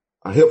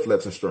hip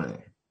flexor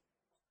strain.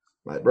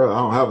 Like, bro, I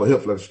don't have a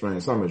hip flexor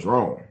strain. Something's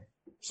wrong.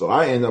 So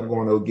I ended up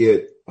going to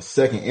get a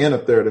second and a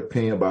third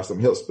opinion by some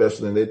hip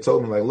specialists. And they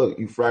told me, like, look,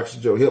 you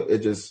fractured your hip. It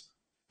just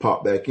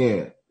popped back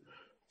in.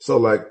 So,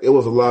 like, it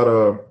was a lot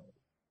of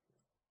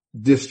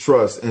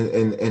distrust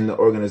in the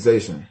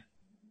organization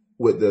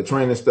with the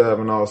training staff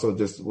and also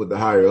just with the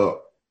higher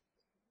up.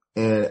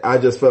 And I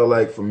just felt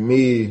like for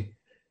me,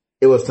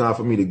 it was time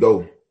for me to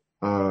go.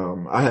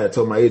 I had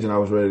told my agent I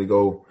was ready to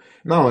go.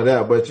 Not only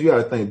that, but you got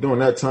to think during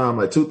that time,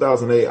 like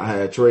 2008, I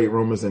had trade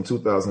rumors in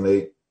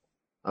 2008.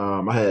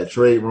 I had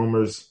trade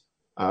rumors,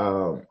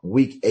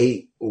 week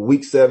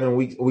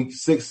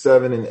 6,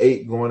 7, and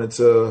 8 going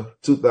into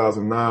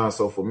 2009.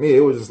 So for me,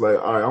 it was just like,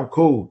 all right, I'm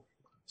cool.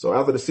 So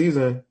after the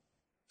season,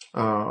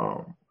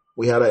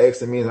 we had an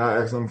ex and me, and I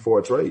asked them for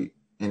a trade.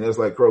 And it was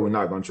like, Crow, we're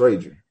not going to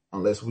trade you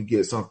unless we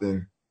get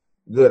something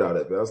good out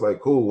of it. I was like,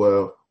 cool.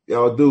 Well,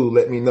 y'all do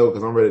let me know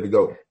because I'm ready to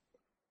go.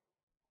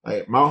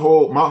 Like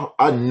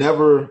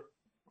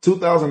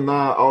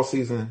 2009 all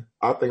season,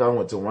 I think I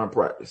went to one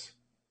practice.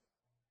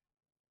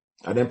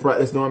 I didn't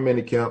practice during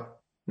minicamp,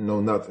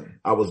 no nothing.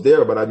 I was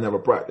there, but I never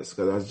practiced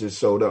because I just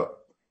showed up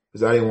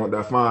because I didn't want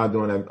that fine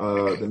during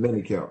the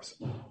minicamps.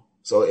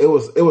 So it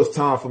was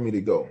time for me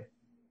to go.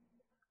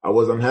 I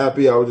was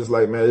unhappy. I was just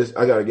like, man,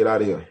 I got to get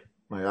out of here.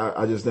 Like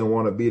I just didn't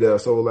want to be there.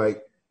 So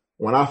like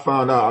when I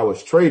found out I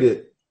was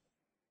traded,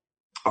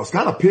 I was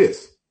kind of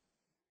pissed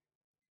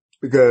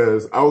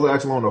because I was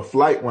actually on a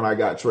flight when I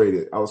got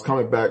traded. I was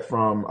coming back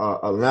from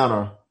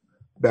Atlanta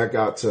back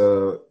out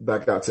to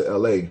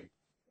LA.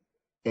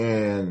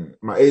 And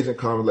my agent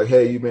called me like,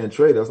 hey, you been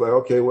traded? I was like,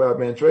 okay, where I've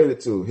been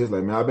traded to? He's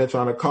like, man, I've been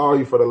trying to call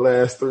you for the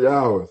last 3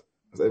 hours.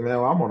 I said, man,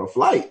 well, I'm on a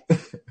flight.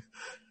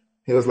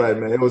 He was like,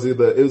 man, it was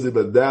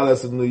either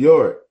Dallas or New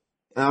York.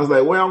 And I was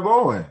like, where I'm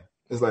going?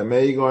 It's like,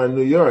 man, you going to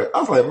New York? I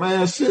was like,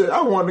 man, shit,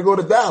 I wanted to go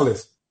to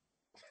Dallas.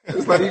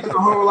 It's like, you can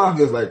hold off.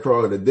 It's like,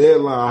 Crow, the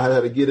deadline, I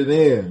had to get it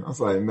in. I was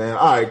like, man,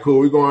 all right, cool.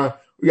 We got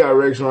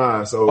Rex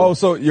Ryan.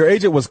 So your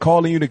agent was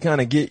calling you to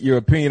kind of get your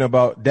opinion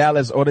about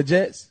Dallas or the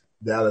Jets?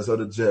 Dallas or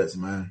the Jets,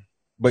 man.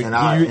 But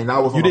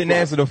you didn't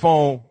answer the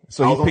phone,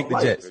 so he picked the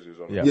Jets.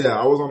 Yeah,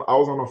 I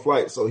was on a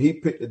flight, so he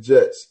picked the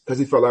Jets because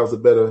he felt that was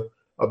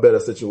a better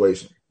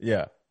situation.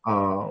 Yeah.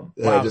 Wow.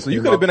 So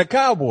you could have been a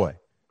Cowboy.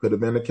 Could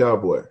have been a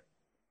Cowboy.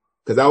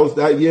 Because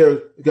that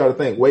year, you got to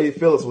think, Wade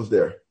Phillips was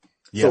there.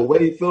 Yeah. So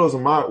Wade Phillips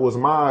was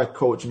my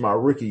coach my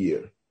rookie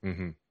year.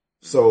 Mm-hmm.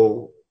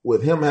 So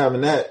with him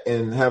having that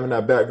and having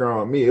that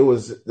background on me,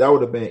 that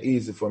would have been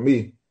easy for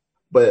me.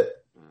 But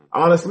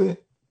honestly,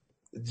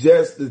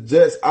 the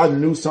Jets, I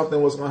knew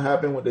something was going to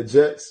happen with the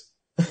Jets.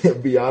 To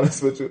be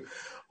honest with you,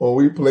 when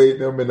we played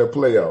them in the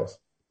playoffs,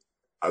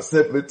 I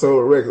simply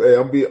told Rex, hey,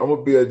 I'm going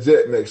to be a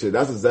Jet next year.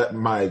 That's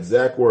my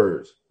exact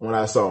words when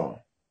I saw him.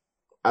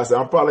 I said,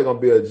 I'm probably going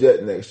to be a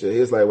Jet next year.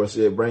 He's like, well,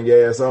 shit, bring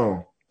your ass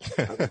on.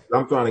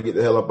 I'm trying to get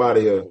the hell up out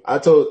of here. I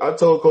told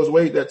Coach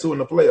Wade that too in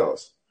the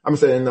playoffs. I'm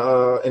saying in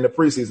the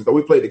preseason, because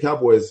we played the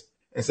Cowboys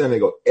in San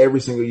Diego every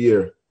single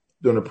year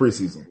during the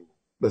preseason.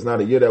 That's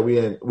not a year that we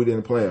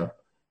didn't play them.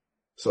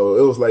 So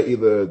it was like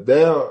either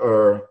there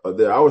or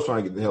there. I was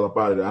trying to get the hell up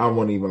out of there. I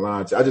wasn't even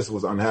lying to you. I just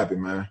was unhappy,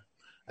 man.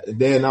 And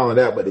then not only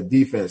that, but the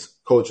defense,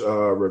 Coach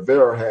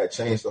Rivera had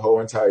changed the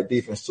whole entire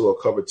defense to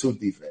a cover 2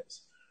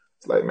 defense.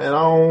 It's like, man,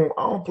 I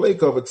don't play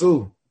cover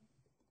two.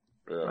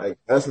 Yeah. Like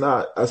that's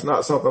not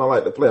something I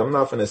like to play. I'm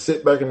not finna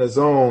sit back in the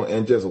zone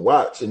and just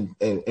watch and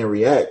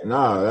react.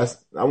 Nah,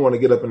 I want to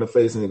get up in the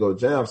face and go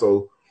jam.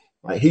 So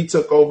like he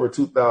took over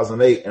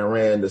 2008 and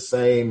ran the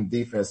same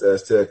defense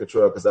as Ted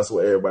Cottrell because that's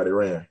what everybody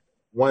ran.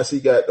 Once he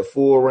got the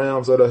full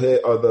rounds of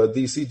the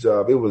DC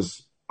job, it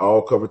was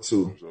all cover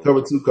two,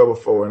 cover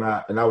four, and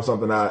that was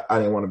something I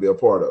didn't want to be a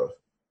part of.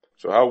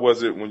 So how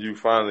was it when you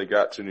finally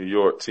got to New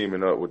York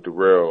teaming up with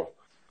Darrell?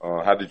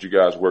 How did you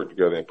guys work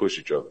together and push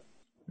each other?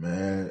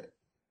 Man,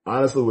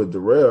 honestly, with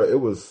Darrell, it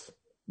was,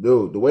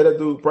 dude, the way that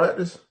dude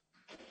practiced,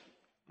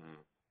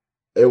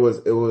 it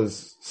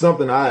was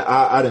something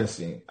I didn't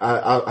see.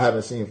 I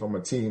haven't seen from a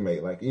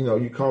teammate. Like, you know,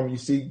 you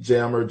see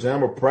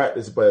Jammer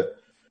practice, but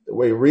the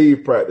way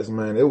Reed practiced,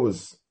 man, it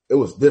was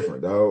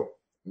different, dog.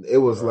 It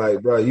was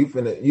like, bro, you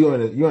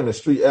in the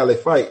street alley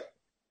fight,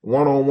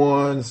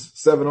 1-on-1s,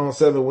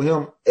 7-on-7 with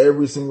him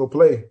every single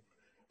play,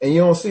 and you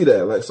don't see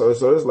that. Like, so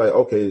it's like,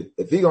 okay,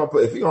 if he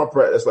gonna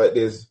practice like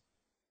this,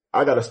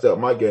 I gotta step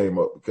my game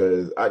up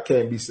because I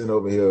can't be sitting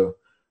over here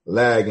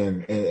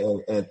lagging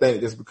and think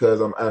just because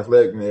I'm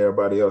athletic than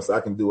everybody else, I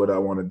can do what I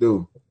want to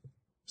do.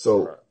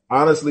 So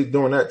honestly,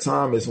 during that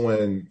time is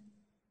when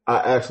I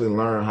actually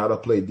learned how to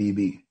play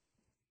DB.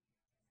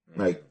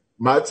 Like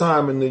my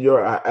time in New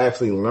York, I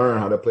actually learned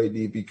how to play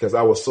DB because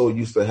I was so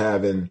used to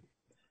having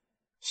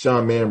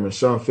Sean Manman,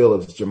 Sean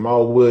Phillips,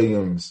 Jamal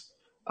Williams,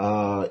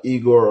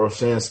 Igor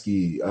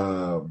Olshansky,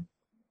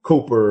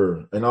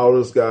 Cooper, and all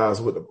those guys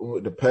with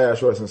the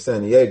pass rush in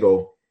San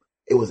Diego.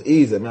 It was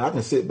easy, man. I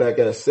can sit back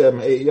at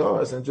 7-8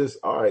 yards and just,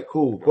 all right,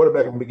 cool.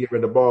 Quarterback can be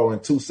giving the ball in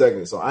 2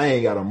 seconds, so I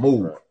ain't got to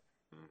move.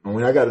 And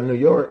when I got to New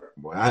York,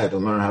 boy, I had to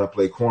learn how to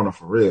play corner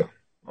for real.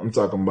 I'm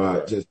talking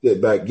about just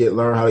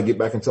learn how to get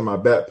back into my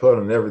back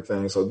pedal and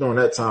everything. So during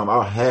that time,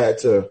 I had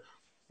to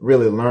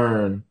really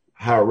learn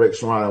how Rick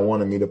Shrine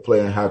wanted me to play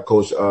and how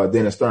Coach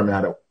Dennis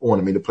Thurman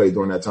wanted me to play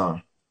during that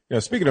time. You know,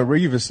 speaking of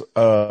Revis,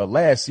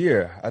 last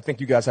year, I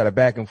think you guys had a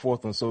back and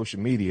forth on social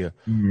media.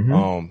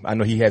 Mm-hmm. I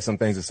know he had some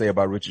things to say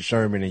about Richard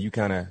Sherman, and you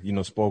kind of, you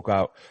know, spoke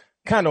out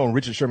kind of on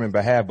Richard Sherman's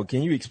behalf. But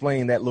can you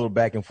explain that little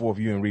back and forth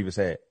you and Revis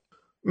had?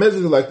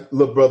 Basically, like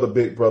little brother,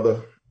 big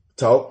brother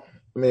talk.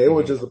 I mean, it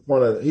was just a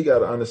point of he got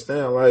to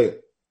understand, like,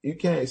 you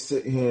can't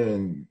sit here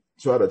and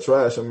try to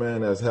trash a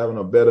man that's having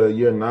a better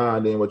year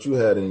 9 than what you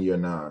had in year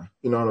 9.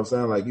 You know what I'm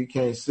saying? Like, you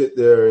can't sit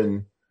there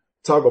and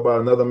talk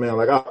about another man.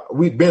 Like,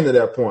 we've been to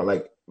that point.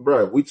 Like,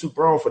 bro, we too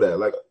grown for that.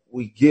 Like,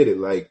 we get it.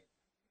 Like,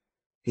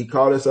 he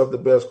called himself the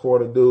best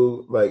quarter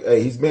dude. Like,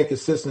 hey, he's been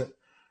consistent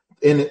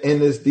in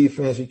this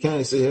defense. You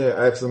can't sit here and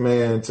ask a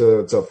man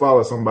to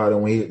follow somebody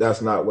when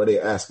that's not what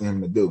they're asking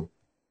him to do.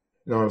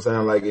 You know what I'm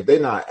saying? Like, if they're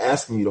not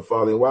asking you to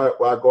follow,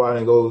 why go out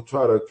and go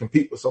try to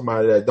compete with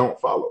somebody that don't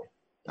follow?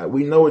 Like,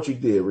 we know what you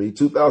did, Reed.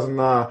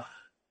 2009,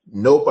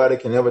 nobody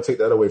can ever take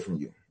that away from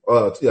you.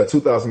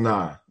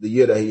 2009, the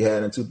year that he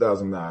had in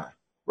 2009.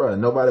 Bro,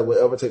 nobody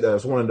will ever take that.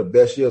 It's one of the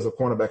best years a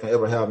cornerback can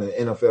ever have in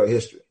NFL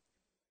history.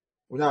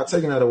 We're not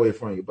taking that away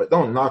from you, but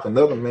don't knock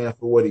another man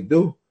for what he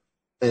do.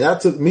 And that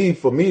took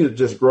for me to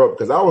just grow up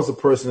because I was a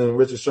person in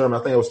Richard Sherman.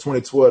 I think it was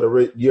 2012,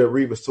 the year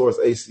Revis tore his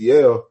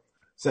ACL,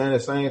 saying the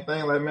same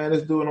thing. Like, man,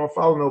 this dude don't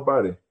follow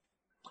nobody.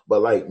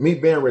 But like me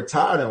being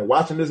retired and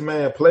watching this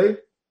man play,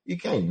 you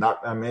can't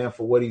knock that man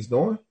for what he's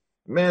doing.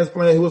 The man's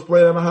playing. He was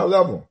playing on a high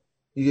level.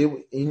 He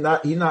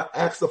not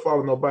asked to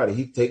follow nobody.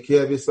 He take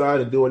care of his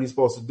side and do what he's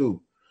supposed to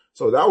do.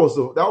 So that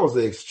was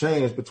the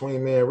exchange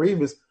between me and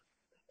Revis.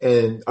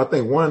 And I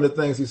think one of the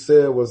things he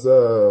said was,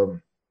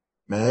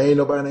 man, ain't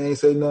nobody ain't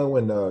say nothing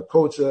when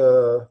Coach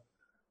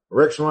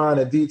Rex Ryan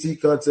and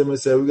DT cut to him and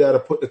said, we got to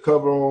put the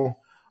cover on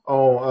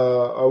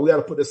we got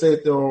to put the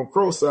safety on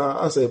Crow's side.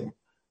 I said,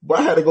 but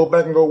I had to go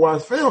back and go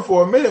watch film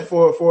for a minute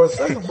for a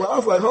second. But I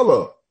was like, hold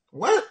up,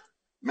 what?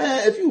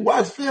 Man, if you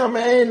watch film,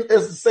 man,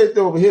 there's a safety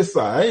over his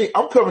side.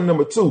 I'm covering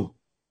number 2.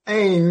 I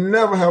ain't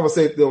never have a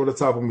safety over the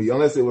top of me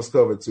unless it was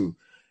covered 2.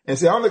 And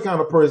see, I'm the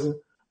kind of person,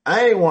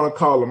 I ain't want to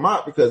call him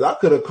out because I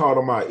could have called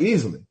him out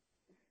easily.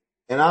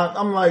 And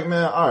I'm like,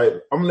 man, all right,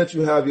 I'm gonna let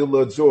you have your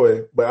little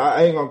joy, but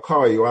I ain't gonna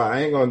call you out.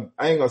 I ain't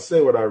gonna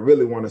say what I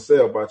really want to say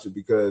about you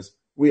because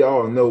we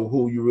all know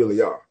who you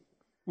really are.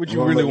 What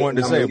you really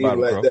wanted to say about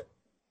him, bro?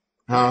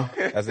 Huh?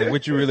 I said,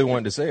 what you really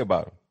wanted to say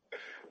about him?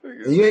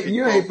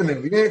 You ain't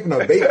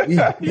finna bait me.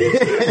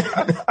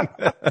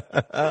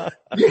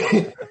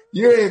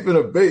 you ain't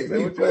finna bait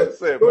me. It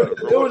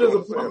was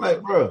just a point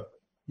like, bro,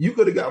 you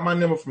could have got my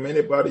number from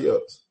anybody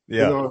else.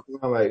 Yeah. You know what I'm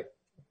saying? Like,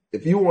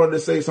 if you wanted to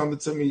say something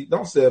to me,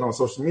 don't say it on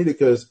social media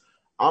because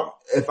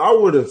if I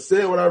would have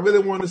said what I really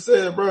wanted to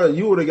say, bro,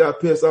 you would have got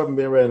pissed off and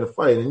been ready to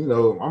fight. And, you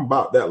know, I'm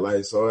about that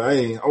life, so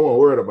I wasn't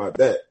worried about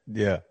that.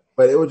 Yeah.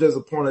 But it was just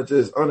a point of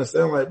just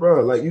understanding, like,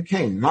 bro, like, you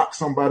can't knock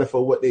somebody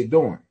for what they're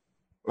doing.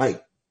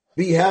 Like,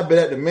 be happy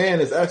that the man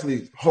is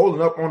actually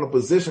holding up on a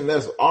position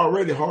that's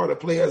already hard to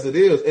play as it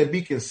is and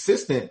be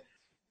consistent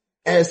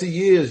as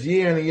he is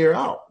year in and year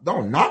out.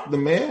 Don't knock the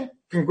man.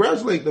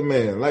 Congratulate the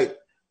man. Like,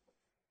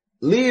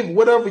 leave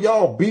whatever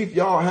y'all beef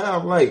y'all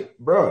have. Like,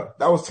 bruh,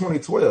 that was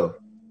 2012.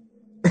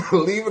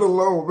 Leave it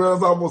alone, bro.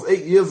 It's almost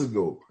 8 years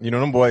ago. You know,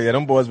 them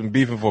boys been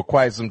beefing for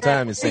quite some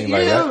time, it seems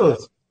like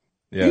that.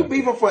 Yeah. You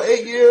beefing for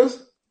 8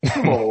 years?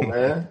 Come on,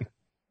 man.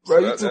 Bro,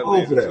 you too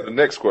old for that. To the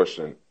next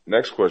question.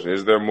 Next question.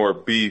 Is there more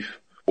beef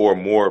or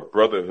more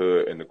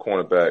brotherhood in the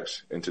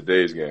cornerbacks in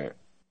today's game?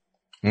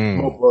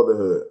 More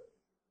brotherhood.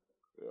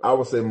 I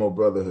would say more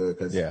brotherhood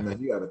because, man,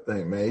 you got to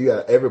think, man. You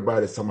got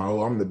everybody somehow,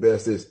 oh, I'm the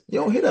best. You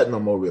don't hear that no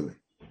more, really.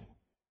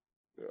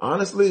 Yeah.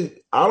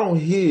 Honestly, I don't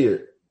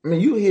hear. I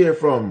mean, you hear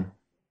from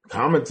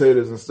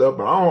commentators and stuff,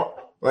 but I don't.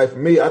 Like, for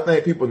me, I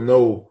think people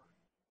know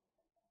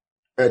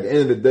at the end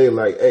of the day,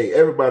 like, hey,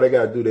 everybody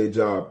got to do their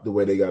job the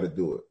way they got to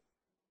do it.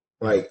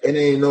 Like, it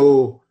ain't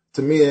no,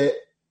 to me,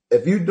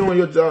 if you're doing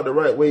your job the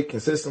right way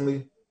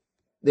consistently,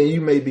 then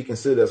you may be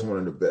considered as one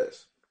of the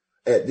best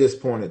at this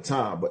point in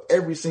time. But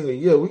every single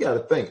year, we got to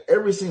think,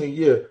 every single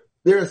year,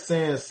 they're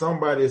saying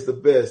somebody is the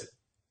best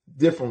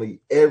differently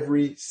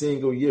every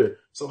single year.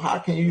 So how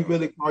can you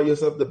really call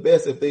yourself the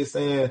best if they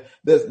saying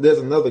there's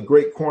another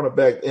great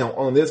cornerback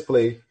on this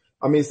play?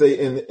 I mean, say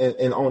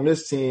in on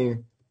this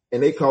team,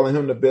 and they calling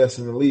him the best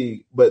in the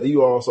league, but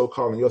you also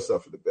calling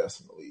yourself the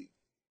best in the league.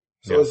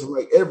 So it's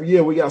like every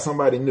year we got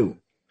somebody new.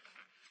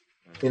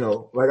 You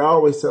know, like I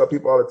always tell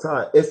people all the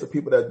time, it's the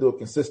people that do it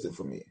consistent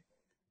for me.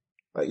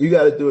 Like, you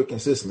got to do it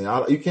consistently.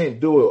 You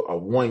can't do it a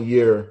 1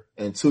 year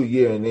and 2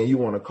 year and then you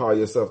want to call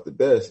yourself the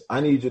best.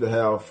 I need you to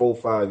have 4,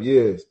 5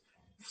 years,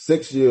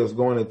 6 years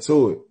going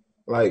into it.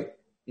 Like,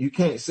 you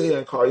can't say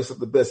and call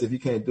yourself the best if you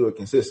can't do it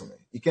consistently.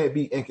 You can't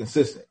be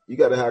inconsistent. You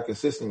got to have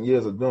consistent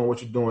years of doing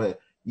what you're doing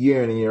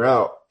year in and year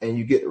out, and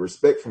you get the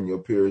respect from your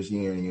peers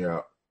year in and year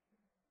out.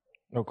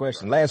 No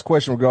question. Last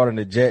question regarding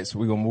the Jets.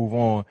 We're going to move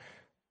on.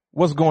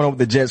 What's going on with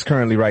the Jets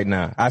currently right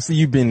now? I see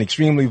you've been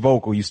extremely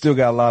vocal. You still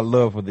got a lot of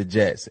love for the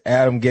Jets.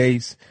 Adam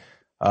Gase,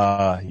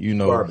 you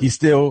know, garbage. He's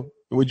still,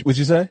 what'd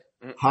you say?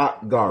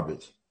 Hot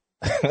garbage.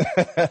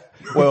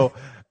 Well,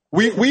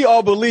 we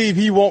all believe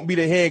he won't be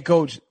the head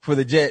coach for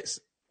the Jets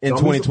in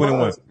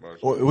 2021.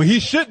 Well, he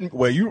shouldn't.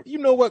 Well, you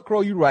know what,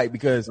 Crow, you're right,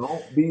 because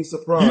don't be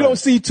surprised. You don't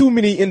see too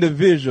many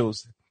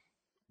individuals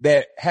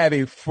that have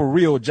a for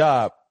real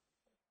job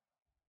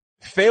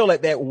fail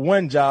at that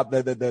one job,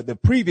 the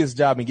previous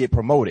job, and get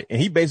promoted.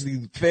 And he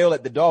basically failed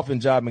at the Dolphin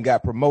job and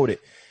got promoted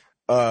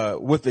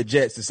with the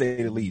Jets, to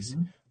say the least.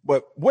 Mm-hmm.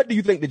 But what do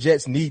you think the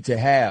Jets need to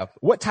have?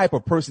 What type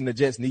of person the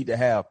Jets need to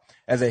have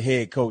as a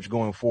head coach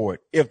going forward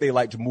if they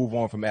like to move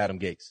on from Adam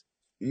Gase?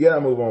 You got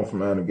to move on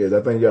from Adam Gase.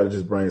 I think you got to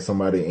just bring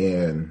somebody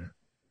in,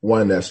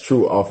 one that's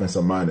true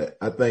offensive minded.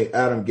 I think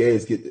Adam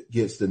Gase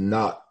gets the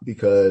knock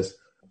because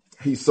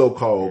he's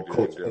so-called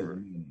coach.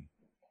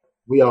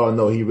 We all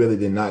know he really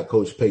did not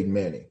coach Peyton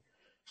Manning.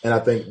 And I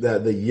think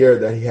that the year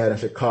that he had in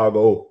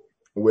Chicago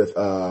with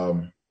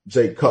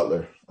Jay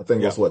Cutler, I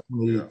think that's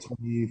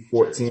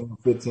 2014,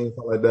 15,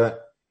 something like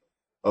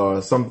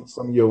that. Some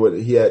year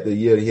he had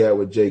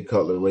with Jay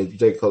Cutler, where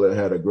Jay Cutler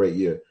had a great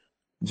year.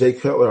 Jay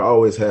Cutler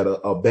always had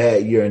a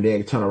bad year and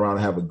then turn around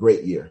and have a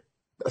great year.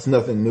 That's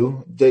nothing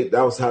new. That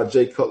was how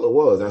Jay Cutler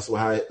was.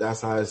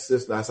 That's how his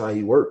system, that's how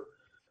he worked.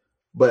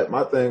 But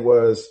my thing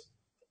was,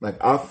 like,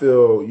 I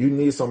feel you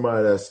need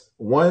somebody that's,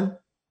 one,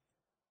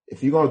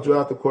 if you're gonna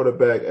draft the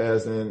quarterback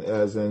as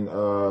in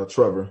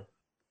Trevor,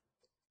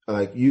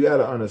 like, you got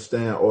to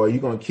understand, or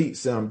you're gonna keep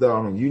Sam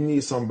Darnold, you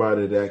need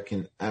somebody that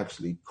can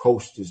actually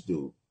coach this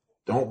dude.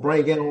 Don't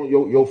bring in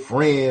your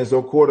friends,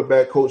 your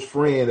quarterback coach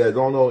friend that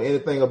don't know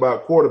anything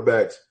about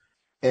quarterbacks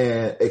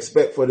and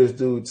expect for this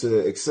dude to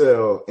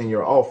excel in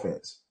your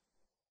offense.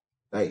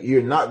 Like,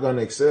 you're not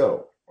gonna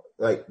excel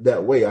like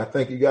that way. I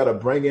think you got to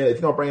bring in, if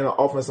you're gonna bring in an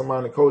offensive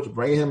minded coach,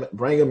 bring him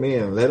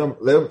in, let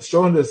him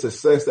show him the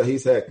success that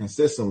he's had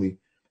consistently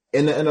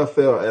in the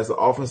NFL as an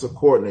offensive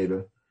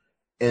coordinator,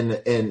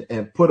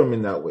 and put him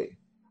in that way.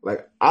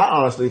 Like, I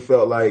honestly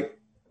felt like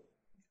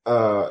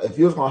if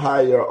you was gonna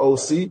hire your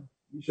OC,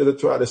 you should have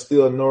tried to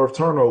steal Norv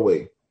Turner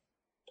away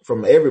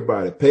from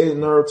everybody. Pay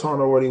Norv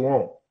Turner what he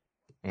wants,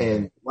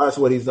 and watch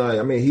what he's done.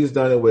 I mean, he's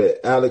done it with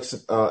Alex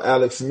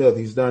Smith.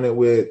 He's done it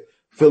with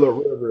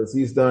Phillip Rivers.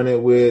 He's done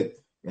it with,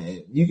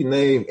 man, you can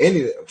name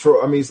any.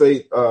 Troy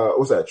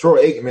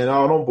Aikman,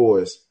 all them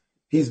boys.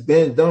 He's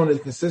been done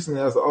it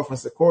consistently as an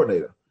offensive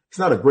coordinator. He's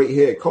not a great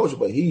head coach,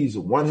 but he's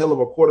one hell of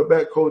a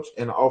quarterback coach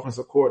and an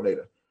offensive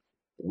coordinator.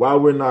 Why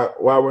we're not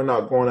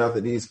going after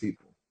these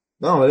people?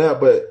 Not only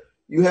that, but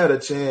you had a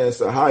chance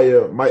to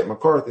hire Mike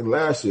McCarthy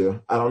last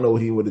year. I don't know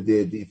what he would have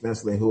did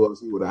defensively and who else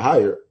he would have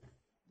hired,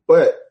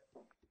 but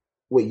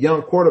with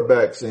young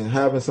quarterbacks and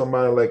having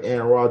somebody like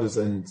Aaron Rodgers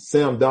and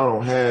Sam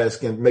Darnold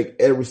can make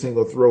every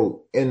single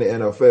throw in the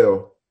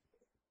NFL,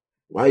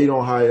 why you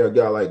don't hire a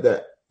guy like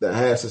that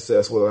has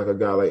success with like a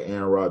guy like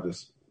Aaron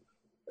Rodgers?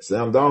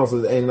 Sam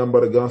Darnold ain't nothing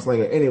but a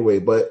gunslinger anyway,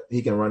 but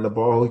he can run the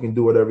ball. He can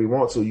do whatever he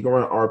wants to. You can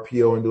run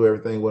RPO and do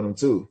everything with him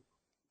too.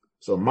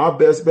 So my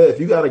best bet, if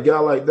you got a guy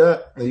like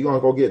that and you're going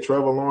to go get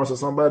Trevor Lawrence or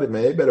somebody,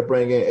 man, they better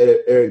bring in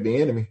Eric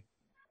Bieniemy,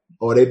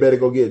 or they better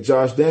go get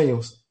Josh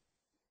Daniels.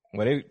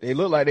 Well, they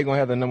look like they're gonna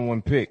have the number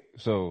 1 pick.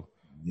 So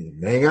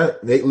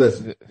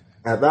listen.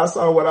 After I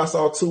saw what I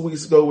saw 2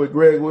 weeks ago with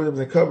Greg Williams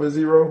and cover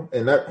 0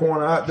 and that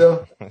corner out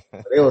there,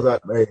 they was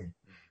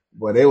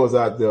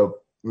out there.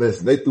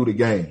 Listen, they threw the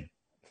game.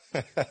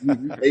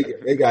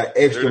 They got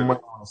extra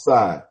money on the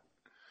side.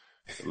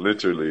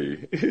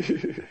 Literally.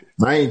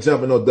 I ain't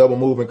jumping no double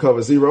move and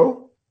cover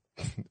 0.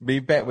 Me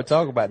and Pat would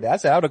talk about that. I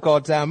said I would have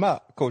called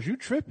timeout. Coach, you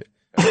tripping.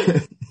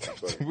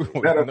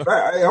 Matter of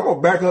fact, I'm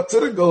gonna back up to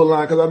the goal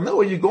line because I know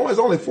where you're going. It's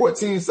only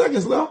 14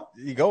 seconds left.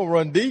 You go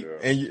run deep,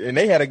 and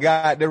they had a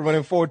guy out there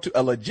running 4-2,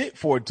 a legit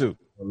 4-2.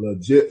 A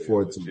legit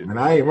 4-2. And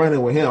I ain't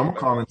running with him. I'm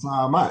calling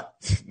timeout.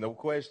 No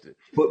question.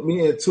 Put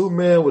me in 2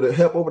 men with a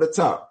help over the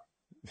top.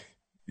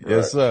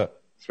 Yes, sir.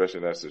 Especially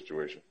in that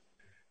situation.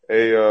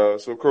 Hey,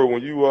 so Crow,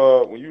 when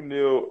you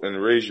kneel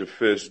and raise your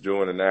fist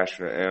during the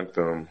national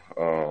anthem,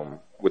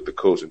 with the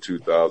Colts in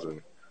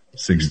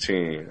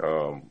 2016,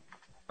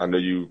 I know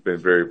you've been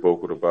very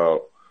vocal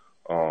about,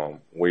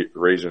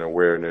 raising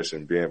awareness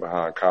and being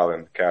behind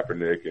Colin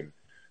Kaepernick and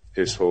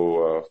his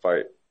whole,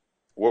 fight.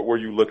 What were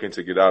you looking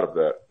to get out of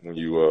that when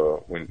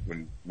you,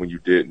 when you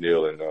did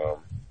kneel and,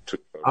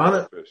 took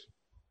the fist?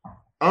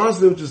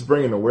 Honestly, it was just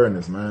bringing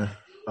awareness, man.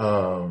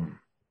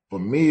 For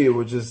me, it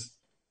was just,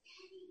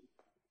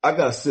 I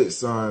got 6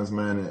 sons,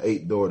 man, and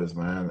 8 daughters,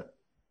 man.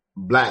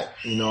 Black,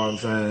 you know what I'm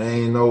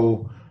saying?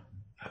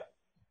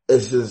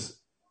 It's just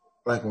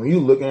like when you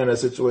looking at that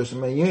situation,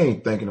 man, you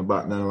ain't thinking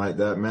about nothing like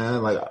that,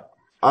 man. Like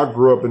I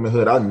grew up in the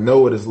hood. I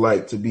know what it's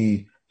like to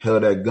be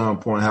held at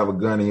gunpoint, have a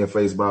gun in your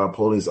face by a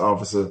police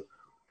officer,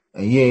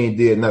 and you ain't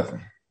did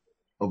nothing.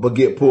 But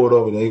get pulled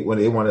over when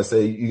they want to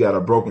say you got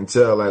a broken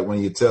tail light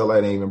when your tail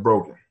light ain't even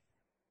broken.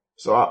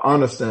 So I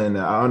understand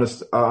that. I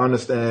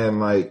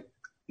understand like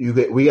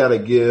we got to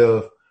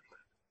give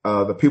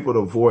the people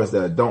the voice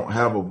that don't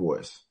have a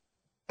voice.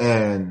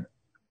 And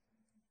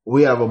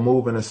we have a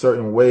move in a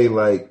certain way.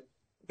 Like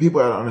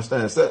people got to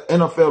understand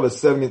NFL is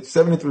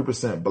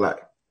 73% black.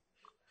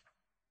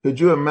 Could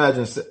you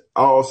imagine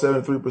all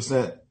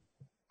 73%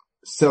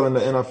 selling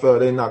the NFL?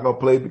 They're not going to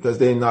play because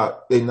they're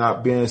not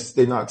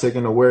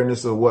taking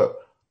awareness of what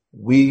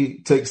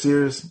we take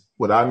serious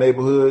with our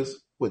neighborhoods,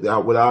 with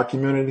our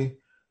community.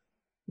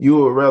 You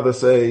would rather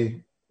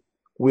say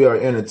we are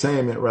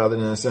entertainment rather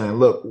than saying,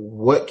 look,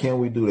 what can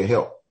we do to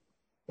help?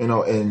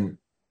 And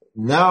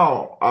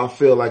now I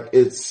feel like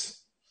it's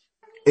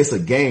a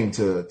game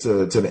to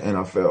the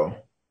NFL.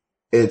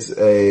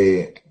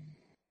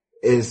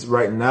 It's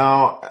right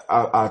now,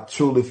 I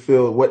truly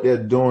feel what they're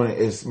doing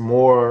is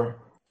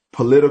more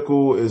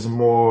political, is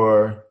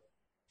more,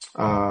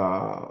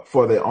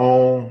 for their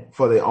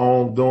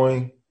own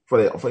doing,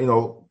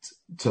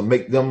 to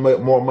make them make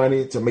more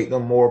money, to make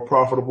them more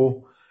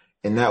profitable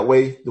in that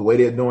way, the way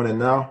they're doing it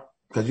now.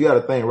 Cause you got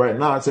to think right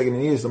now, taking a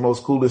knee is the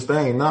most coolest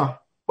thing now,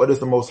 but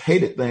it's the most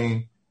hated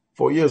thing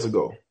 4 years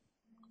ago.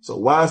 So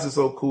why is it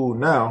so cool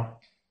now?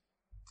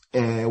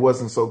 And it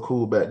wasn't so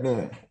cool back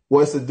then.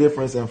 What's the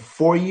difference in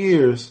 4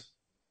 years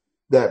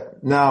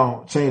that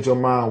now change your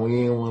mind when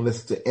you didn't want to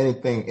listen to any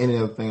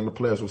other thing the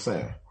players were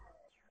saying?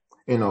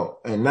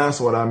 And that's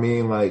what I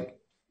mean. Like,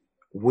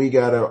 we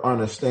got to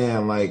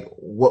understand like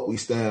what we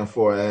stand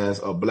for as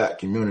a black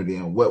community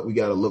and what we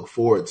got to look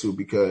forward to,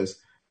 because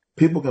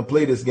people can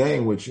play this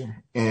game with you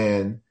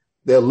and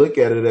they'll look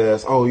at it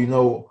as, oh,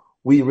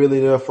 we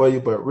really there for you.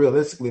 But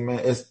realistically,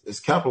 man,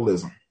 it's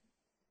capitalism.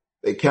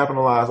 They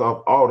capitalize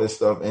off all this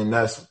stuff. And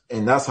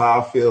that's how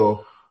I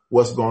feel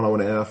what's going on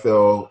with the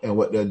NFL and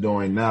what they're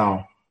doing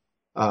now,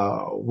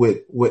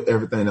 with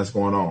everything that's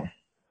going on.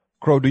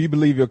 Crow, do you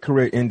believe your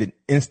career ended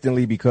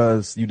instantly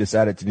because you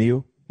decided to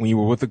kneel when you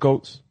were with the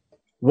Colts?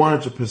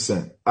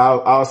 100%.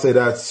 I'll say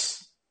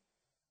that's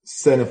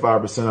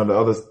 75%. Of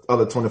the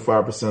other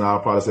 25%, I'll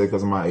probably say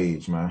because of my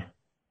age, man.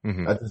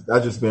 Mm-hmm. I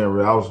just being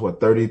real. I was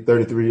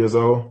 33 years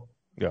old.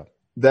 Yeah.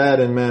 That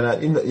and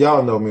man,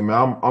 y'all know me,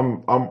 man.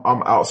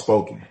 I'm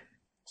outspoken,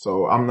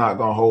 so I'm not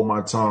gonna hold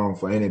my tongue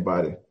for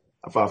anybody.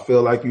 If I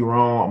feel like you're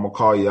wrong, I'm gonna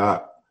call you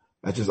out.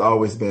 That's just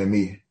always been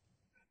me.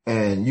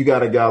 And you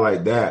got a guy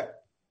like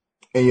that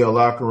in your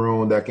locker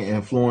room that can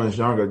influence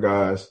younger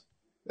guys.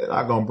 They're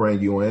not gonna bring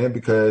you in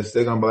because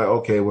they're gonna be like,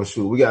 okay, well,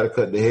 shoot, we got to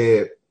cut the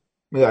head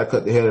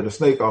of the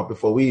snake off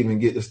before we even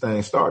get this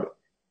thing started.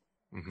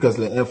 Mm-hmm. Because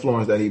of the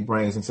influence that he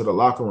brings into the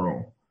locker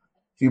room.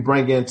 If you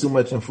bring in too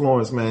much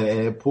influence, man, and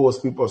it pulls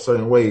people a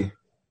certain way,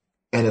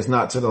 and it's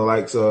not to the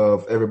likes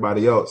of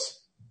everybody else,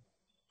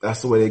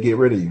 that's the way they get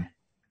rid of you.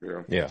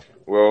 Yeah.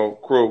 Well,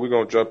 Crow, we're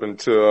gonna jump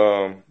into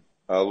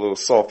a little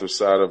softer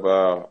side of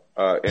our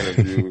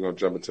interview. We're gonna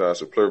jump into our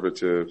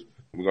superlatives.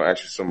 We're gonna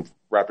ask you some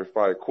rapid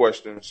fire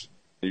questions.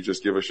 You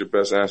just give us your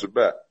best answer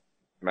back.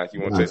 Matt,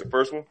 you want to take the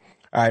first one?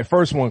 All right,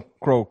 first one,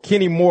 Crow.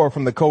 Kenny Moore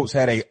from the Colts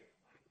had a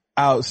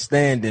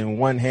outstanding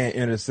one-hand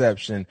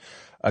interception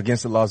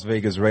against the Las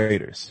Vegas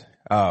Raiders.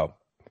 I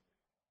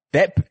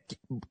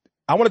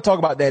want to talk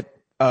about that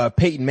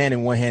Peyton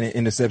Manning one-handed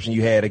interception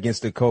you had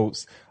against the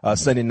Colts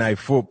Sunday Night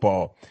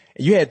Football.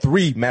 You had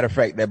 3, matter of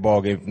fact, that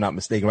ball game, if I'm not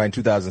mistaken, right in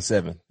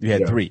 2007. You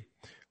had 3.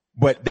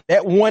 But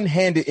that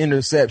one-handed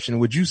interception,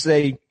 would you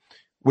say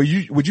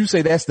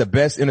that's the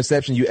best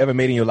interception you ever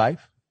made in your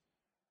life?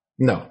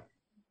 No.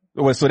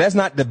 Well, so that's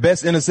not the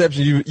best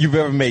interception you've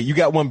ever made. You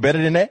got one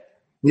better than that?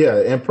 Yeah,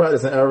 in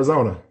practice in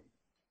Arizona.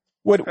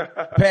 What,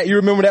 Pat, you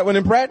remember that one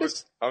in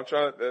practice? I'm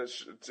trying to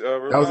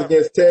that was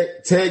against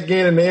Ted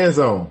Ginn in the end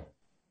zone.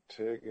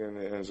 Ted Ginn in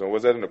the end zone.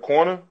 Was that in the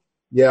corner?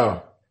 Yeah.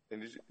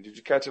 And did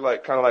you catch it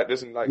like kind of like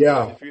this and like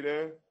 50 feet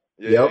in?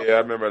 Yeah, I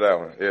remember that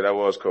one. Yeah, that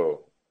was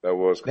cool. That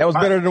was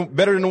better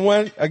than the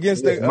one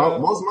against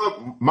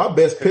my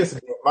best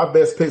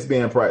picks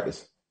being in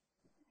practice.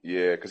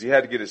 Yeah, because he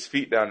had to get his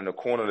feet down in the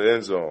corner of the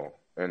end zone,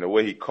 and the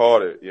way he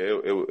caught it, yeah,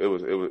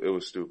 it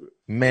was stupid.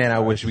 Man, I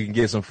wish we could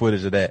get some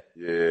footage of that.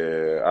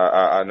 Yeah,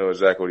 I know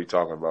exactly what he's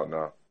talking about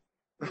now.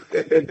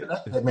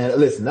 Man,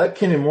 listen, that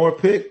Kenny Moore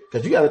pick,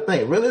 because you got to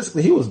think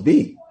realistically, he was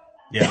beat.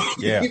 Yeah.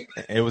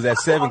 It was that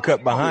 7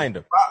 cut behind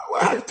him.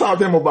 I talked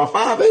to him about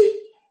 5'8".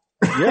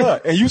 Yeah,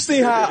 and you see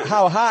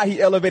how high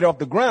he elevated off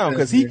the ground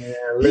because he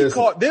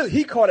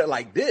caught it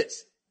like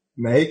this.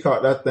 Man, he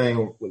caught that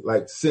thing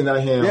like sitting out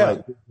here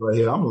like this right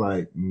here. I'm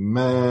like,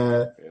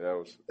 man,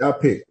 that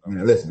pick.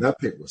 Man, listen, that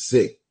pick was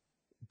sick.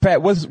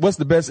 Pat, what's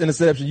the best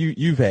interception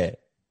you've had?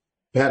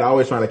 Pat,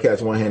 always trying to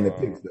catch one-handed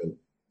picks. Though.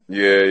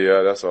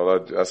 Yeah, that's all.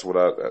 That's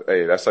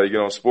how you get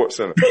on Sports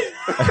Center.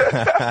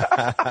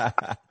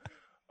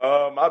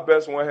 My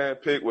best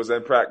one-hand pick was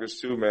in practice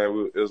too,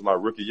 man. It was my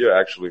rookie year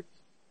actually.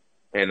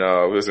 And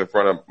it was in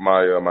front of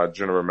my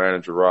general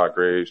manager, Rod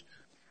Graves,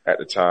 at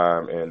the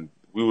time, and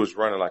we was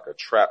running like a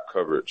trap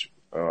coverage.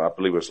 I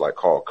believe it's like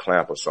called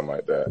clamp or something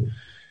like that.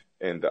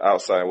 And the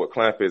outside, what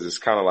clamp is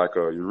kind of like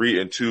you read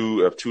in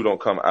 2. If 2 don't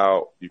come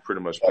out, you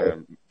pretty much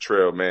playing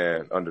trail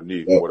man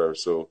underneath or whatever.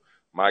 So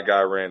my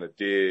guy ran a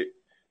dig,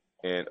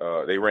 and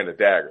they ran a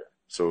dagger.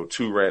 So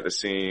 2 ran the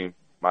seam,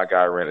 my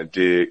guy ran a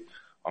dig.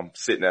 I'm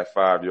sitting at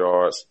 5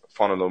 yards,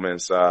 funneling them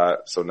inside.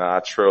 So now I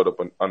trailed up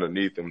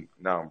underneath them.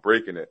 Now I'm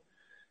breaking it.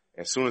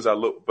 As soon as I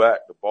looked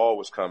back, the ball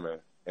was coming,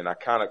 and I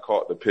kind of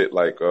caught the pit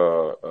like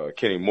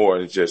Kenny Moore,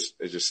 and it just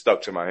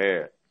stuck to my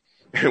hand.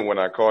 And when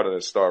I caught it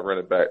and started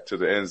running back to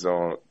the end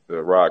zone,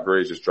 the Rod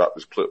Graves just dropped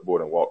his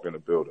clipboard and walked in the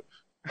building.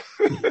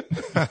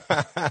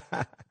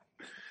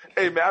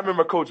 Hey, man, I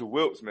remember Coach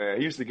Wilkes, man.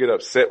 He used to get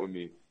upset with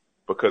me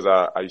because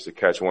I used to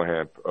catch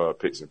one-hand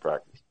picks in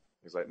practice.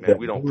 He's like, man,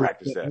 we don't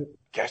practice that.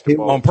 Catch the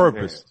ball on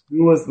purpose. He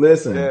was,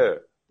 listen,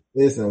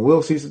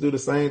 Wilkes used to do the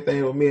same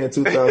thing with me in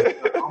 2000.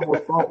 I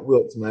almost fought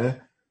Wilkes, man.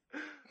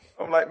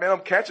 I'm like, man, I'm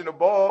catching the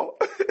ball.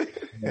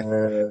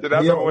 Then I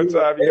remember one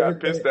time he got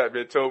pissed at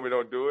me and told me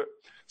don't do it.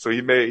 So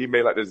he made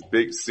like this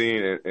big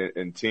scene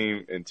in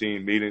team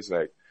meetings,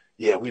 like,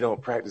 yeah, we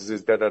don't practice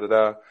this, da da da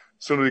da. As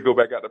soon as we go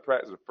back out to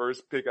practice, the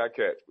first pick I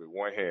catch with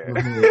one hand.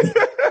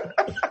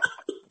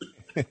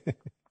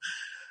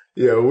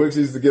 Yeah, Wilkes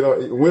used to get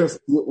on. Wilkes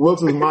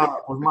was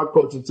my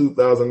coach in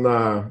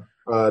 2009.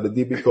 The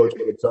DB coach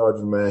for the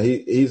Chargers, man.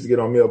 He used to get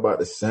on me about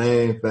the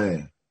same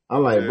thing.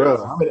 I'm like,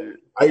 bro,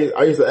 I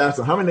used to ask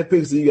him, how many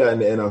picks do you got in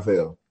the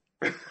NFL?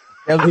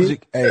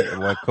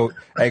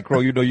 Hey, Crow,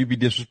 you know you be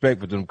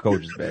disrespectful to them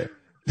coaches, man.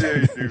 Yeah,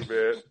 you do,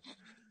 man.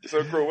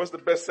 So, Crow, what's the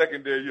best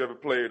secondary you ever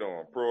played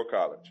on, pro or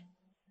college?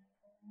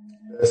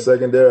 The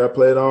secondary I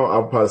played on, I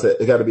would probably say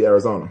it got to be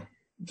Arizona.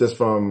 Just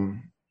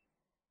from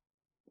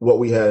what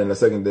we had in the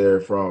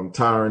secondary, from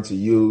Tyron to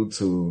you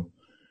to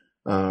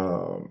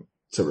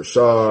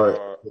Rashard,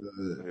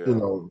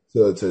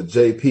 to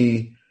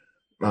JP,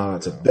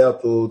 to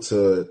Bethel,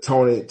 to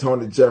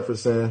Tony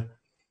Jefferson,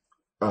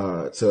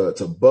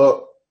 to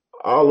Buck.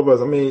 All of us.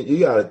 I mean,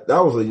 that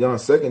was a young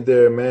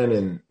secondary, man,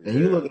 and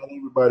you look at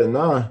everybody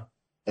now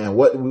and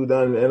what we've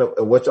done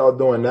and what y'all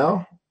doing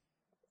now,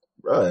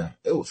 bro.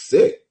 It was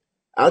sick.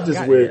 I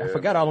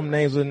forgot all them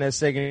names in that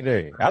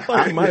secondary. I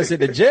thought you might have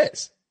said the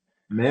Jets.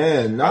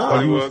 Man, no. I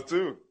thought he was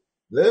too.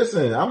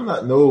 Listen,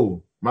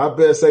 my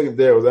best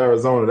secondary was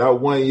Arizona. That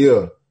 1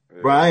 year.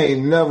 Yeah. Bro, I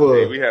ain't never.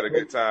 Hey, we had a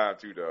good time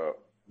too, dog.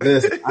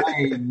 Listen, I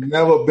ain't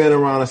never been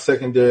around a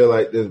secondary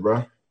like this,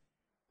 bro.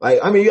 Like,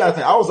 I mean, you gotta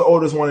think, I was the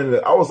oldest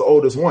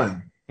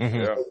one. Mm-hmm.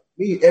 Yeah.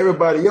 Me,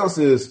 everybody else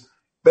is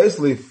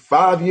basically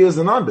 5 years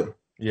and under.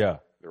 Yeah.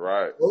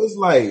 Right. So it's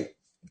like,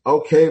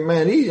 okay,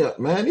 man,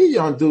 these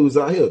young dudes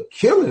out here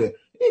killing it.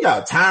 He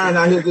got time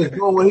out here just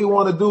doing what he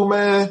want to do,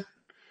 man.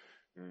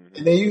 Mm-hmm.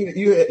 And then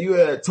you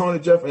had Tony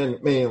Jefferson,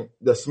 and man,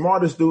 the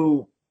smartest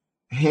dude,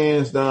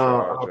 hands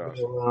down,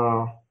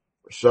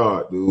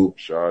 Rashard, dude.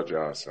 Rashard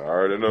Johnson. I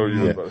already know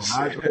you were about to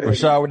say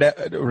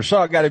that.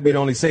 Rashard got to be the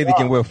only safety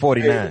can wear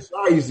 49. Hey,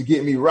 Rashard used to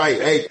get me right.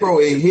 Hey, Crow,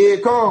 here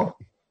it come.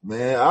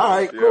 Man, all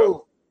right,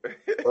 cool.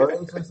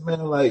 It's just,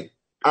 man, like,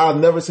 I've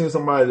never seen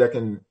somebody that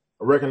can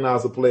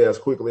recognize a play as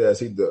quickly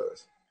as he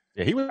does.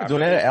 Yeah, he was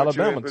doing that at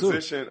Alabama, too.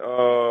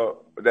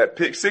 That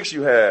pick six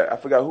you had, I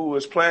forgot who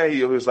was playing.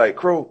 He was like,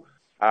 Crow,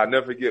 I'll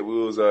never forget. We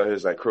was, he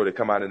was like, Crow, they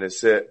come out in this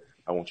set.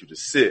 I want you to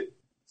sit.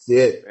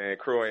 And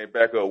Crow ain't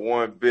back up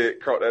one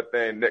bit. Caught that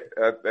thing.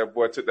 That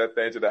boy took that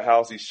thing to the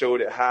house. He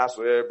showed it high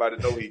so everybody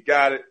know he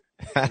got it.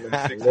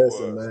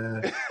 Listen,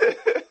 man.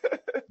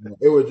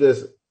 It was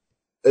just,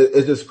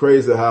 it's just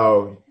crazy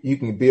how you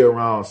can be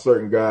around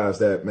certain guys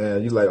that,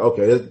 man, you're like,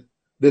 okay,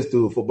 this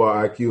dude football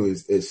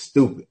IQ is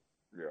stupid.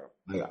 Yeah.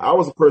 Like, I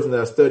was a person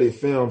that studied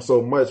film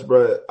so much,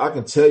 bro. I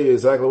can tell you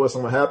exactly what's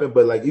going to happen,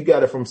 but like you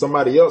got it from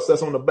somebody else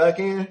that's on the back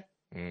end.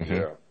 Mm-hmm.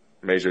 Yeah,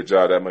 makes your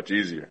job that much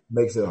easier.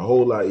 Makes it a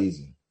whole lot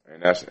easier.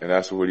 And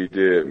that's what he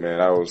did,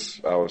 man. I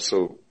was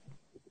so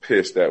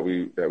pissed that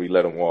we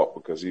let him walk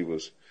because he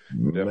was.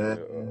 Man,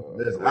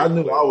 I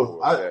knew I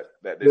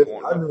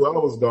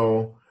was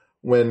gone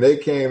when they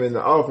came in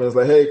the offense.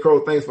 Like, hey,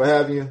 Crow, thanks for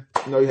having you.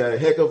 You know, you had a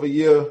heck of a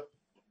year.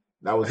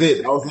 That was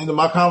it. That was the end of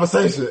my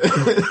conversation.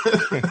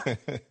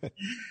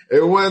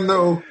 It wasn't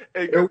no,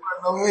 hey,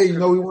 you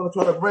know, we want to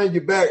try to bring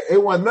you back.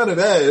 It wasn't none of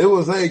that. It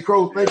was, hey,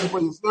 Crow, thank you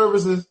for your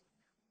services.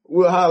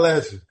 We'll holler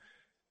at you.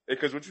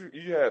 Because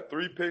you had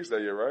 3 picks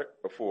that year, right?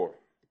 Or 4?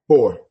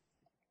 4.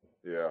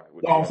 Yeah.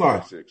 Oh, I'm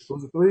sorry. 6.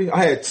 Was it 3?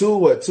 I had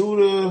 2.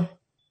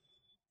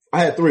 I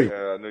had 3.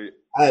 Yeah,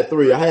 I had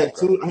 3. I had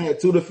 2. I had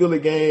 2 to Philly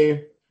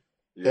game.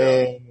 Yeah.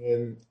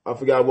 And I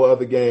forgot what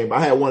other game.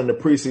 I had 1 in the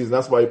preseason.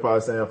 That's why you're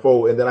probably saying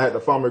 4. And then I had the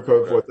fumble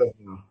recovery for a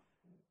touchdown.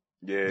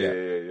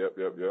 Yep.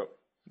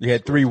 You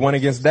had 3-1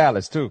 against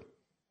Dallas too.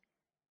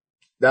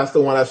 That's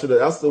the one I should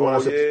have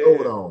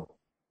scored on.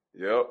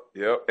 Yep.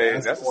 Hey,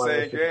 that's the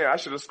same game. I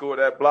should have scored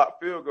that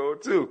blocked field goal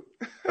too.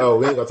 Oh,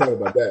 we ain't gonna talk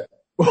about that.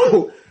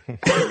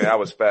 Man, I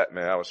was fat,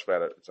 man. I was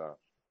fat at the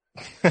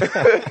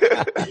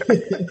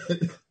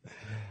time.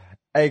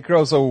 Hey,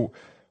 Crow, so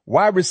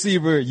wide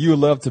receiver you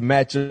love to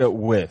match up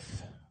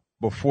with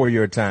before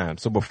your time.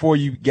 So before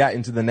you got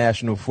into the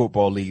National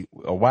Football League,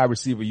 a wide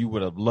receiver you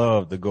would have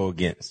loved to go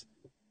against?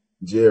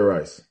 Jerry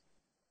Rice.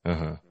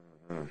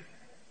 Mm-hmm.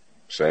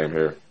 Same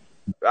here.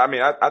 I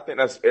mean, I think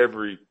that's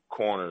every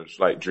corner's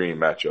like dream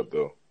matchup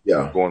though.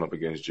 Yeah. Going up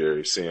against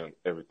Jerry, seeing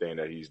everything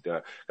that he's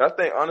done. I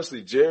think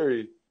honestly,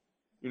 Jerry,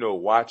 you know,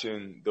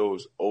 watching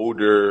those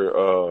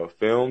older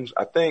films,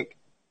 I think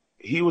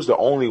he was the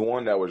only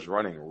one that was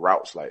running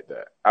routes like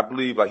that. I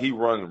believe like he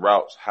runs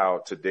routes how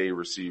today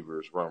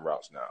receivers run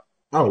routes now.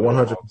 Oh,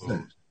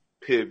 100%.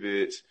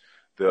 Pivots,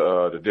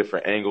 the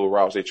different angle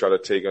routes they try to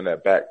take on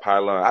that back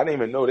pylon. I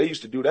didn't even know they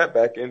used to do that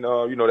back in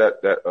you know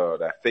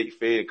that fake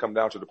fade come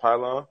down to the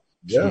pylon.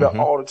 Yeah, do that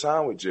all the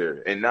time with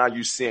Jerry. And now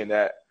you seeing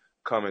that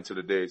come into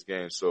today's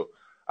game. So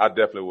I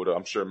definitely would have.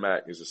 I'm sure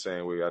Mac is the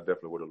same way. I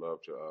definitely would have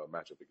loved to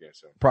match up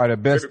against him. Probably the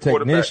best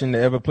technician to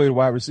ever play the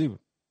wide receiver.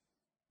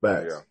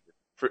 Facts.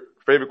 Yeah.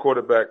 Favorite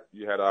quarterback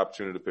you had the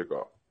opportunity to pick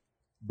off?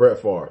 Brett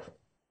Favre.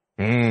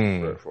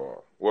 Brett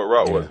Favre. What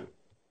route was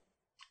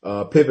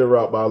it? Pivot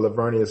route by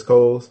Lavernius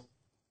Coles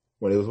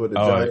when he was with the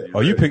Giants.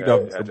 You picked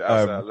up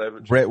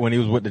Brett when he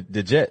was with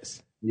the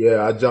Jets.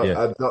 Yeah, I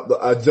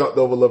jumped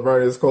over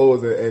Lavernius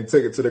Coles and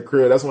took it to the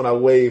crib. That's when I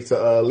waved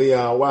to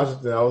Leon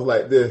Washington. I was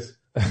like this.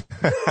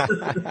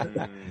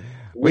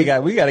 we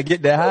got to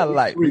get that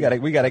highlight. We got to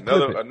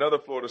clip it. Another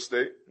Florida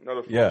State.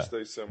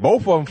 State symbol.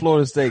 Both of them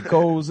Florida State,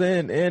 Coles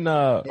and Jack.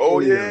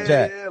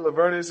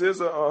 Lavernius is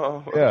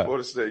a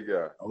Florida State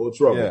guy. Old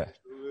trouble. Yeah.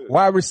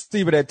 Wide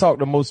receiver that talked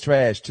the most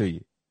trash to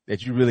you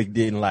that you really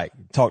didn't like.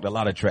 Talked a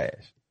lot of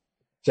trash.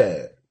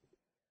 Chad.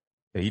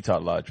 Yeah, he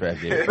talked a lot of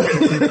trash. Yeah.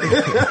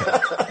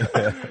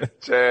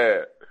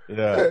 Chad.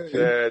 Yeah.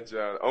 Chad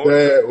John.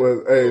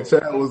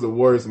 Chad was the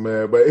worst,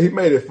 man. But he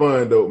made it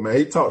fun though, man.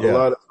 He talked a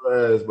lot of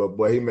trash, but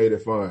boy, he made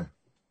it fun.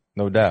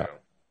 No doubt.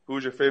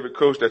 Who's your favorite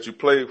coach that you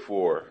played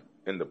for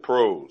in the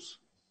pros?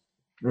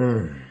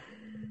 I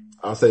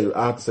have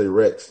to say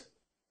Rex.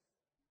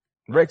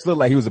 Rex looked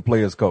like he was a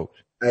player's coach.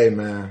 Hey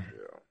man.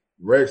 Yeah.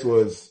 Rex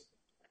was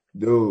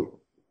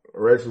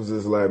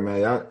just like,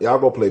 man, y'all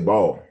go play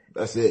ball.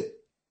 That's it.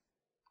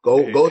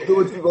 Go do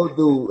what you go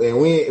do, and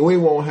we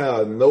won't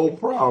have no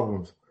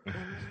problems.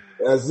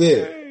 That's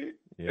it.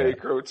 Hey,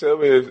 Crow, tell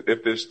me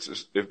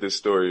if this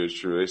story is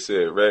true. They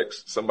said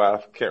Rex,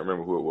 somebody, I can't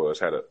remember who it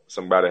was,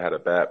 somebody had a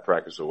bad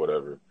practice or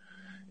whatever,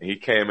 and he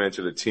came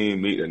into the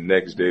team meet the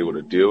next day with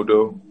a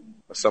dildo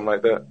or something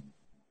like that.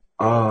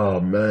 Oh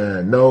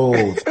man, no.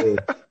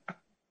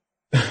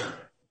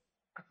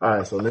 All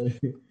right, so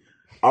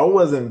I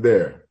wasn't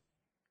there.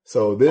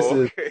 So this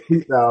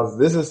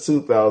is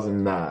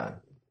 2009.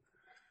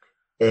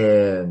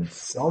 And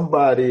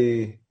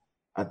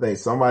I think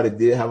somebody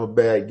did have a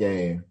bad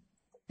game.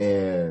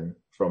 And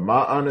from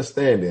my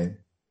understanding,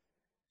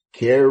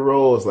 Kerry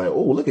Rose like,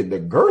 oh, look at the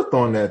girth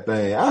on that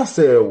thing. I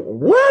said,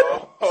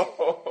 what?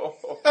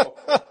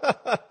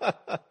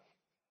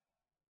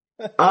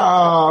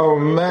 Oh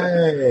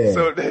man.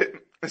 So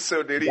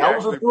did he that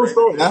was a true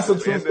story. That's a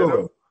true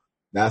story.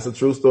 That's a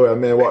true story. A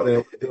man walked in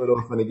with the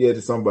dildo finna get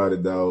to somebody,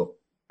 dog.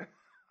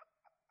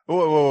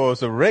 Whoa.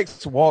 So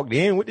Rex walked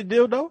in with the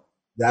dildo?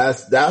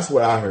 That's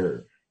what I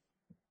heard.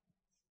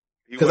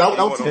 Because that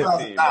was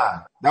 2009.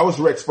 That was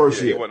Rex's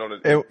first year.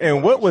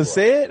 And what was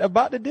said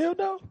about the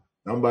dildo?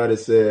 Somebody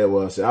said, I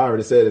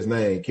already said his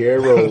name, Kerry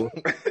Rose.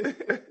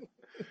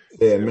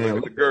 Man,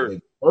 look at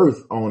the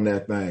girth on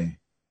that thing.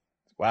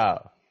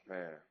 Wow.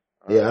 Man.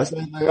 Yeah, that's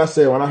like I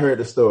said when I heard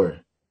the story.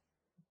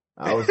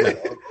 I was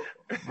like,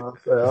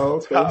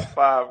 okay. Top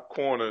 5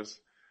 corners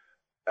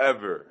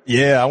ever.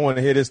 Yeah, I want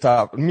to hear this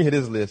let me hear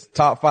this list.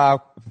 Top 5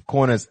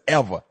 corners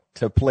ever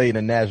to play in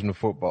the National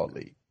Football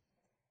League.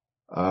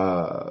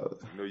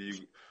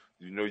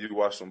 You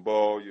watch some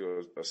ball.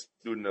 You're a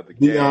student of the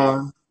game.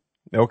 Deion.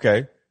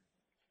 Okay.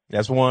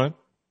 That's one.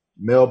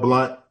 Mel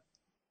Blount.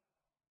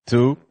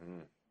 2.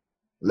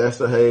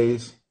 Lester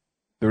Hayes.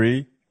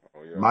 3.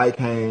 Mike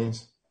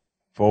Haynes.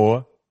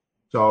 4.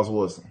 Charles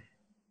Woodson.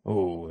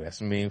 Oh,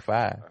 that's a mean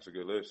 5. That's a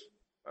good list.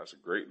 That's a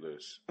great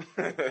list.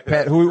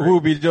 Pat, who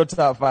would be your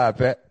top 5,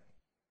 Pat?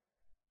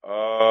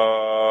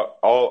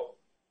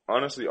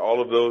 Honestly,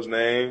 all of those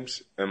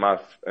names in my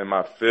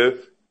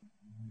 5th,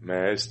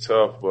 man, it's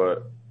tough.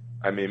 But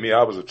I mean,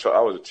 I was a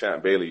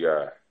Champ Bailey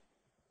guy.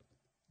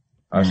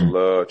 I used to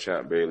love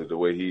Champ Bailey, the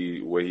way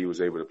he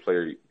was able to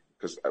play.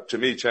 Because to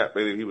me, Champ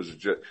Bailey, he was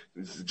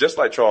just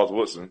like Charles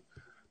Woodson,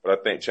 but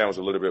I think Champ was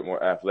a little bit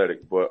more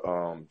athletic. But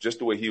just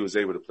the way he was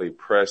able to play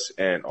press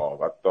and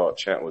off, I thought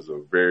Champ was a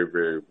very,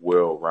 very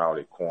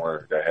well-rounded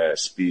corner that had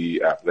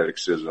speed,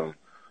 athleticism,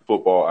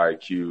 football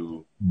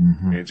IQ,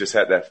 and just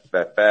had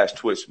that fast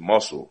twitch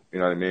muscle. You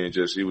know what I mean?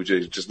 He would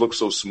just look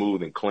so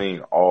smooth and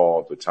clean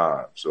all the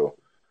time. So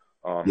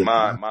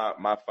my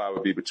 5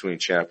 would be between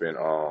Champ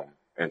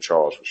and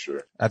Charles for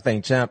sure. I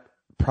think Champ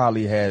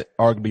probably had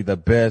arguably the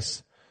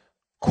best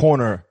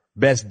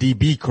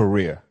DB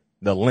career,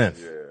 the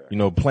length.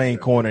 Yeah. Playing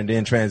corner and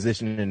then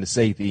transitioning into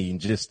safety and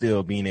just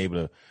still being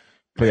able to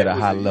play at a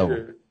high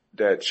level.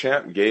 That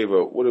Champ gave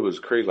up what it was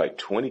crazy, like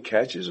 20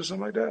 catches or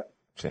something like that.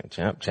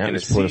 Champ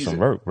just put some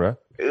work, bro.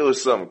 It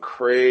was something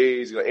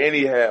crazy. And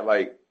he had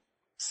like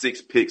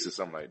 6 picks or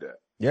something like that.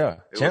 Yeah.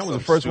 Champ was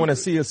the first one to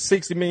see a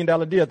 $60 million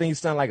deal. I think he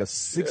signed like a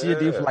 6-year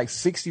deal for like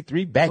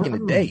 63 back in the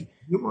day.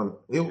 Then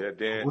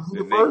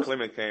Nate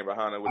Clement came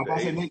behind him with the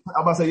 80.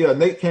 I'm about to say,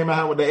 Nate came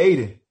behind with the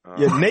 80.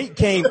 Nate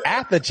came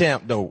after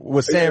Champ though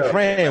with San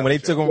Fran when they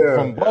took him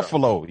from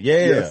Buffalo.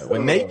 Yeah. Yes,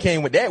 when Nate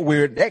came with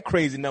that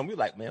crazy number, we were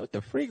like, man, what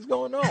the freak's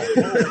going on?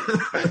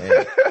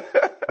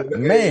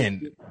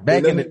 man,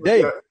 back in the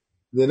day.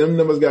 Then them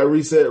numbers got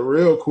reset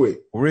real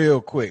quick.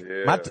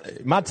 Yeah.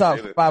 My top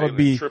 5 would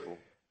be triple.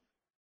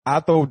 I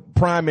throw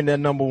Prime in there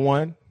number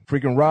 1,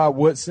 freaking Rod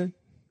Woodson.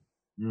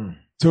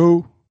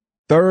 2,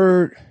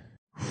 3rd.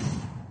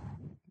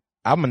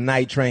 I'm a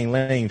Night Train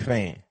Lane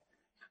fan.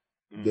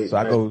 So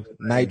I go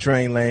Night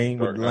Train Lane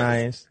with the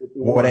Lions.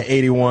 Wore that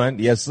 81.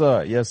 Yes,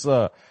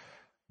 sir.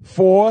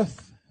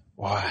 4th.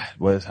 I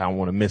don't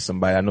want to miss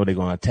somebody. I know they're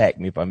going to attack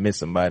me if I miss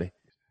somebody.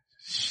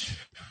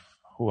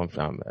 Who I'm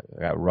talking about?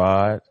 I got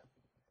Rod.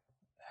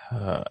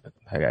 I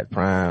got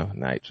Prime,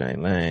 Night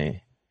Train Lane.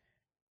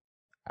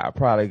 I'll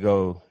probably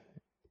go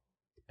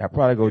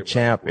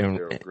Champ and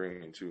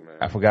Green too, man.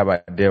 I forgot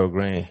about Daryl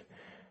Green.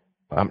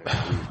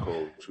 He's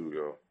cold too,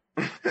 yo.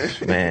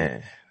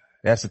 Man,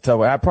 that's a tough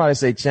one. I'd probably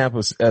say Champ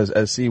as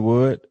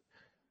Seawood.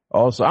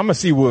 Also, I'm a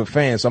Seawood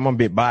fan, so I'm a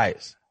bit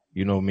biased.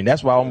 You know what I mean?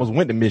 That's why I almost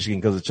went to Michigan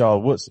because of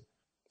Charles Woodson.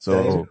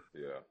 So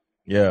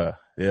yeah.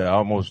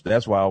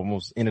 That's why I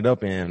almost ended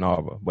up in Ann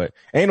Arbor. But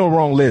ain't no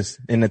wrong list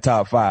in the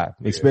top 5,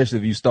 especially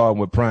if you start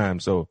with Prime.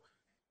 So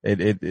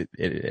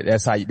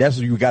that's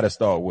who you got to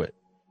start with.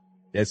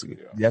 That's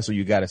who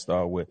you got to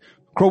start with.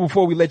 Crow,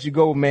 before we let you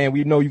go, man,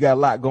 we know you got a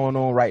lot going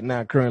on right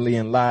now currently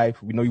in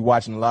life. We know you're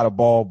watching a lot of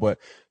ball, but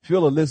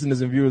fill the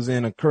listeners and viewers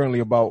in currently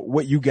about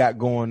what you got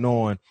going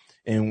on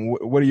and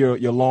what are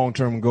your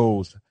long-term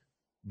goals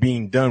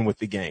being done with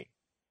the game.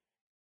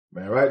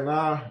 Man, right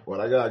now,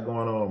 what I got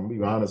going on,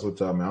 be honest with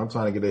y'all, man, I'm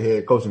trying to get a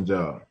head coaching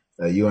job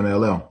at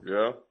UNLM.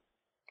 Yeah.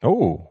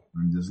 Oh.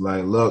 I'm just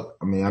like, look,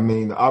 I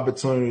mean, the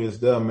opportunity is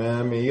there, man.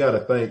 I mean, you got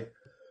to think.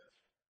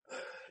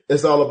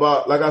 It's all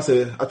about, like I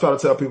said, I try to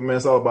tell people, man,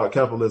 it's all about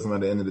capitalism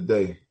at the end of the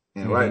day.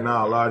 And right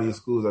now, a lot of these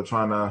schools are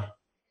trying to,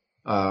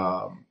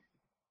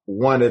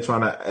 they're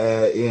trying to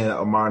add in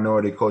a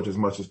minority coach as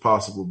much as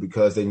possible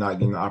because they're not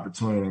getting the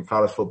opportunity in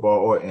college football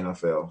or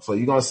NFL. So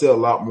you're going to see a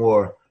lot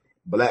more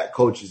black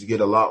coaches get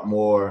a lot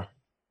more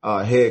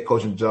head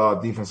coaching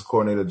jobs, defensive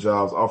coordinator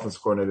jobs,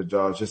 offensive coordinator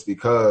jobs, just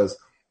because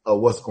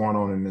of what's going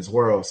on in this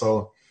world.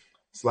 So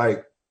it's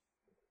like,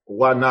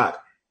 why not?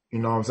 You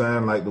know what I'm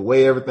saying? Like the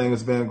way everything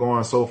has been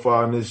going so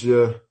far in this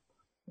year,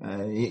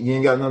 you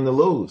ain't got nothing to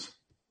lose.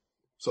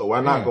 So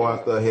why not go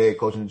after a head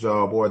coaching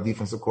job or a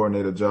defensive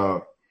coordinator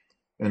job?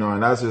 You know,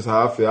 and that's just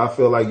how I feel. I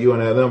feel like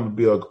UNLM would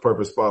be a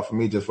perfect spot for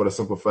me just for the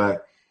simple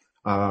fact,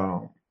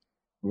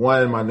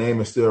 one, my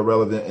name is still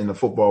relevant in the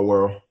football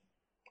world.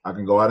 I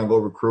can go out and go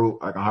recruit.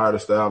 I can hire the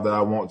staff that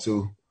I want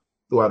to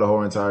throughout the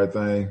whole entire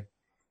thing.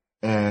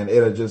 And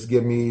it'll just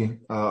give me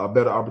a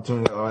better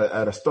opportunity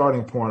at a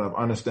starting point of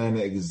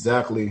understanding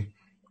exactly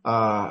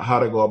how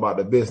to go about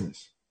the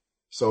business.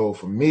 So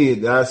for me,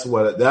 that's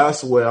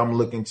where I'm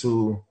looking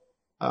to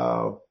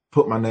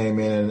put my name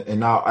in,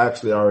 and now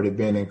actually already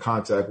been in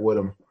contact with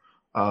them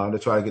to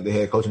try to get the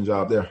head coaching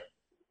job there.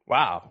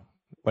 Wow.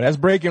 Well, that's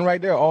breaking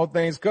right there. All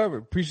things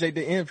covered. Appreciate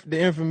the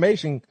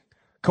information,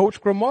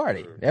 Coach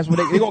Cromartie. That's what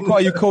they're gonna call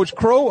you, Coach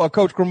Crow or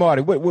Coach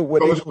Cromartie. What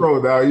Coach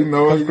Crow, now you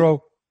know. Coach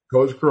Crow.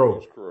 Coach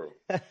Crow.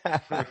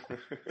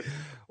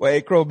 Well,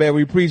 hey, Crow, man,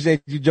 we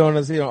appreciate you joining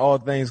us here on All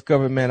Things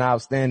Covered, man.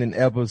 Outstanding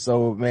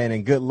episode, man,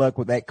 and good luck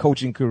with that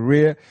coaching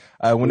career.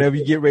 Whenever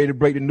you get ready to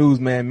break the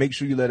news, man, make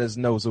sure you let us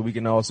know so we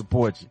can all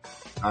support you.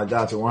 I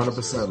got you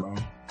 100%,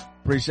 man.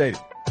 Appreciate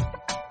it.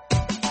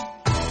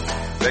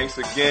 Thanks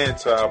again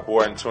to our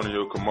boy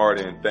Antonio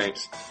Cromartie, and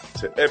thanks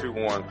to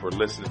everyone for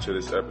listening to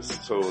this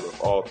episode of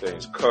All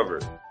Things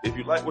Covered. If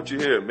you like what you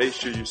hear, make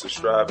sure you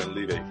subscribe and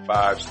leave a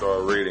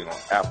 5-star rating on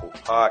Apple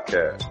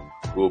Podcasts.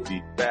 We'll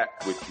be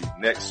back with you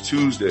next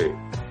Tuesday,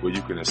 where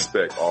you can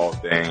expect all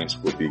things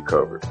will be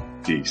covered.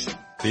 Peace.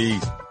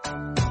 Peace.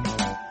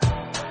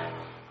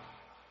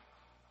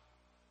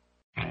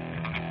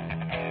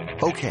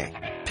 Okay,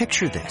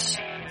 picture this.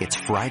 It's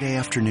Friday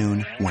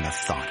afternoon when a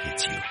thought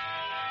hits you.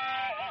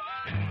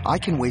 I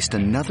can waste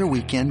another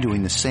weekend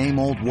doing the same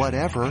old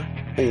whatever,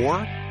 or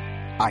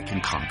I can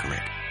conquer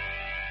it.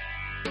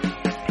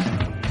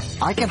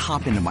 I can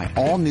hop into my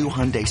all-new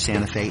Hyundai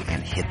Santa Fe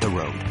and hit the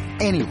road.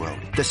 Any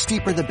road. The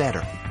steeper the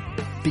better.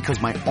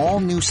 Because my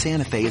all-new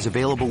Santa Fe is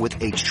available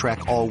with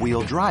H-Track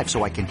all-wheel drive,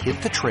 so I can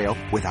hit the trail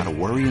without a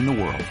worry in the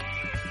world.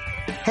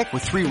 Heck,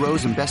 with 3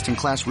 rows and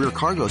best-in-class rear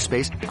cargo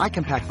space, I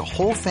can pack the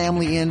whole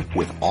family in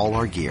with all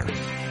our gear.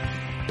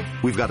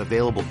 We've got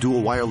available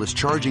dual wireless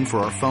charging for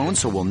our phones,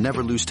 so we'll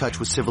never lose touch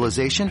with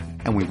civilization,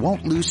 and we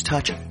won't lose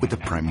touch with the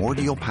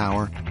primordial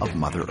power of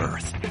Mother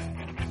Earth.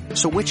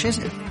 So which is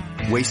it?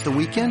 Waste the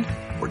weekend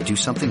or do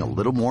something a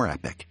little more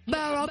epic?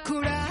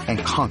 And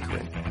conquer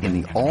it in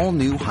the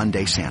all-new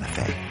Hyundai Santa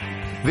Fe.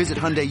 Visit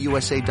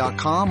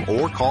HyundaiUSA.com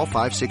or call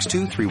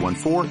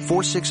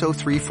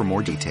 562-314-4603 for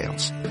more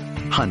details.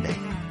 Hyundai,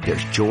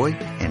 there's joy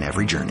in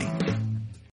every journey.